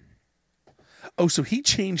son. Oh, so he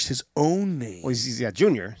changed his own name. Well, he's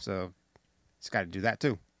junior, so he's got to do that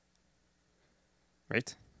too.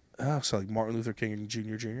 Right? Oh, so like Martin Luther King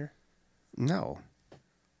Jr.? No.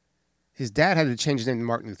 His dad had to change his name to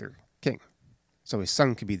Martin Luther King, so his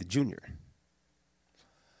son could be the junior.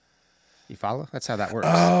 You follow? That's how that works.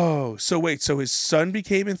 Oh, so wait, so his son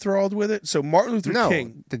became enthralled with it? So Martin Luther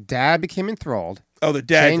King... the dad became enthralled. Oh, the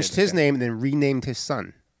dad changed did. his name and then renamed his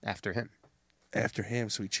son after him. After him,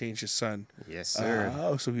 so he changed his son. Yes, sir.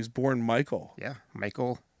 Oh, so he was born Michael. Yeah,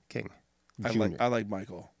 Michael King I like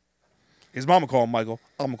Michael. His mama called him Michael.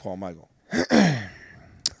 I'm going to call him Michael.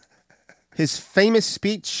 His famous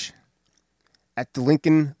speech at the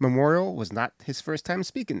Lincoln Memorial was not his first time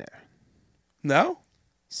speaking there. No?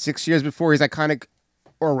 6 years before his iconic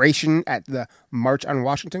oration at the March on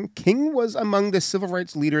Washington, King was among the civil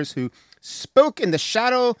rights leaders who spoke in the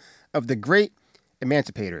shadow of the great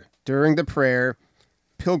emancipator during the prayer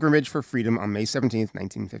Pilgrimage for Freedom on May 17th,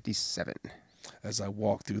 1957. As I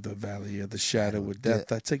walk through the valley of the shadow of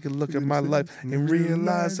death, I take a look at my life and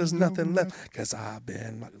realize there's nothing left because I've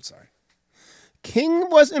been... I'm sorry. King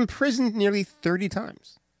was imprisoned nearly 30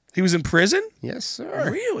 times. He was in prison? Yes, sir.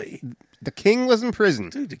 Really? The King was in prison.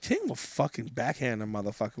 Dude, the King will fucking backhand a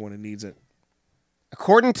motherfucker when it needs it.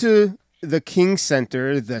 According to the King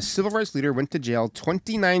Center, the civil rights leader went to jail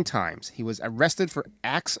 29 times. He was arrested for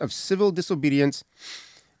acts of civil disobedience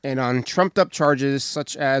and on trumped-up charges,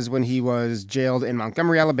 such as when he was jailed in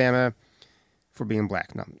Montgomery, Alabama, for being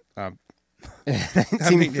black. No, in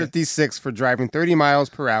 1956 for driving 30 miles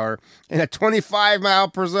per hour in a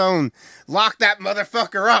 25-mile-per zone. Lock that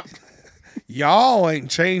motherfucker up. Y'all ain't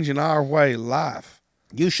changing our way of life.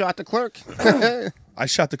 You shot the clerk. I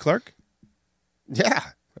shot the clerk? Yeah.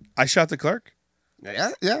 I shot the clerk?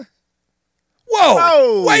 Yeah.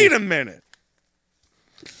 Whoa! Wait a minute.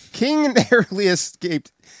 King narrowly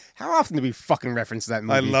escaped. How often do we fucking reference that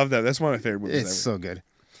movie? I love that. That's one of my favorite movies It's ever. so good.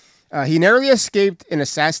 He narrowly escaped an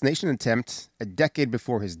assassination attempt a decade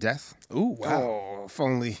before his death. Ooh, wow. Oh, if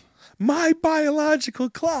only. My biological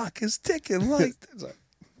clock is ticking like...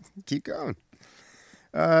 Keep going.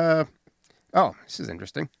 This is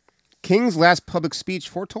interesting. King's last public speech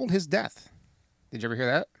foretold his death. Did you ever hear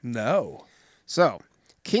that? No. So,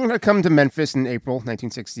 King had come to Memphis in April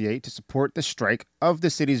 1968 to support the strike of the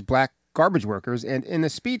city's black garbage workers, and in a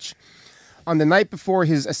speech on the night before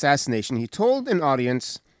his assassination, he told an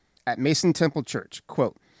audience at Mason Temple Church,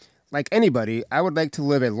 quote, "Like anybody, I would like to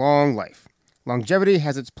live a long life. Longevity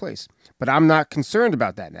has its place, but I'm not concerned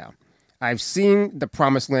about that now. I've seen the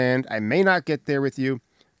promised land. I may not get there with you,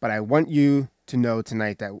 but I want you to know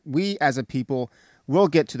tonight that we as a people will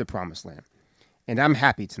get to the promised land. And I'm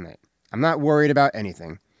happy tonight. I'm not worried about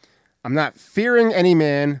anything. I'm not fearing any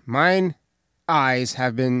man. Mine eyes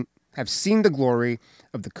have seen the glory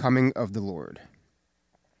of the coming of the Lord."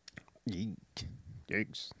 Yeek.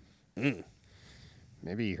 Yikes.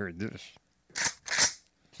 Maybe you heard this.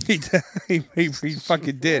 He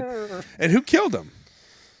fucking did. And who killed him?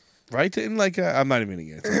 Right? Didn't I'm not even gonna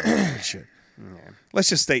get into that shit. Yeah. Let's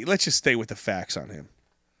just stay with the facts on him.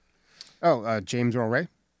 James Earl Ray.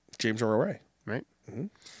 James Earl Ray. Right? Mm-hmm.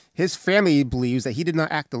 His family believes that he did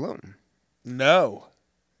not act alone. No.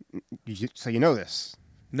 So you know this?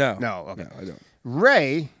 No. No, okay. No, I don't.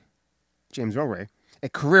 Ray, James Earl Ray, a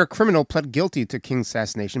career criminal, pled guilty to King's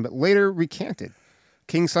assassination, but later recanted.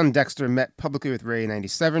 King's son Dexter met publicly with Ray in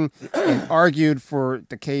 1997 and argued for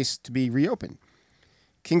the case to be reopened.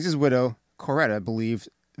 King's widow, Coretta, believed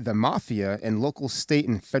the mafia and local state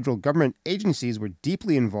and federal government agencies were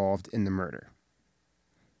deeply involved in the murder.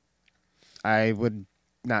 I would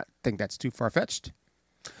not think that's too far-fetched.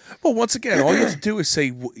 Well, once again, all you have to do is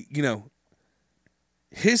say,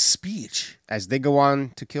 his speech. As they go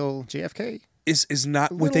on to kill JFK. Is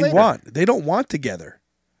not what little they later. want. They don't want together.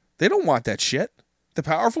 They don't want that shit. The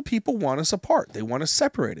powerful people want us apart. They want us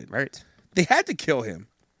separated. Right. They had to kill him.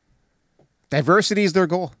 Diversity is their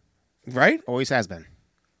goal. Right? Always has been.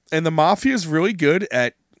 And the mafia is really good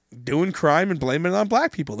at doing crime and blaming it on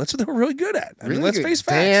black people. That's what they're really good at. I mean, let's face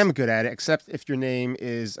facts. Damn good at it, except if your name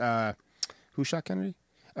is, who shot Kennedy?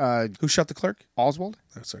 Who shot the clerk? Oswald?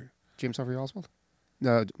 Oh, sorry. James Harvey Oswald?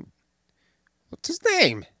 No. What's his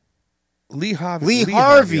name? Lee Harvey. Lee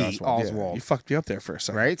Harvey Oswald. Oswald. Yeah, you fucked me up there for a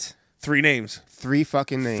second. Right? 3 names. 3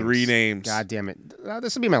 fucking names. 3 names. God damn it.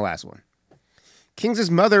 This will be my last one.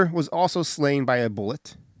 King's mother was also slain by a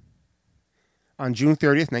bullet on June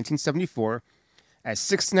 30th, 1974, as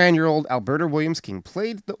 69-year-old Alberta Williams King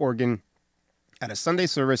played the organ at a Sunday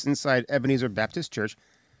service inside Ebenezer Baptist Church.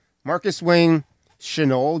 Marcus Wayne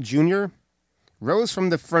Chenol Jr. rose from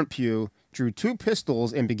the front pew, drew 2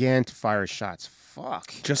 pistols, and began to fire shots.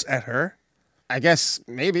 Fuck. Just at her? I guess,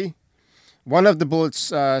 maybe. One of the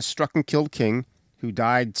bullets struck and killed King, who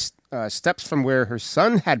died steps from where her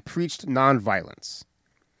son had preached nonviolence.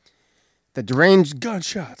 The deranged...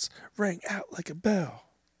 Gunshots rang out like a bell.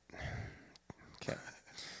 Okay.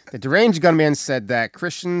 The deranged gunman said that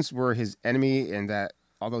Christians were his enemy and that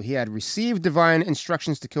although he had received divine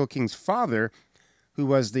instructions to kill King's father, who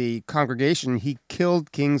was the congregation, he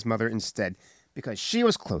killed King's mother instead because she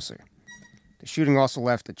was closer. The shooting also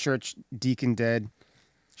left the church deacon dead.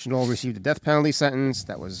 Chenol received a death penalty sentence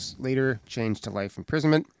that was later changed to life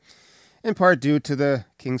imprisonment, in part due to the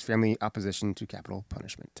King's family opposition to capital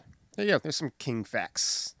punishment. There you go. There's some King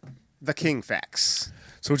facts. The King facts.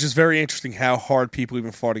 So it's just very interesting how hard people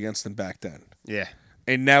even fought against him back then. Yeah.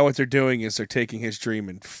 And now what they're doing is they're taking his dream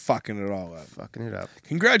and fucking it all up. Fucking it up.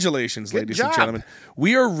 Congratulations, Good ladies job. and gentlemen.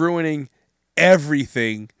 We are ruining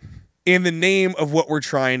everything in the name of what we're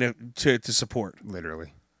trying to support.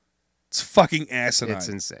 Literally. It's fucking asinine. It's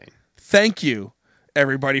insane. Thank you,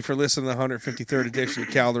 everybody, for listening to the 153rd edition of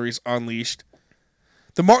Calories Unleashed.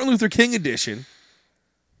 The Martin Luther King edition,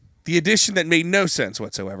 the edition that made no sense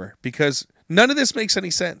whatsoever, because none of this makes any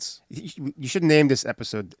sense. You should name this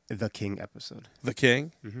episode The King episode. The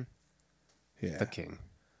King? Mm-hmm. Yeah. The King.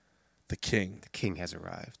 The King. The King has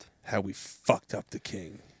arrived. How we fucked up the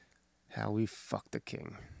King. How we fucked the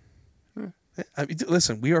King. I mean,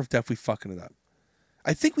 listen, we are definitely fucking it up.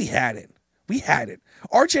 I think we had it. We had it.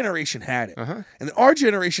 Our generation had it. Uh-huh. And then our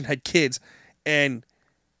generation had kids, and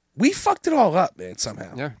we fucked it all up, man,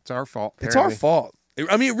 somehow. Yeah, it's our fault. It's our fault.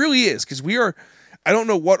 I mean, it really is, because we are... I don't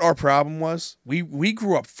know what our problem was. We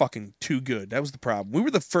grew up fucking too good. That was the problem. We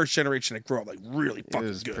were the first generation that grew up like really fucking good. It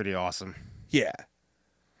was pretty awesome. Yeah.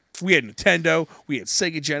 We had Nintendo. We had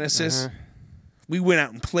Sega Genesis. We went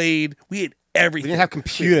out and played. We had everything. We didn't have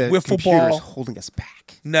wiffle computers ball. holding us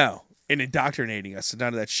back. No. And indoctrinating us and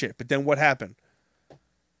none of that shit. But then what happened?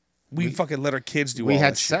 We fucking let our kids do all that shit. We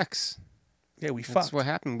had sex. Yeah, we That's fucked. what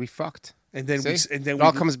happened. We fucked. And then it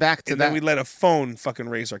all comes back to that. And then we let a phone fucking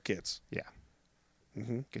raise our kids. Yeah.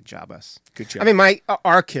 Mm-hmm. Good job, us. Good job. I mean,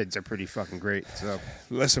 our kids are pretty fucking great. So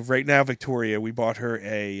listen, right now, Victoria, we bought her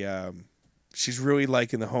a. She's really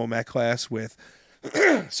liking the home ec class with.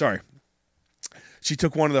 Sorry. She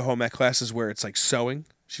took one of the home ec classes where it's like sewing.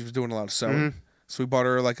 She was doing a lot of sewing, so we bought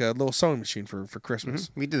her like a little sewing machine for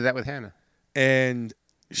Christmas. We did that with Hannah, and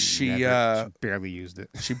she barely used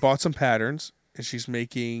it. She bought some patterns, and she's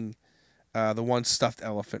making the one stuffed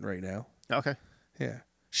elephant right now. Okay. Yeah,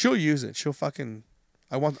 she'll use it. She'll fucking.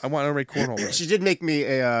 I want her to make cornhole. She did make me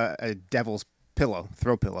a devil's pillow,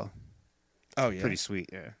 throw pillow. Oh yeah, pretty sweet.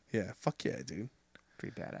 Yeah, yeah. Fuck yeah, dude.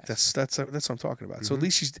 Pretty badass. That's what I'm talking about. So at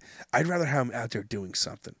least she's. I'd rather have him out there doing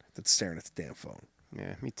something than staring at the damn phone.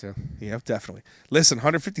 Yeah, me too. Yeah, definitely. Listen,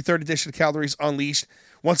 153rd edition of Calories Unleashed.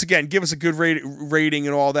 Once again, give us a good rating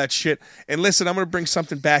and all that shit. And listen, I'm going to bring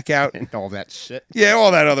something back out. And all that shit. Yeah,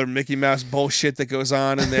 all that other Mickey Mouse bullshit that goes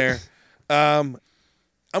on in there. I'm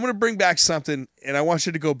going to bring back something, and I want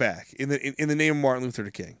you to go back in the name of Martin Luther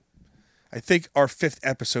King. I think our 5th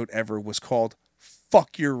episode ever was called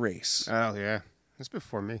Fuck Your Race. Oh, yeah. That's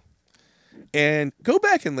before me. And go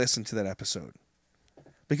back and listen to that episode.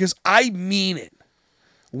 Because I mean it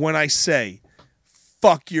when I say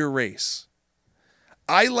fuck your race.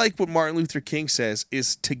 I like what Martin Luther King says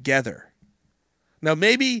is together. Now,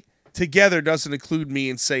 maybe together doesn't include me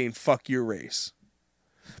in saying fuck your race.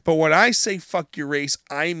 But when I say fuck your race,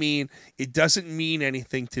 I mean it doesn't mean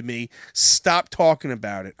anything to me. Stop talking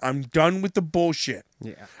about it. I'm done with the bullshit.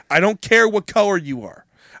 Yeah. I don't care what color you are.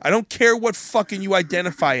 I don't care what fucking you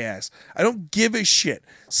identify as. I don't give a shit.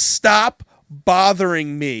 Stop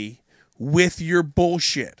bothering me with your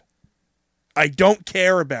bullshit. I don't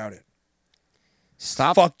care about it.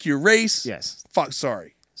 Stop. Fuck your race. Yes.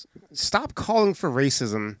 Sorry. Stop calling for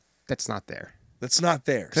racism that's not there. That's not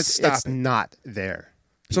there. Stop Stop it. Not there.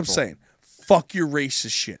 That's what I'm saying. Fuck your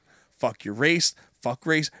racist shit. Fuck your race. Fuck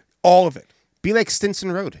race. All of it. Be like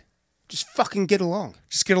Stinson Road. Just fucking get along.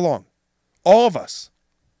 Just get along. All of us.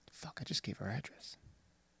 Fuck, I just gave her address.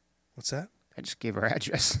 What's that? I just gave her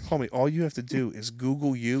address. Homie, all you have to do is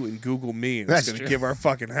Google you and Google me, and That's it's going to true. give our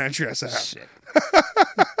fucking address out. Shit.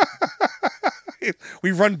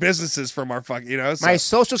 We run businesses from our fucking, so. My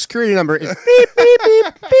social security number is beep, beep, beep,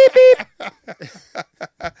 beep, beep.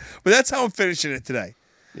 But that's how I'm finishing it today.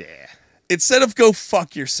 Yeah. Instead of go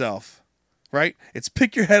fuck yourself, right? It's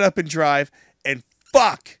pick your head up and drive and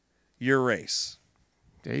fuck your race.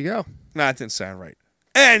 There you go. Nah, that didn't sound right.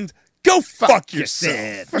 And go fuck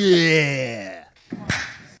yourself. Yeah.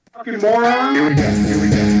 Fucking moron. Here we go.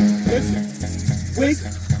 Listen. Wink.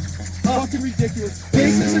 Fucking ridiculous.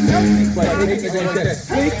 This isn't healthy. Wink. Keep doing that.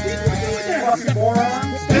 Fucking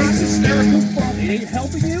moron. This is hysterical fun. It ain't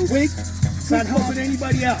helping you. Wink. It's not helping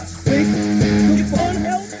anybody else. Wink. It's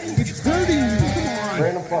unhealthy. It's hurting you. Come on.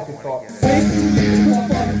 Random fucking thought. Wink.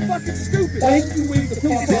 You're fucking stupid. Wink. You wink the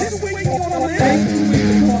fuck. Is this wink you want to live? Wink. You wink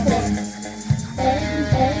the fuck.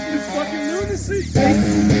 All this fucking lunacy. Wink.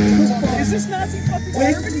 Is this Nazi fucking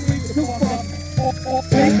Germany? Wink the fuck. I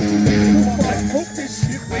hope this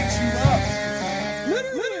shit wakes you up.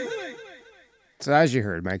 Literally. So as you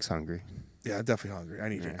heard, Mike's hungry. Yeah, I'm definitely hungry.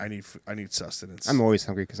 I need sustenance. I'm always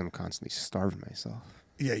hungry because I'm constantly starving myself.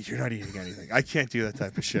 Yeah, you're not eating anything. I can't do that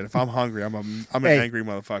type of shit. If I'm hungry, I'm an Hey. angry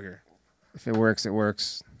motherfucker. If it works, it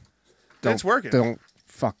works. It's working. Don't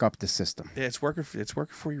fuck up the system. Yeah, it's working. It's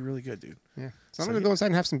working for you really good, dude. Yeah. So I'm gonna go inside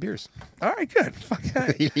and have some beers. All right, good. Fuck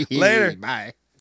it. Later. Bye.